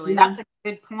 actually. Yeah. That's a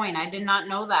good point. I did not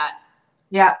know that.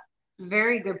 Yeah.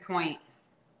 Very good point.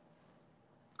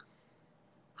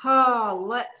 Oh,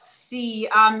 let's see.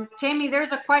 Tammy,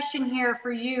 there's a question here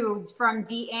for you from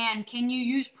Deanne. Can you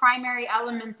use primary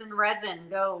elements in resin?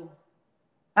 Go.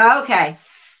 Okay.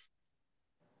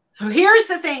 So here's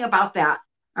the thing about that.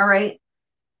 All right.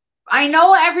 I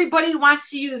know everybody wants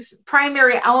to use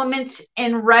primary elements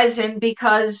in resin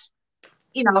because,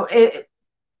 you know,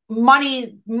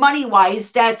 money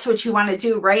wise, that's what you want to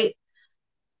do, right?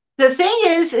 The thing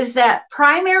is that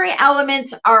primary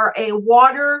elements are a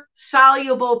water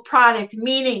soluble product,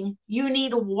 meaning you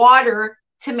need water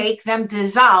to make them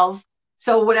dissolve.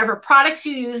 So whatever products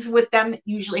you use with them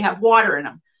usually have water in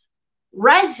them.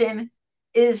 Resin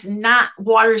is not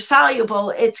water soluble.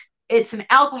 It's an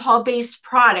alcohol based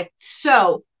product.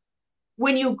 So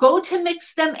when you go to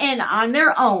mix them in on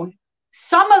their own,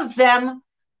 some of them,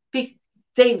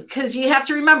 because you have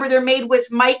to remember, they're made with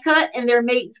mica and they're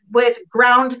made with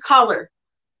ground color.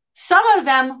 Some of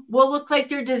them will look like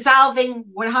they're dissolving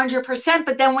 100%,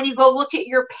 but then when you go look at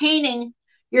your painting,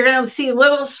 you're going to see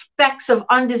little specks of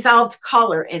undissolved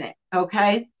color in it.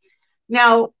 Okay.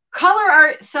 Now, Color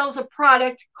Art sells a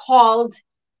product called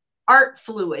Art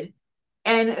Fluid.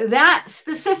 And that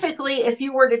specifically, if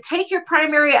you were to take your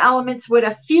primary elements with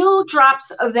a few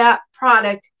drops of that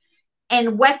product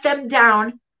and wet them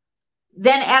down,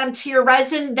 then add them to your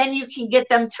resin, then you can get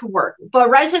them to work. But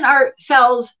Resin Art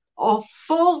sells a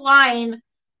full line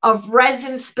of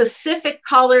resin specific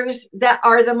colors that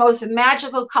are the most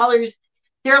magical colors.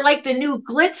 They're like the new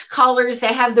glitz colors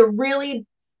that have the really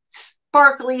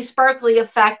sparkly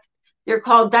effect. They're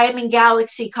called Diamond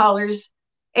Galaxy colors,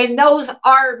 and those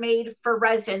are made for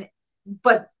resin.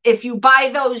 But if you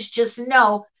buy those, just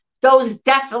know those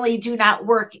definitely do not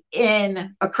work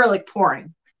in acrylic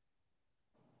pouring.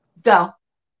 Go.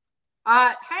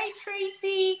 Hi,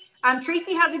 Tracy.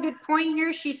 Tracy has a good point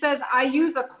here. She says, I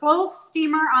use a clothes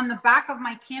steamer on the back of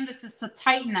my canvases to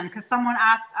tighten them because someone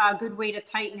asked a good way to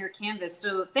tighten your canvas.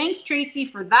 So thanks, Tracy,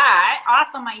 for that.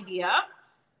 Awesome idea.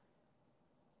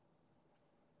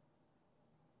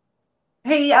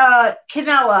 Hey,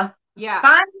 Kanella.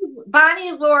 Yeah.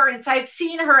 Bonnie Lawrence, I've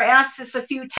seen her ask this a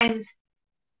few times.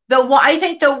 I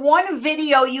think the one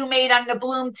video you made on the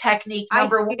bloom technique,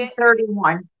 number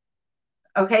 131.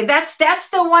 Okay, that's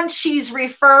the one she's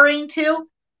referring to.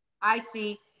 I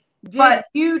see. Did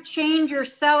you change your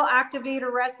cell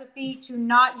activator recipe to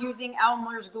not using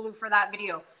Elmer's glue for that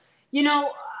video? You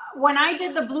know, when I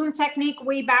did the bloom technique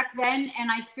way back then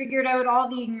and I figured out all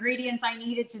the ingredients I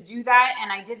needed to do that and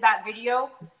I did that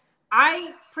video,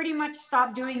 I pretty much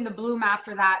stopped doing the bloom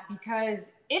after that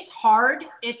because it's hard,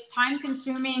 it's time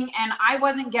consuming, and I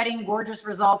wasn't getting gorgeous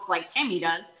results like Tammy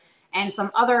does and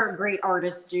some other great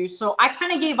artists do. So I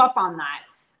kind of gave up on that.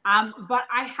 But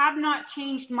I have not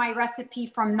changed my recipe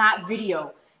from that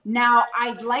video. Now,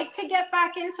 I'd like to get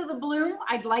back into the bloom.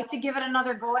 I'd like to give it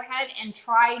another go ahead and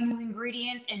try new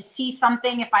ingredients and see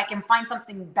something, if I can find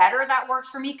something better that works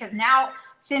for me. Because now,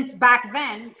 since back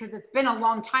then, because it's been a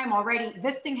long time already,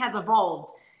 this thing has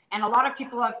evolved. And a lot of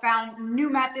people have found new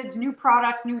methods, new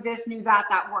products, new this, new that,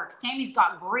 that works. Tammy's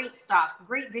got great stuff,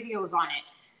 great videos on it.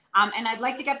 And I'd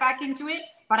like to get back into it,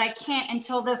 but I can't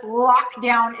until this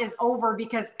lockdown is over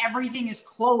because everything is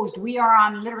closed. We are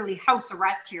on literally house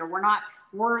arrest here.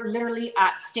 We're literally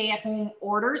at stay-at-home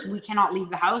orders. We cannot leave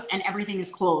the house and everything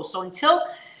is closed. So until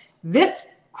this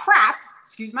crap,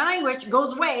 excuse my language,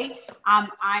 goes away,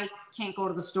 I can't go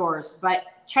to the stores. But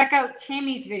check out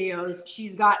Tammy's videos.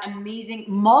 She's got amazing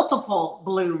multiple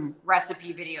bloom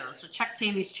recipe videos. So check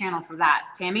Tammy's channel for that.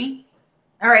 Tammy?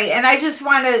 All right. And I just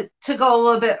wanted to go a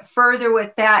little bit further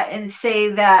with that and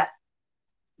say that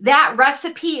that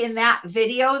recipe in that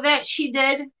video that she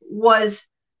did was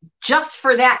just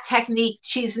for that technique.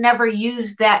 She's never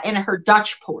used that in her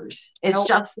Dutch pours. It's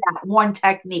just that one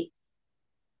technique.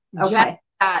 Okay.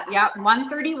 Yeah.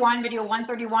 131, video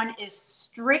 131 is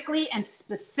strictly and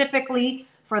specifically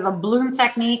for the bloom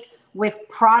technique with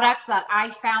products that I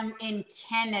found in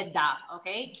Canada.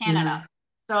 Okay. Canada.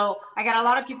 So I got a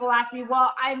lot of people ask me,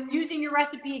 well, I'm using your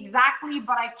recipe exactly,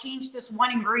 but I've changed this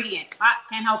one ingredient.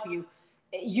 Can't help you.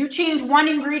 You change one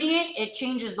ingredient, it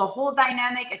changes the whole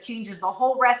dynamic, it changes the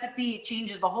whole recipe, it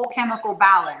changes the whole chemical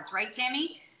balance, right,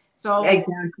 Tammy? So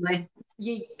exactly.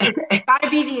 It's got to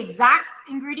be the exact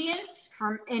ingredients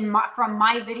from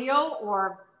my video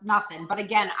or nothing. But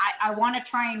again, I want to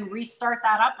try and restart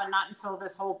that up, and not until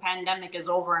this whole pandemic is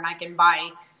over and I can buy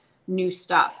new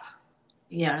stuff.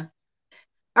 Yeah.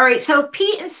 All right, so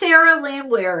Pete and Sarah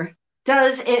Landwehr,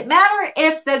 does it matter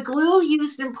if the glue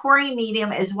used in pouring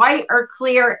medium is white or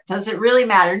clear? Does it really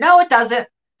matter? No, it doesn't.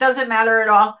 Doesn't matter at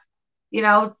all. You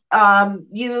know,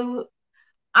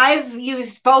 I've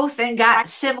used both and got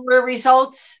similar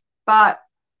results, but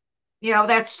you know,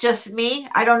 that's just me.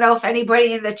 I don't know if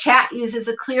anybody in the chat uses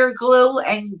a clear glue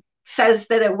and says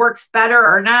that it works better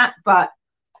or not, but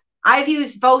I've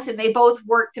used both and they both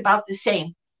worked about the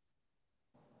same.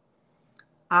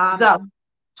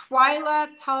 Twyla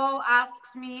Tull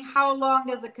asks me, how long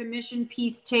does a commission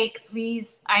piece take,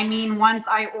 please? I mean, once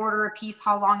I order a piece,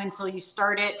 how long until you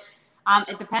start it?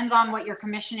 It depends on what you're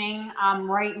commissioning.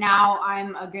 Right now,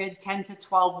 I'm a good 10 to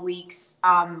 12 weeks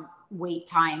wait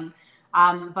time.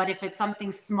 But if it's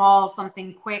something small,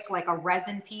 something quick, like a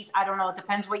resin piece, I don't know. It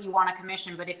depends what you want to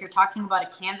commission. But if you're talking about a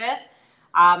canvas,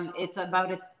 it's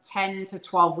about a 10 to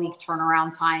 12 week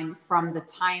turnaround time from the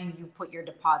time you put your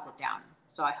deposit down.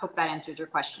 So I hope that answers your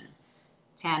question.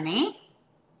 Tammy?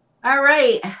 All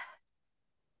right.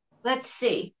 Let's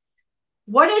see.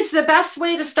 What is the best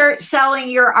way to start selling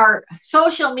your art?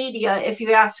 Social media, if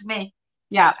you ask me.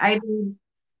 Yeah. I mean,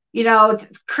 you know,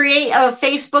 create a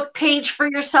Facebook page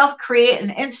for yourself, create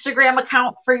an Instagram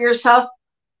account for yourself.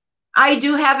 I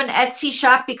do have an Etsy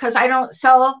shop because I don't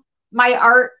sell my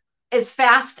art as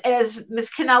fast as Miss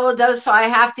Kanella does, so I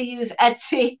have to use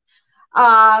Etsy.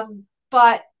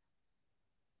 But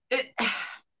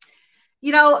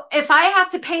you know, if I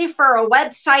have to pay for a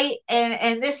website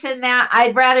and this and that,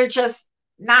 I'd rather just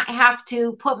not have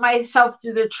to put myself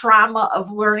through the trauma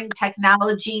of learning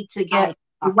technology to get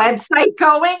a website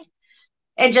going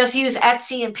and just use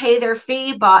Etsy and pay their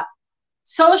fee. But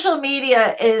social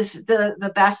media is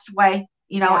the best way,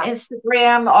 you know,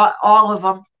 Instagram, all of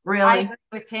them, really. I agree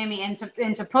with Tammy, and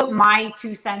to put my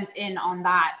 2 cents in on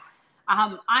that,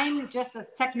 I'm just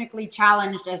as technically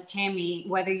challenged as Tammy,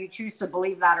 whether you choose to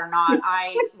believe that or not.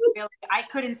 I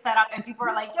couldn't set up, and people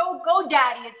are like, yo,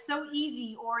 GoDaddy, it's so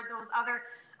easy, or those other,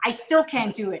 I still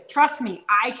can't do it. Trust me,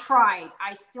 I tried.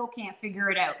 I still can't figure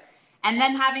it out. And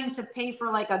then having to pay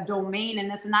for like a domain and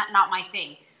this and that, not my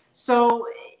thing. So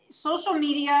social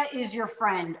media is your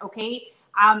friend, okay?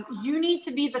 You need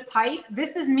to be the type.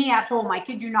 This is me at home. I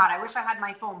kid you not. I wish I had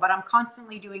my phone, but I'm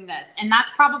constantly doing this. And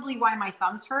that's probably why my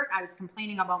thumbs hurt. I was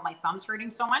complaining about my thumbs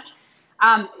hurting so much.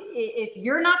 If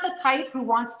you're not the type who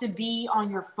wants to be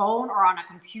on your phone or on a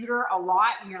computer a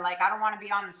lot, and you're like, I don't want to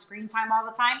be on the screen time all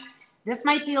the time, this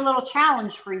might be a little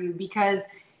challenge for you, because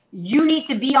you need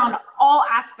to be on all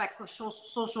aspects of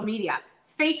social media.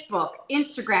 Facebook,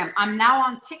 Instagram. I'm now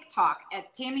on TikTok.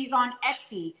 Tammy's on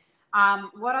Etsy.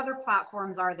 What other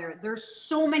platforms are there? There's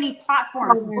so many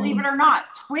platforms, believe it or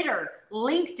not. Twitter,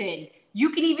 LinkedIn. You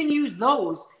can even use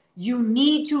those. You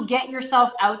need to get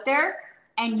yourself out there,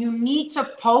 and you need to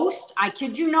post, I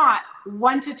kid you not,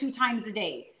 1 to 2 times a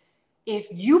day. If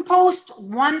you post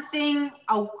one thing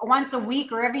once a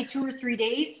week or every 2 or 3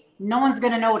 days, no one's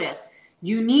going to notice.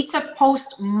 You need to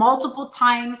post multiple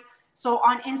times. So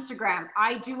on Instagram,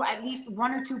 I do at least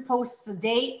 1 or 2 posts a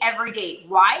day, every day.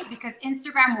 Why? Because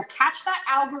Instagram will catch that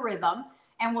algorithm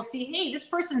and will see, hey, this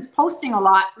person's posting a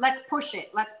lot. Let's push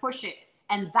it. Let's push it.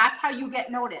 And that's how you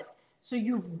get noticed. So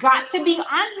you've got to be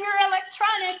on your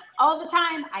electronics all the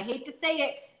time. I hate to say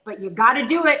it, but you got to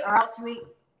do it, or else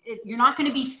you're not going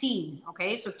to be seen.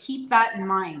 Okay. So keep that in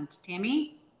mind.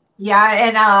 Tammy? Yeah.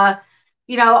 And,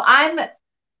 you know,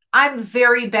 I'm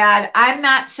very bad. I'm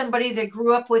not somebody that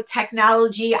grew up with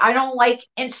technology. I don't like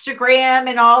Instagram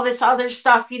and all this other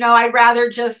stuff. You know, I'd rather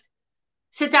just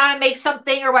sit down and make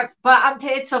something or what, but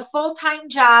it's a full-time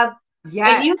job.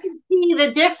 Yes. And you can see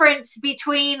the difference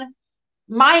between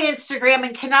my Instagram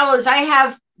and Kanella's. I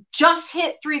have just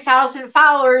hit 3,000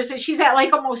 followers, and she's at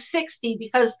like almost 60,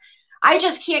 because I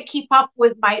just can't keep up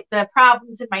with the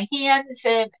problems in my hands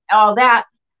and all that.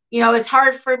 You know, it's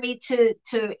hard for me to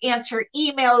answer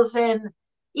emails, and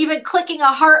even clicking a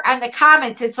heart on the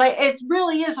comments. It's like, it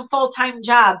really is a full-time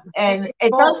job, and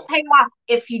it does pay off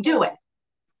if you do it.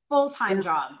 Full-time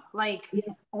job. Like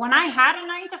when I had a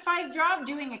 9-to-5 job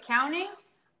doing accounting,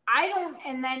 I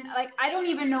don't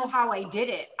even know how I did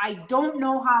it. I don't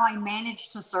know how I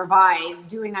managed to survive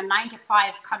doing a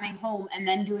 9-to-5, coming home and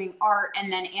then doing art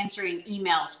and then answering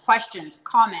emails, questions,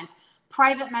 comments,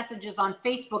 private messages on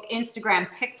Facebook, Instagram,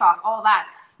 TikTok, all that.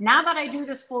 Now that I do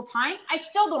this full time, I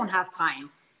still don't have time.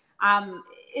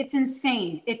 It's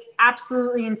insane. It's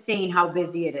absolutely insane how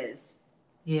busy it is.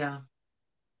 Yeah.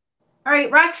 All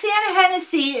right. Roxana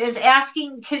Hennessy is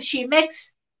asking, could she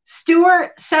mix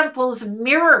Stuart Semple's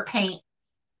mirror paint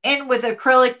in with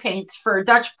acrylic paints for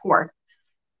Dutch pour,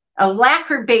 a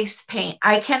lacquer-based paint?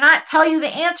 I cannot tell you the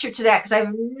answer to that, because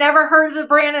I've never heard of the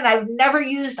brand, and I've never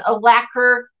used a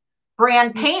lacquer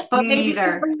brand paint, but maybe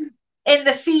somebody in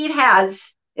the feed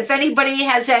has. If anybody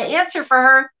has that answer for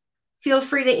her, feel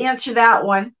free to answer that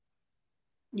one.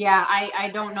 Yeah, I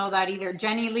don't know that either.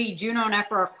 Jenny Lee, Juno and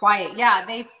Echo are quiet. Yeah,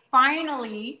 they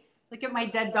finally, look at my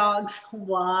dead dogs.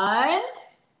 1,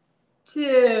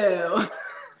 2.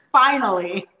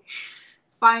 Finally.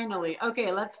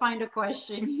 Okay, let's find a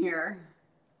question here.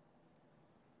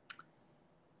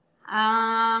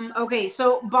 Okay,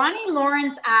 so Bonnie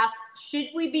Lawrence asked, should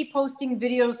we be posting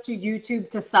videos to YouTube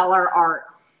to sell our art?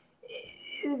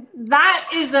 That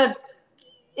is a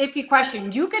iffy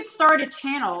question. You could start a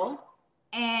channel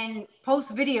and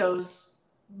post videos,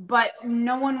 but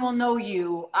no one will know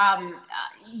you.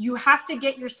 You have to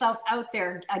get yourself out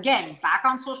there. Again, back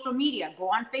on social media, go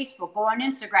on Facebook, go on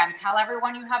Instagram, tell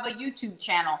everyone you have a YouTube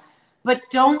channel, but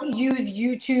don't use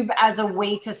YouTube as a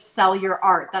way to sell your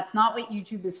art. That's not what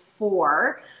YouTube is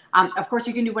for. Of course,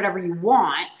 you can do whatever you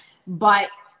want, but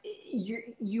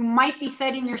you might be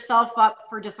setting yourself up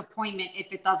for disappointment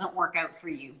if it doesn't work out for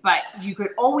you. But you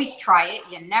could always try it.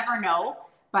 You never know.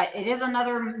 But it is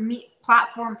another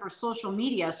platform for social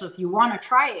media. So if you want to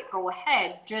try it, go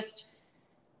ahead. Just,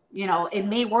 you know, it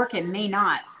may work, it may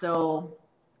not. So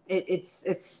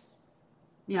it's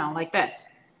you know, like this.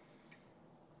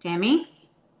 Tammy?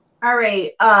 All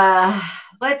right.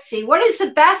 Let's see. What is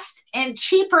the best and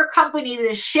cheaper company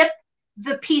to ship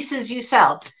the pieces you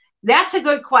sell? That's a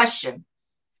good question.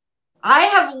 I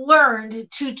have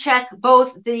learned to check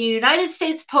both the United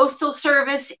States Postal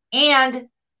Service and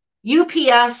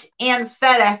UPS and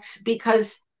FedEx,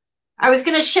 because I was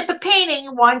going to ship a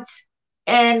painting once,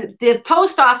 and the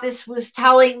post office was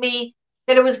telling me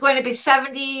that it was going to be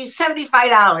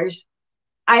 $75.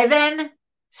 I then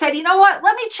said, you know what,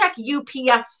 let me check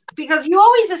UPS, because you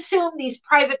always assume these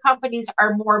private companies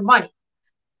are more money.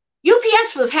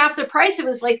 UPS was half the price. It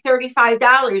was like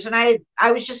 $35. And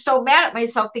I was just so mad at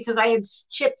myself, because I had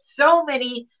shipped so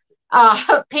many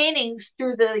paintings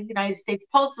through the United States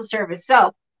Postal Service.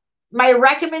 So my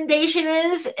recommendation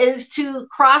is to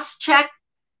cross-check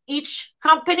each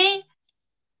company.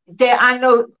 That on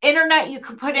the internet, you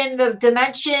can put in the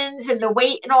dimensions and the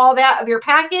weight and all that of your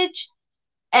package,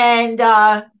 and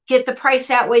get the price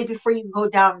that way before you go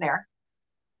down there.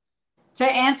 To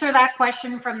answer that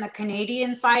question from the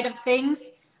Canadian side of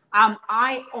things,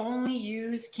 I only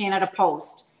use Canada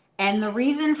Post. And the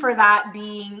reason for that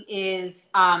being is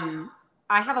I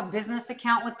have a business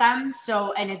account with them.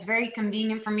 So, and it's very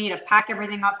convenient for me to pack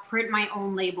everything up, print my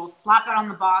own labels, slap it on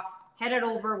the box, head it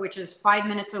over, which is 5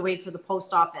 minutes away to the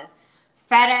post office.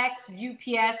 FedEx,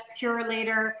 UPS,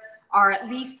 Purolator are at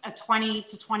least a 20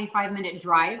 to 25 minute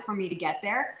drive for me to get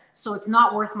there. So it's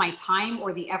not worth my time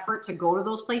or the effort to go to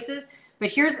those places. But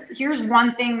here's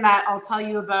one thing that I'll tell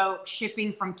you about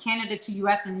shipping from Canada to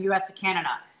US and US to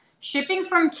Canada. Shipping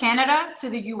from Canada to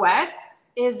the US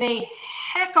is a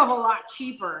heck of a lot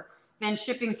cheaper than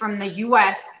shipping from the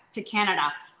US to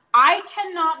Canada. I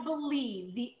cannot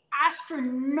believe the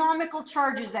astronomical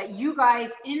charges that you guys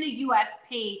in the US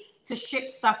pay to ship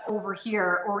stuff over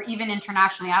here, or even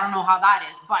internationally. I don't know how that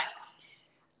is, but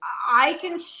I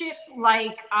can ship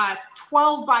like a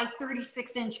 12 by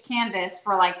 36 inch canvas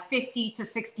for like 50 to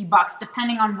 60 bucks,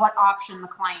 depending on what option the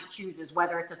client chooses,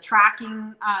 whether it's a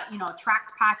tracking, a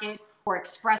tracked packet or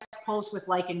express post with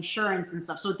like insurance and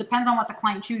stuff. So it depends on what the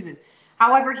client chooses.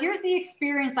 However, here's the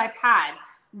experience I've had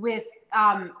with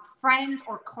friends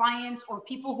or clients or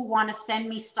people who want to send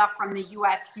me stuff from the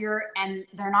US here and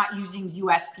they're not using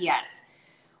USPS.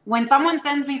 When someone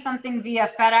sends me something via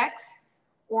FedEx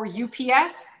or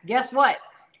UPS, guess what?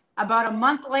 About a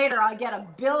month later, I get a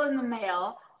bill in the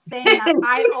mail saying that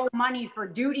I owe money for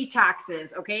duty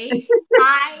taxes, okay?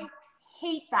 I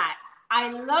hate that. I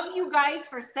love you guys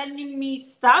for sending me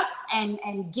stuff and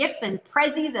gifts and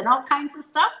prezzies and all kinds of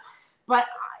stuff, but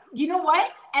you know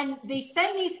what? And they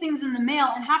send these things in the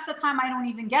mail, and half the time I don't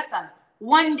even get them.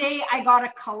 One day I got a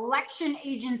collection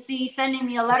agency sending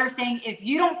me a letter saying, if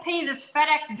you don't pay this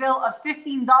FedEx bill of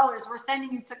 $15, we're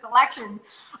sending you to collections.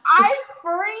 I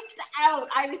freaked out.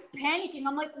 I was panicking.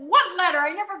 I'm like, what letter?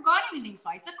 I never got anything. So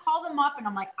I had to call them up and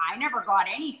I'm like, I never got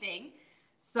anything.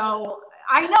 So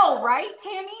I know, right,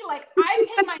 Tammy? Like, I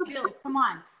pay my bills. Come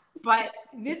on. But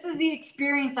this is the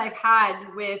experience I've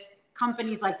had with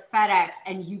companies like FedEx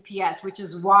and UPS, which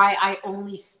is why I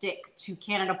only stick to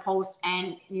Canada Post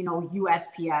and,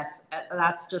 USPS.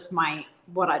 That's just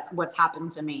what's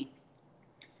happened to me.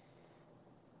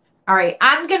 All right.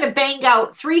 I'm going to bang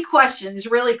out 3 questions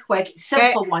really quick,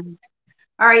 simple ones.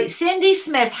 All right. Cindy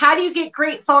Smith, how do you get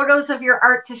great photos of your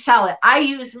art to sell it? I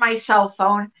use my cell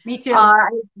phone. Me too. I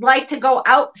like to go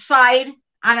outside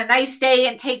on a nice day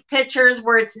and take pictures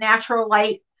where it's natural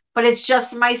light, but it's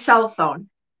just my cell phone.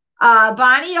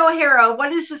 Bonnie O'Hara,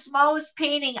 what is the smallest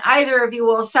painting either of you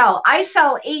will sell? I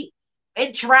sell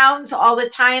 8-inch rounds all the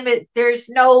time. There's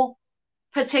no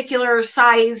particular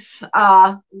size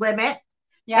limit.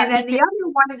 Yeah, and then the other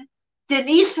one,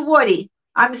 Denise Woody.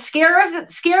 I'm scared of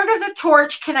the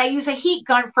torch. Can I use a heat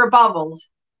gun for bubbles?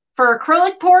 For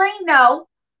acrylic pouring, no.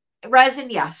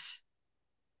 Resin, yes.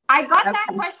 I got that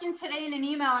question today in an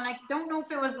email, and I don't know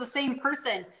if it was the same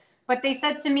person. But they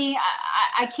said to me,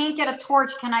 I can't get a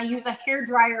torch. Can I use a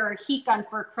hairdryer or a heat gun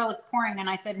for acrylic pouring? And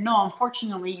I said, no,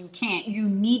 unfortunately, you can't. You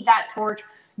need that torch.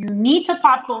 You need to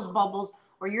pop those bubbles,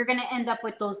 or you're going to end up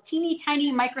with those teeny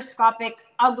tiny microscopic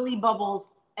ugly bubbles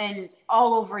and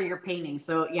all over your painting.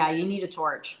 So yeah, you need a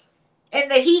torch.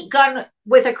 And the heat gun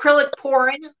with acrylic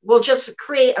pouring will just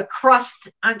create a crust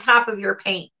on top of your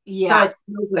paint. Yeah. So it's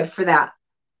no good for that.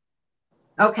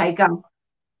 Okay, go.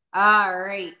 All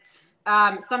right.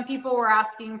 Some people were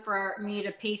asking for me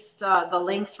to paste the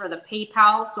links for the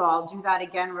PayPal, so I'll do that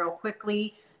again real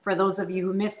quickly. For those of you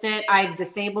who missed it, I've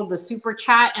disabled the super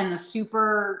chat and the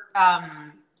super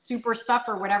stuff,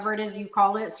 or whatever it is you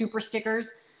call it, super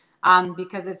stickers,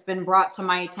 because it's been brought to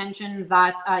my attention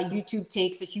that YouTube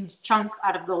takes a huge chunk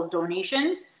out of those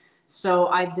donations. So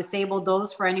I've disabled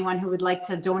those for anyone who would like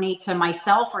to donate to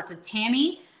myself or to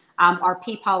Tammy. Our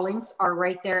PayPal links are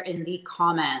right there in the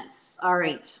comments. All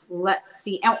right, let's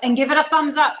see. And give it a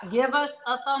thumbs up. Give us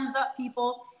a thumbs up,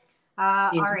 people.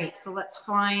 All right, so let's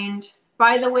find.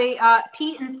 By the way,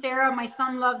 Pete and Sarah, my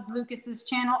son loves Lucas's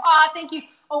channel. Thank you.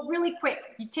 Oh, really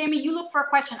quick. Tammy, you look for a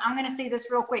question. I'm going to say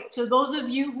this real quick. To those of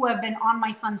you who have been on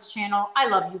my son's channel, I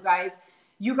love you guys.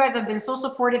 You guys have been so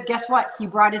supportive. Guess what? He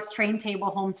brought his train table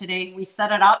home today. We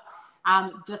set it up.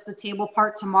 Just the table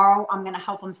part tomorrow. I'm going to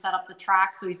help him set up the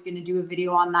track. So he's going to do a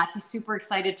video on that. He's super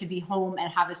excited to be home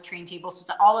and have his train table.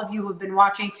 So to all of you who have been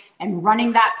watching and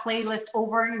running that playlist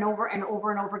over and over and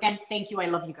over and over again, thank you. I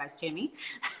love you guys, Tammy.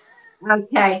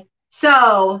 Okay.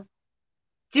 So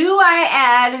do I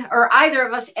add, or either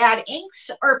of us add inks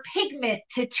or pigment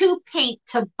to paint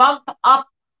to bump up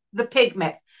the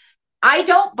pigment? I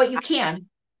don't, but you can.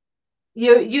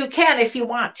 You can if you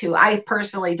want to. I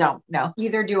personally don't. No.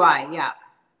 Either do I. Yeah.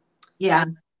 Yeah.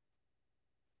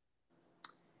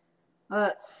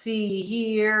 Let's see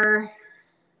here.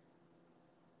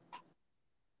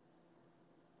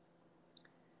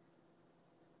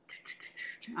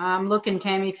 I'm looking,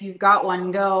 Tammy. If you've got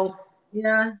one, go.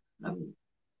 Yeah.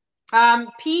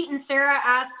 Pete and Sarah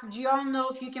asked, do you all know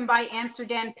if you can buy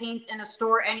Amsterdam paints in a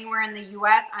store anywhere in the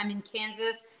U.S.? I'm in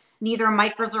Kansas. Neither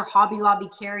Micros or Hobby Lobby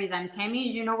carry them. Tammy,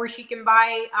 do you know where she can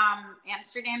buy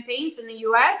Amsterdam paints in the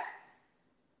U.S.?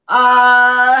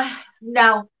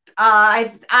 No.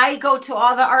 I go to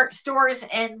all the art stores,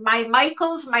 and my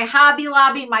Michaels, my Hobby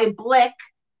Lobby, my Blick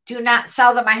do not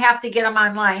sell them. I have to get them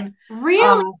online.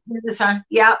 Really?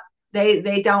 Yeah,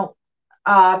 they don't.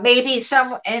 Maybe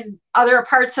some in other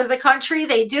parts of the country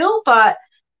they do, but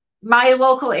my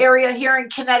local area here in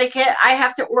Connecticut, I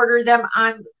have to order them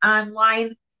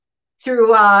online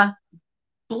through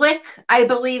Blick. I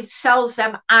believe sells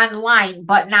them online,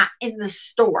 but not in the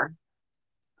store.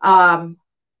 Tammy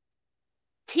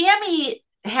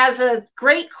has a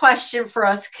great question for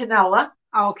us, Kanella.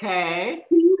 Okay.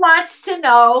 He wants to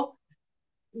know,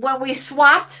 when we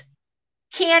swapped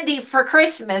candy for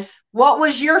Christmas, what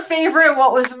was your favorite and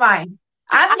what was mine?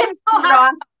 I'm going to start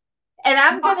off, and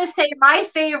I'm going to say my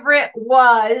favorite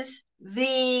was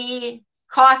the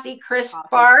coffee crisp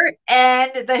bar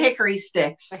and the hickory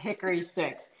sticks. The hickory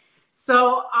sticks.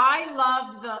 So I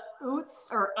loved the Oots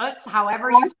or Uts,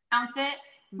 however you pronounce it.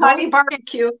 Honey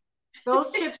barbecue.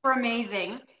 Those chips were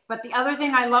amazing. But the other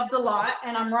thing I loved a lot,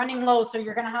 and I'm running low, so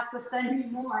you're going to have to send me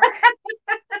more.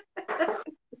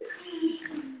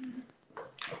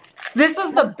 This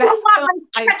is the best stuff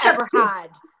I've ever had.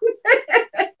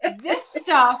 This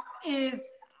stuff is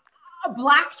a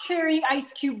black cherry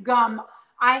ice cube gum.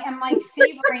 I am like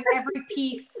savoring every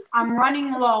piece. I'm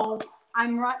running low.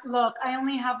 Look, I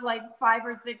only have like 5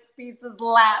 or 6 pieces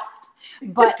left,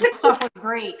 but this stuff was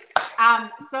great. And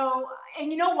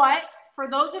you know what? For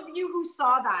those of you who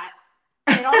saw that,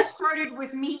 it all started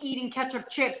with me eating ketchup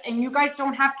chips, and you guys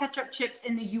don't have ketchup chips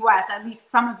in the US. At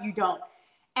least some of you don't.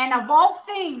 And of all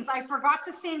things, I forgot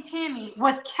to send Tammy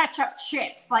was ketchup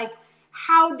chips. Like,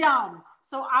 how dumb.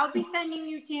 So I'll be sending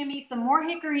you, Tammy, some more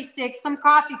hickory sticks, some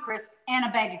coffee crisp, and a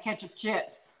bag of ketchup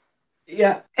chips.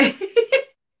 Yeah.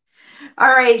 All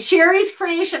right, Sherry's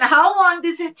creation. How long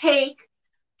does it take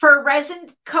for resin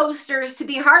coasters to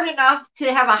be hard enough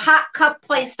to have a hot cup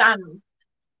placed on them?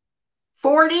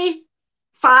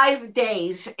 45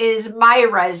 days is my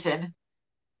resin.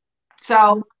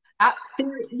 So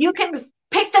you can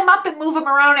pick them up and move them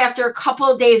around after a couple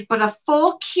of days, but a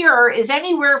full cure is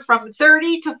anywhere from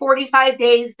 30 to 45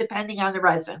 days, depending on the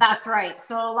resin. That's right.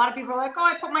 So a lot of people are like, oh,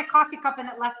 I put my coffee cup and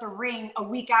it left a ring a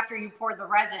week after you poured the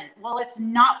resin. Well, it's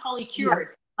not fully cured.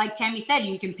 Yeah. Like Tammy said,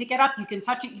 you can pick it up, you can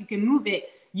touch it, you can move it.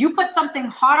 You put something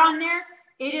hot on there,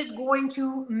 it is going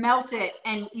to melt it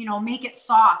and, you know, make it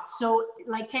soft. So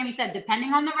like Tammy said,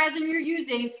 depending on the resin you're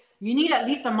using, you need at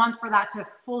least a month for that to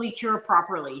fully cure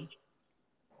properly.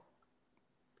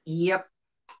 Yep.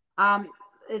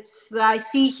 I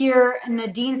see here,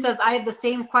 Nadine says, I have the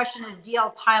same question as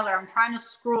DL Tyler. I'm trying to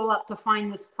scroll up to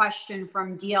find this question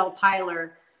from DL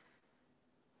Tyler.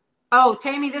 Oh,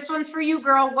 Tammy, this one's for you,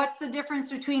 girl. What's the difference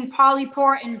between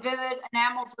polypore and vivid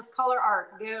enamels with color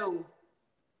art? Go.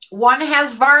 One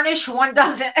has varnish, one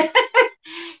doesn't.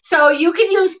 So you can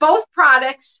use both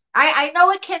products. I know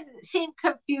it can seem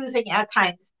confusing at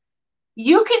times.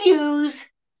 You can use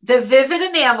the vivid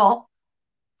enamel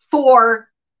for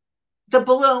the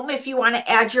bloom if you want to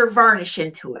add your varnish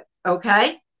into it,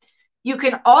 okay? You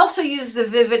can also use the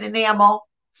vivid enamel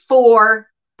for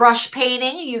brush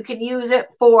painting. You can use it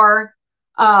for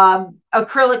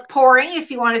acrylic pouring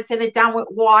if you want to thin it down with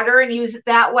water and use it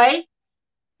that way.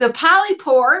 The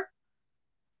polypore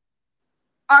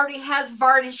already has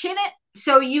varnish in it,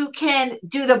 so you can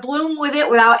do the bloom with it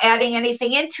without adding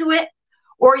anything into it,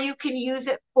 or you can use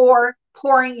it for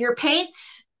pouring your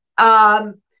paints.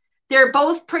 They're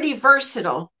both pretty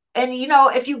versatile. And, you know,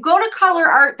 if you go to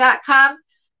colorart.com,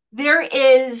 there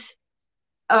is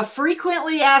a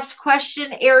frequently asked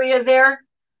question area there.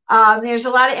 There's a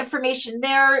lot of information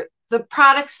there. The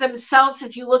products themselves,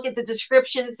 if you look at the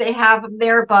descriptions, they have them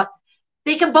there, but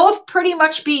they can both pretty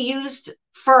much be used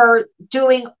for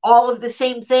doing all of the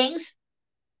same things.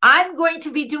 I'm going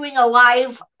to be doing a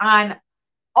live on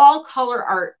all color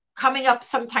art coming up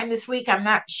sometime this week. I'm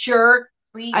not sure.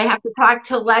 Sweet. I have to talk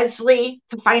to Leslie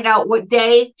to find out what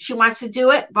day she wants to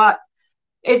do it, but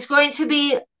it's going to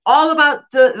be all about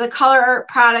the color art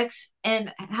products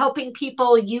and helping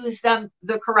people use them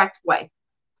the correct way.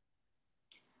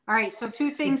 All right, so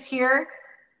two things here.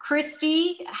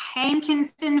 Christy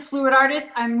Hankinson, fluid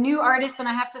artist. I'm a new artist, and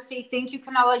I have to say thank you,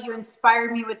 Kanella. You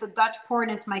inspired me with the Dutch pour,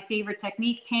 and it's my favorite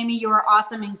technique. Tammy, you are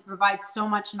awesome and provide so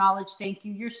much knowledge. Thank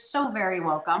you. You're so very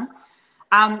welcome.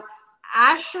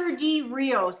 Asher D.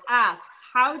 Rios asks,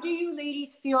 how do you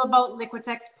ladies feel about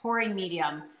Liquitex pouring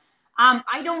medium?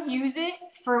 I don't use it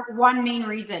for one main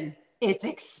reason. It's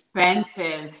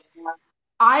expensive.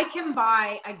 I can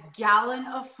buy a gallon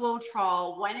of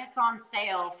Floetrol when it's on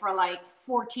sale for like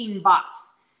 14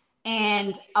 bucks.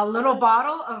 And a little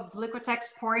bottle of Liquitex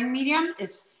pouring medium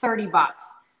is 30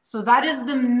 bucks. So that is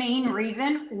the main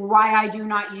reason why I do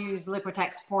not use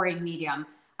Liquitex pouring medium.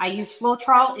 I use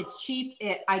Floetrol. It's cheap.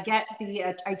 I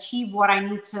achieve what I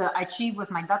need to achieve with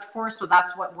my Dutch pour. So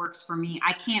that's what works for me.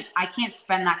 I can't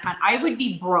spend that kind. I would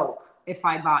be broke if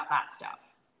I bought that stuff.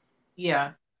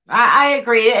 Yeah. I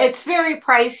agree. It's very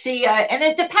pricey, and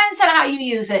it depends on how you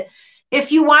use it.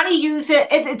 If you want to use it,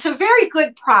 it's a very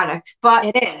good product, but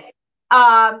it is.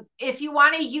 If you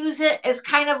want to use it as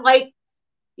kind of like,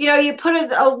 you put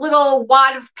a little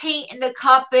wad of paint in a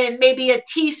cup and maybe a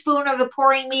teaspoon of the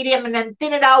pouring medium and then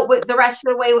thin it out with the rest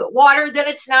of the way with water, then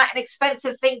it's not an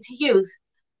expensive thing to use.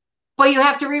 But you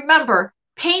have to remember,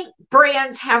 paint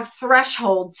brands have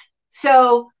thresholds.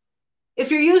 So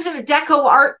if you're using a deco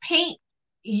art paint,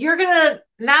 you're going to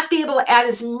not be able to add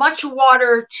as much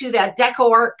water to that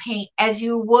deco art paint as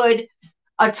you would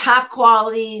a top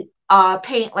quality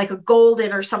paint like a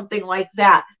Golden or something like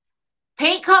that.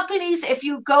 Paint companies, if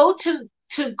you go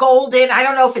to Golden, I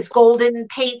don't know if it's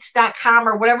goldenpaints.com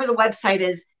or whatever the website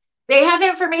is, they have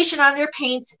information on their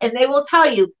paints and they will tell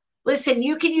you, listen,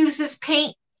 you can use this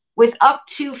paint with up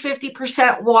to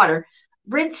 50% water.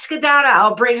 Rinse Skadana,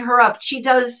 I'll bring her up. She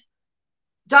does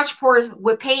Dutch pours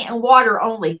with paint and water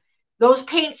only. Those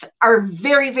paints are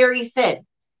very, very thin.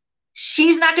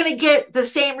 She's not going to get the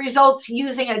same results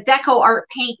using a deco art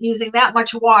paint using that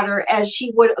much water as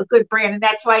she would a good brand, and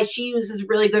that's why she uses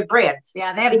really good brands.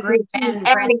 Yeah, they have great brands.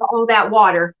 Adding all that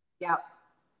water. Yeah.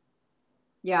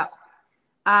 Yeah.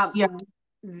 Yeah.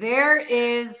 There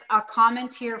is a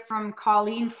comment here from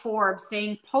Colleen Forbes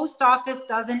saying, post office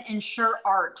doesn't insure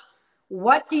art.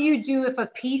 What do you do if a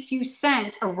piece you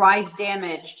sent arrived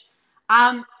damaged?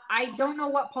 I don't know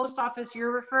what post office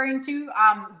you're referring to,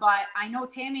 but I know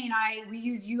Tammy and I, we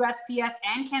use USPS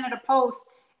and Canada Post,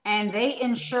 and they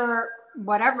insure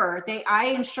whatever. I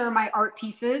insure my art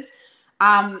pieces.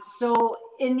 So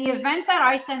in the event that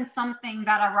I send something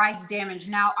that arrives damaged,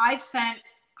 now I've sent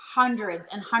hundreds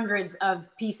and hundreds of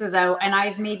pieces out, and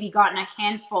I've maybe gotten a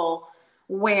handful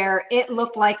where it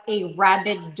looked like a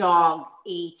rabid dog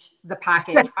ate the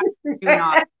package. I do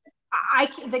not.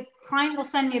 The client will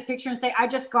send me a picture and say, I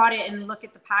just got it, and look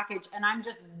at the package, and I'm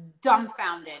just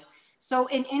dumbfounded. So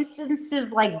in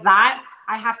instances like that,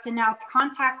 I have to now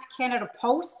contact Canada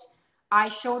Post. I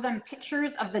show them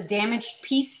pictures of the damaged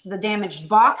piece, the damaged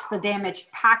box, the damaged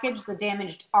package, the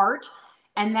damaged art,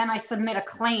 and then I submit a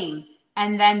claim.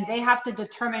 And then they have to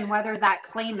determine whether that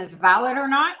claim is valid or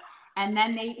not. And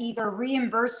then they either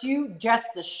reimburse you just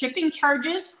the shipping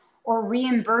charges or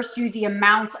reimburse you the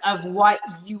amount of what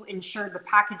you insured the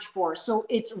package for. So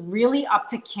it's really up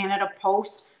to Canada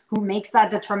Post who makes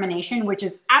that determination, which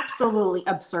is absolutely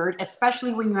absurd,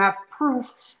 especially when you have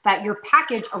proof that your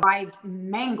package arrived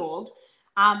mangled.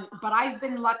 But I've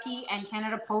been lucky, and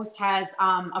Canada Post has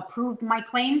approved my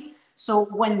claims. So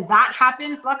when that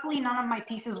happens, luckily none of my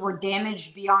pieces were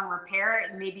damaged beyond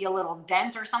repair, maybe a little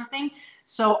dent or something.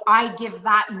 So I give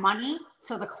that money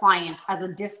to the client as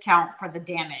a discount for the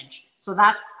damage. So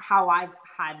that's how I've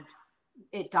had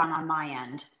it done on my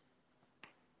end.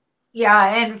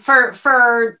 Yeah, and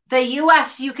for the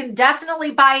US, you can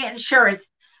definitely buy insurance.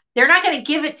 They're not going to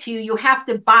give it to you. You have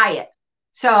to buy it.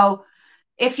 So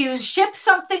if you ship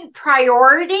something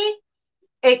priority,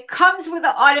 it comes with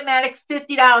an automatic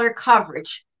 $50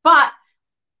 coverage. But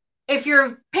if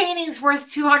your painting's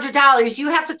worth $200, you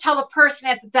have to tell the person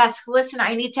at the desk, listen,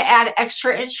 I need to add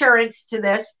extra insurance to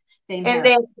this. And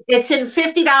then it's in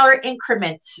 $50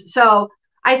 increments. So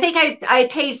I think I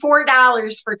paid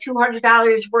 $4 for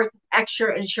 $200 worth of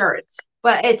extra insurance.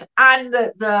 But it's on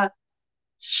the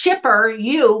shipper,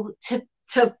 you,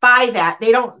 to buy that.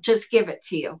 They don't just give it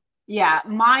to you. Yeah,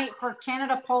 for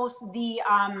Canada Post,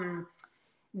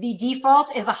 The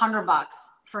default is $100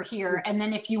 for here. And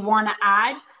then if you want to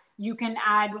add, you can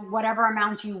add whatever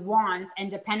amount you want.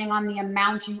 And depending on the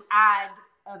amount you add,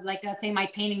 like let's say my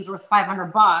painting's worth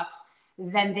 $500,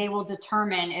 then they will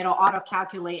determine, it'll auto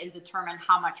calculate and determine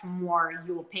how much more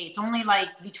you will pay. It's only like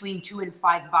between $2 and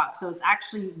 $5. So it's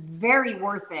actually very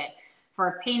worth it for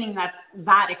a painting that's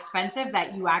that expensive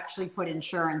that you actually put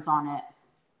insurance on it.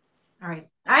 All right.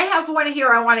 I have one here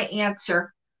I want to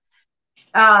answer.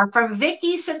 From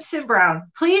Vicky Simpson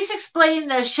Brown. Please explain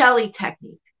the Shelley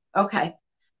technique. Okay.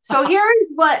 So here is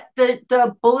what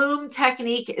the bloom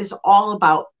technique is all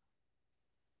about.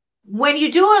 When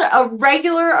you do a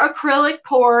regular acrylic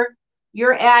pour,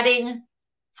 you're adding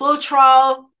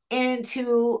Floetrol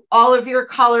into all of your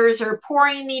colors or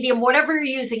pouring medium, whatever you're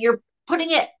using. You're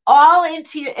putting it all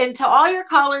into all your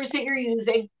colors that you're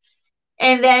using.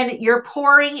 And then you're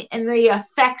pouring and the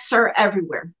effects are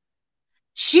everywhere.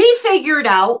 She figured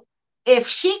out if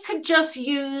she could just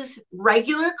use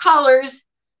regular colors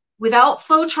without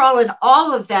Floetrol in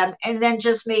all of them and then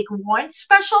just make one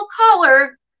special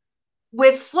color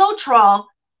with Floetrol,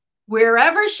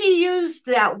 wherever she used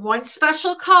that one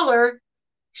special color,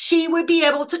 she would be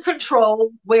able to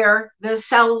control where the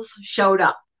cells showed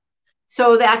up.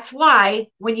 So that's why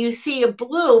when you see a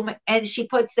bloom and she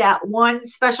puts that one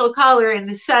special color in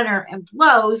the center and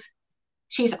blows,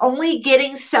 she's only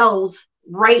getting cells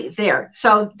right there.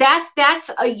 So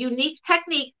that's a unique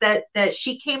technique that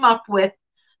she came up with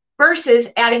versus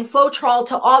adding Floetrol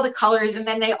to all the colors and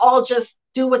then they all just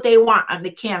do what they want on the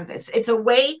canvas. It's a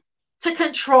way to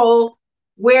control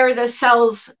where the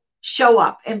cells show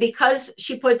up. And because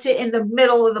she puts it in the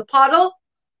middle of the puddle,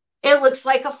 it looks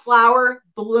like a flower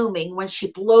blooming when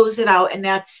she blows it out. And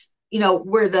that's, you know,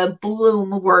 where the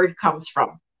bloom word comes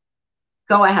from.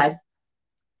 Go ahead.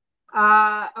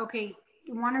 Okay.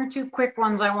 One or two quick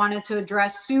ones I wanted to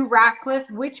address. Sue Ratcliffe,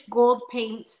 which gold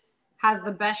paint has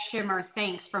the best shimmer?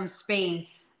 Thanks, from Spain.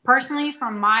 Personally,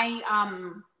 from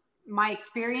my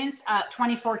experience,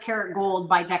 24 karat gold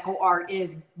by Deco Art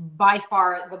is by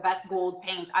far the best gold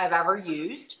paint I've ever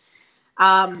used.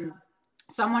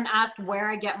 Someone asked where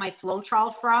I get my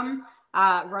Floetrol from.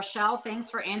 Rochelle, thanks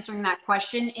for answering that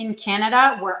question. In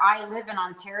Canada, where I live in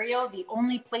Ontario, the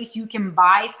only place you can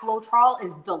buy Floetrol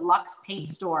is Deluxe Paint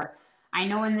Store. I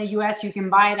know in the US you can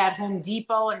buy it at Home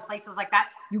Depot and places like that.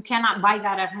 You cannot buy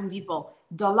that at Home Depot.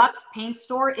 Deluxe Paint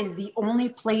Store is the only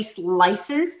place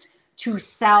licensed to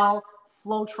sell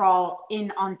Floetrol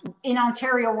in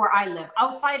Ontario where I live.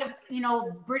 Outside of, you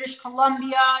know, British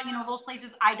Columbia, you know, those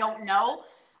places, I don't know.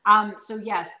 So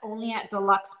yes, only at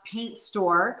Deluxe Paint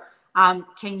Store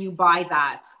can you buy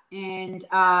that. And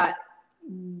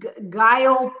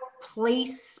Guile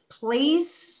Place,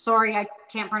 sorry, I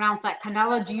can't pronounce that.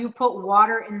 Kanella, do you put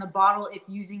water in the bottle if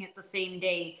using it the same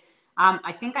day?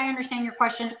 I think I understand your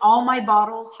question. All my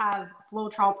bottles have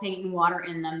Floetrol paint and water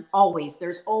in them. Always.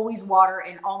 There's always water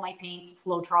in all my paints,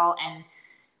 Floetrol. And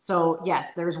so,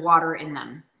 yes, there's water in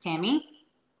them. Tammy?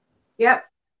 Yep.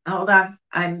 Hold on.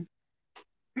 I'm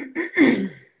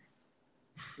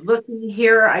looking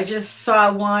here. I just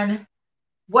saw one.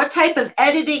 What type of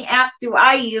editing app do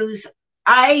I use?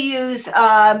 I use,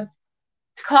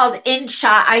 it's called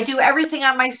InShot. I do everything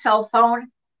on my cell phone.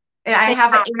 And I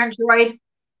have an Android.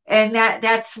 And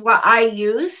that's what I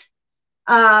use.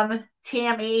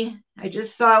 Tammy, I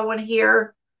just saw one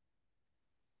here.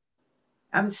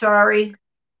 I'm sorry.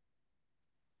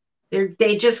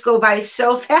 They just go by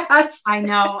so fast. I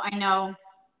know.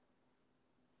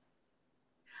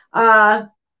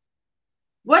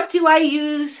 What do I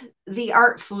use the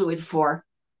art fluid for?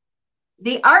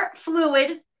 The art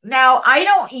fluid, now I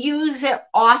don't use it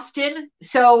often.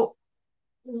 So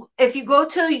if you go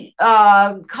to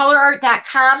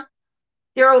colorart.com,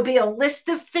 there will be a list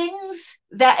of things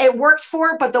that it works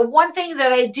for. But the one thing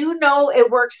that I do know it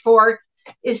works for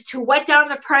is to wet down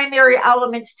the primary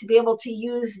elements to be able to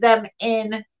use them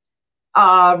in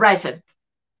resin.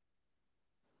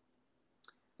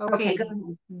 Okay.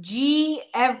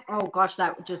 Oh gosh,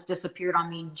 that just disappeared on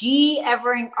me. G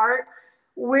Evering Art,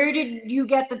 where did you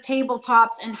get the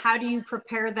tabletops and how do you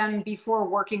prepare them before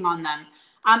working on them?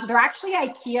 They're actually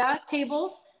IKEA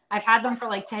tables. I've had them for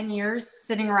like 10 years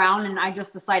sitting around and I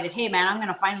just decided, hey man, I'm going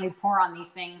to finally pour on these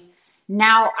things.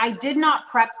 Now, I did not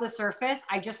prep the surface.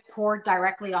 I just poured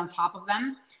directly on top of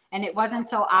them. And it wasn't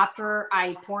until after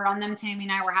I poured on them, Tammy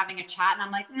and I were having a chat and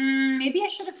I'm like, maybe I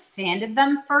should have sanded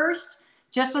them first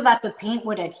just so that the paint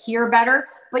would adhere better.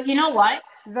 But you know what?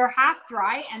 They're half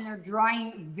dry and they're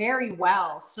drying very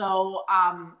well. So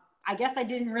I guess I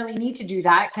didn't really need to do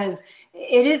that because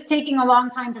it is taking a long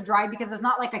time to dry because it's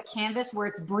not like a canvas where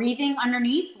it's breathing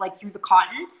underneath, like through the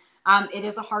cotton. It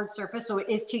is a hard surface, so it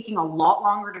is taking a lot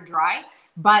longer to dry,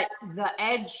 but the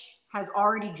edge has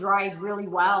already dried really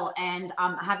well, and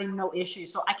I'm having no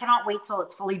issues. So I cannot wait till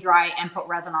it's fully dry and put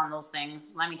resin on those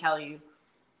things. Let me tell you.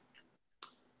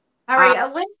 All right,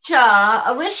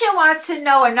 Alicia wants to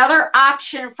know another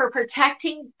option for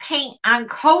protecting paint on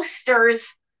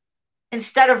coasters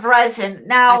instead of resin.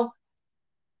 Now,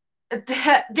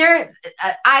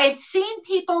 I've seen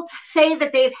people say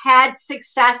that they've had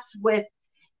success with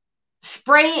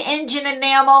spray engine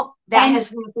enamel. That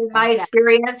has not been my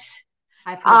experience.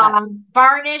 I've heard that.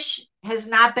 Varnish has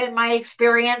not been my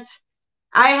experience.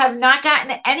 I have not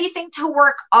gotten anything to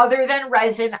work other than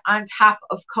resin on top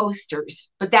of coasters,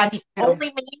 but that's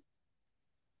only me.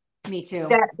 Me too.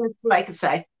 That's what I can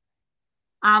say.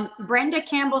 Brenda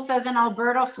Campbell says in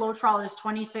Alberta, Floetrol is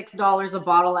 $26 a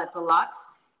bottle at Deluxe.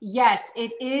 Yes,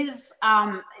 it is.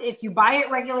 If you buy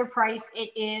it regular price,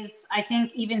 it is, I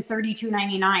think, even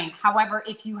 $32.99. However,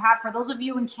 if you have, for those of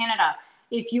you in Canada,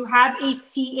 if you have a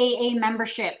CAA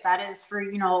membership, that is for,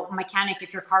 you know, mechanic,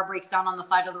 if your car breaks down on the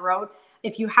side of the road,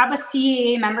 if you have a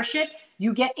CAA membership,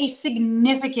 you get a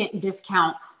significant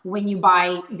discount when you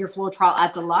buy your Floetrol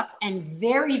at Deluxe. And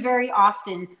very, very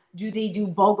often do they do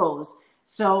BOGOs.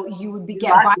 So you would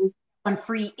get buy one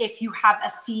free if you have a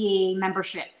CAA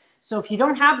membership. So if you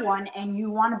don't have one and you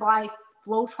want to buy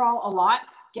Floetrol a lot,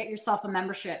 get yourself a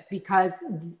membership, because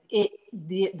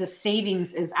the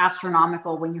savings is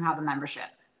astronomical when you have a membership.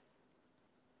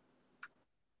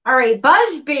 All right,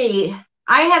 Busby,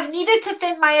 I have needed to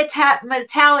thin my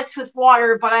metallics with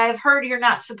water, but I have heard you're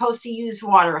not supposed to use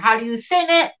water. How do you thin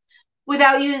it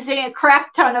without using a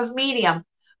crap ton of medium?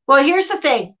 Well, here's the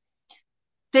thing.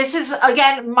 This is,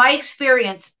 again, my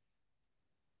experience.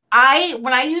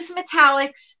 When I use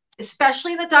metallics,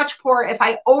 especially the Dutch pour, if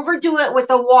I overdo it with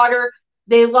the water,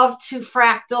 they love to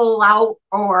fractal out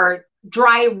or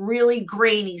dry really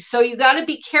grainy. So you got to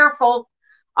be careful.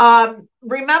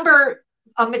 Remember,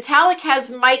 a metallic has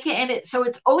mica in it, so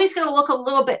it's always going to look a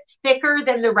little bit thicker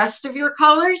than the rest of your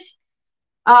colors.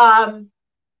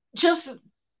 Just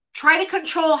try to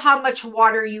control how much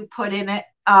water you put in it.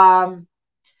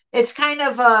 It's kind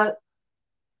of a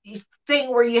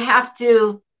thing where you have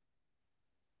to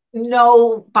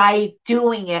know by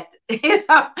doing it.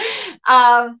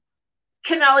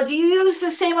 Kanella, do you use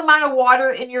the same amount of water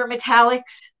in your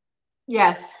metallics?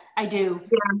 Yes, I do.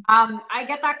 Yeah. I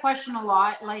get that question a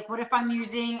lot. Like, what if I'm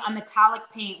using a metallic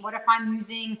paint? What if I'm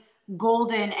using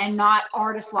golden and not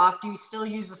Artist Loft? Do you still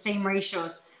use the same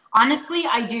ratios? Honestly,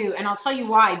 I do. And I'll tell you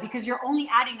why. Because you're only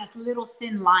adding a little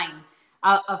thin line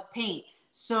of paint.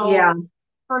 So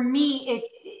for me,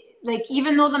 like,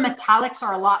 even though the metallics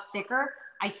are a lot thicker,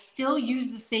 I still use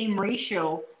the same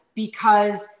ratio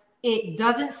because it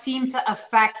doesn't seem to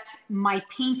affect my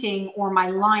painting or my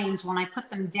lines when I put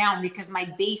them down, because my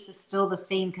base is still the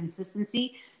same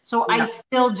consistency. So I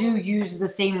still do use the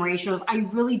same ratios. I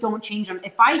really don't change them.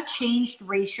 If I changed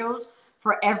ratios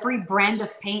for every brand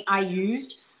of paint I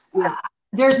used,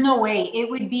 there's no way. It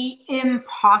would be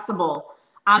impossible.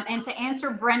 And to answer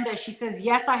Brenda, she says,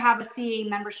 yes, I have a CAA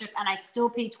membership and I still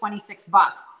pay $26.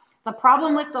 The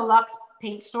problem with Deluxe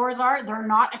paint stores they're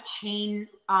not a chain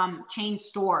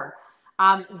store.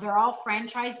 They're all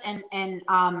franchised and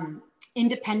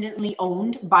independently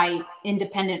owned by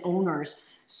independent owners.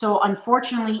 So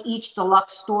unfortunately, each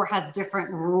Deluxe store has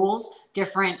different rules,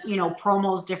 different, you know,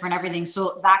 promos, different everything.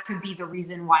 So that could be the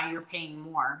reason why you're paying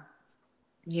more.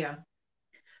 Yeah.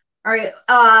 All right.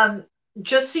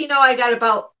 Just so you know, I got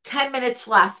about 10 minutes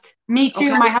left. Me too.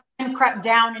 Okay. My husband crept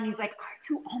down and he's like, are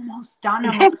you almost done?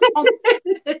 I'm like, oh.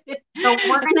 So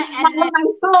we're going to end it.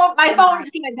 My phone's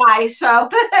going to die, so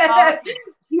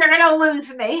you're going to lose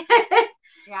me.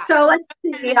 Yeah. So let's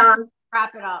see.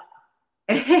 Wrap it up.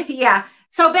 Yeah.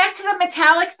 So back to the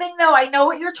metallic thing, though. I know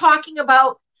what you're talking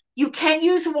about. You can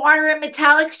use water in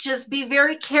metallics. Just be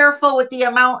very careful with the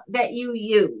amount that you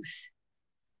use.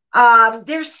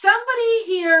 There's somebody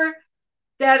here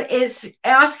that is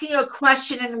asking a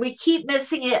question, and we keep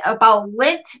missing it, about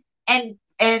lint and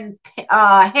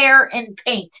hair and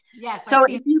paint. Yes. So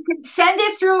if you can send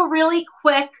it through really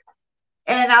quick,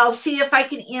 and I'll see if I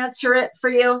can answer it for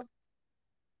you.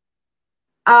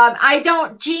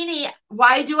 Jeannie,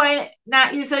 why do I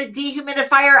not use a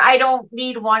dehumidifier? I don't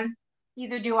need one.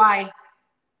 Neither do I.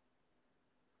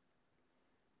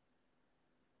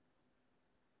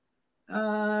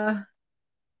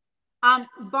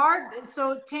 Barb,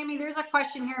 so Tammy, there's a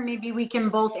question here. Maybe we can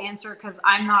both answer because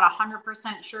I'm not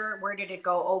 100% sure. Where did it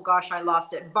go? Oh gosh, I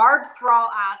lost it. Barb Thrall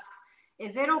asks,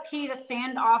 is it okay to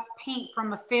sand off paint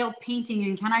from a failed painting,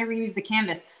 and can I reuse the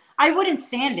canvas? I wouldn't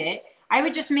sand it. I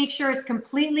would just make sure it's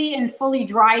completely and fully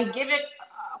dry. Give it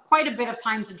quite a bit of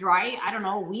time to dry. I don't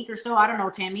know, a week or so. I don't know,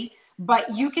 Tammy.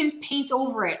 But you can paint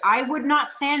over it. I would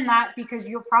not sand that because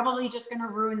you're probably just going to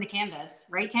ruin the canvas.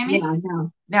 Right, Tammy? Yeah,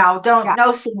 no, don't, yeah.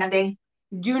 No sanding.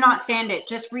 Do not sand it.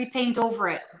 Just repaint over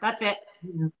it. That's it.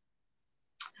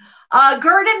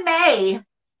 Gerda May.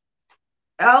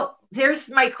 Oh, there's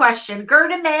my question.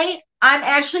 Gerda May, I'm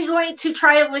actually going to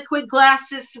try liquid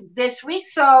glass this week.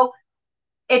 So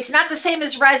it's not the same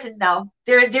as resin, though.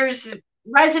 There's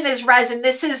resin is resin.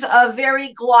 This is a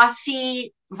very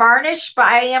glossy varnish, but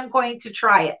I am going to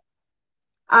try it.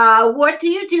 What do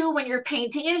you do when your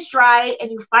painting is dry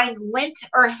and you find lint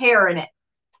or hair in it?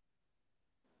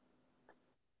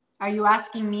 Are you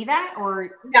asking me that,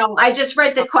 or no? I just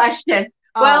read the question.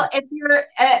 Oh. Well,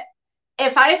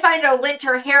 if I find a lint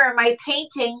or hair in my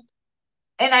painting,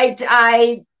 and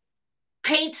I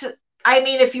paint, I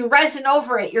mean, if you resin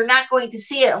over it, you're not going to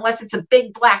see it unless it's a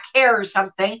big black hair or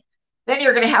something. Then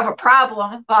you're going to have a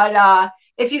problem. But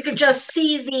if you could just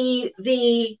see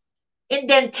the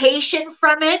indentation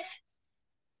from it,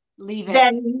 leave it.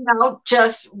 Then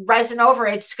just resin over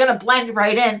it. It's going to blend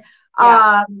right in.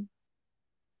 Yeah.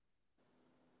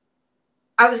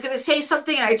 I was going to say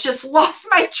something and I just lost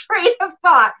my train of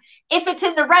thought. If it's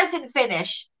in the resin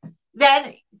finish,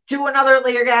 then do another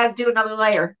layer. Got to do another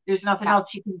layer. There's nothing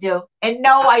else you can do. And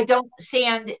no, I don't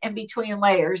sand in between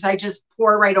layers. I just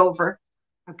pour right over.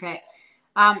 Okay.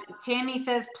 Tammy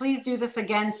says, please do this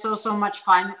again. So much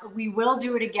fun. We will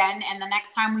do it again. And the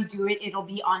next time we do it, it'll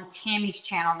be on Tammy's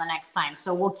channel the next time.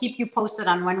 So we'll keep you posted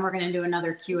on when we're going to do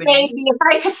another Q&A. Maybe if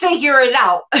I could figure it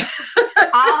out.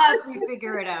 I'll help you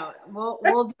figure it out. We'll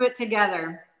do it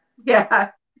together.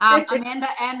 Yeah. Amanda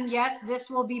M, yes, this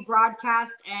will be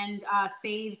broadcast and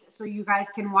saved so you guys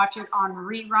can watch it on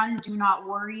rerun. Do not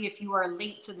worry if you are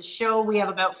late to the show. We have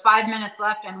about 5 minutes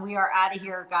left and we are out of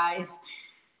here, guys.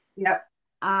 Yep.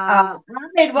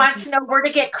 Ahmed wants to know where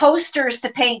to get coasters to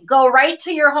paint. Go right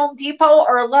to your Home Depot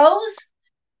or Lowe's,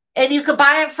 and you could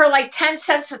buy them for like 10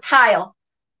 cents a tile.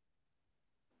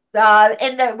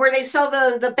 And where they sell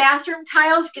the bathroom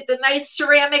tiles, get the nice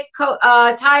ceramic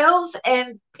tiles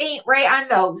and paint right on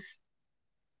those.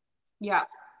 Yeah.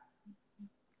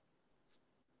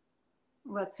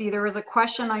 Let's see. There was a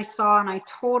question I saw and I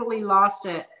totally lost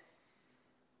it.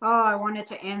 Oh, I wanted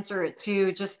to answer it too.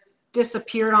 It just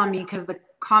disappeared on me because the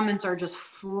comments are just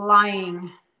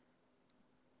flying.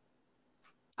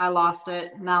 I lost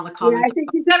it. Now the comments. Yeah,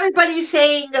 I think everybody's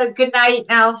saying good night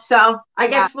now, so I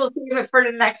guess we'll save it for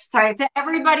the next time. To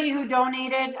everybody who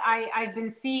donated, I've been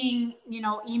seeing,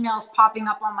 emails popping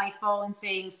up on my phone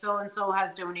saying so-and-so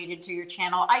has donated to your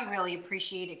channel. I really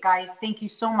appreciate it, guys. Thank you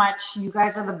so much. You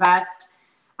guys are the best.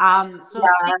 Stay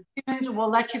tuned. We'll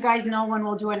let you guys know when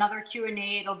we'll do another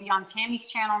Q&A. It'll be on Tammy's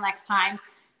channel next time.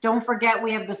 Don't forget,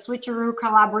 we have the Switcheroo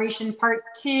collaboration part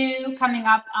 2 coming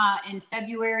up in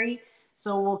February.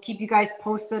 So we'll keep you guys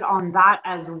posted on that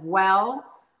as well.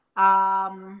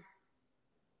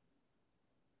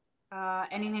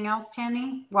 Anything else,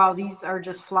 Tammy? Wow, these are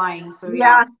just flying. So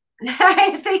yeah.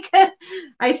 I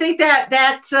think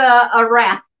that's a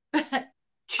wrap.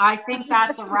 I think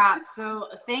that's a wrap. So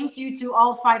thank you to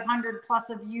all 500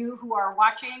 plus of you who are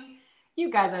watching.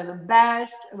 You guys are the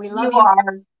best. We love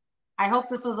you. I hope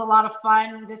this was a lot of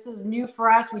fun. This is new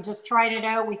for us. We just tried it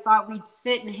out. We thought we'd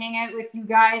sit and hang out with you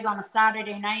guys on a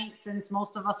Saturday night since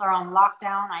most of us are on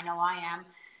lockdown. I know I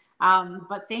am.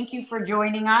 But thank you for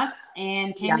joining us.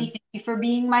 And Tammy, thank you for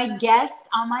being my guest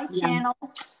on my channel.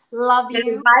 Love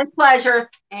you. My pleasure.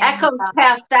 And, Echo's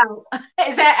passed out.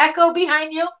 Is that Echo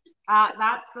behind you?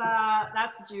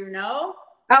 That's Juno.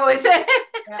 Oh, is it?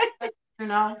 Yeah, that's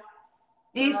Juno.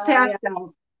 He's passed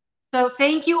out. So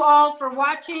thank you all for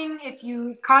watching. If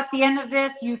you caught the end of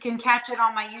this, you can catch it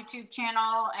on my YouTube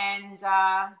channel and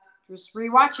just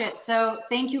rewatch it. So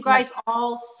thank you guys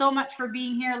all so much for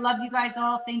being here. Love you guys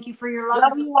all. Thank you for your love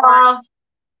and support. You all.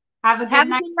 Have a good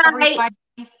night, everybody.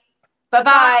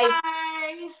 Bye-bye.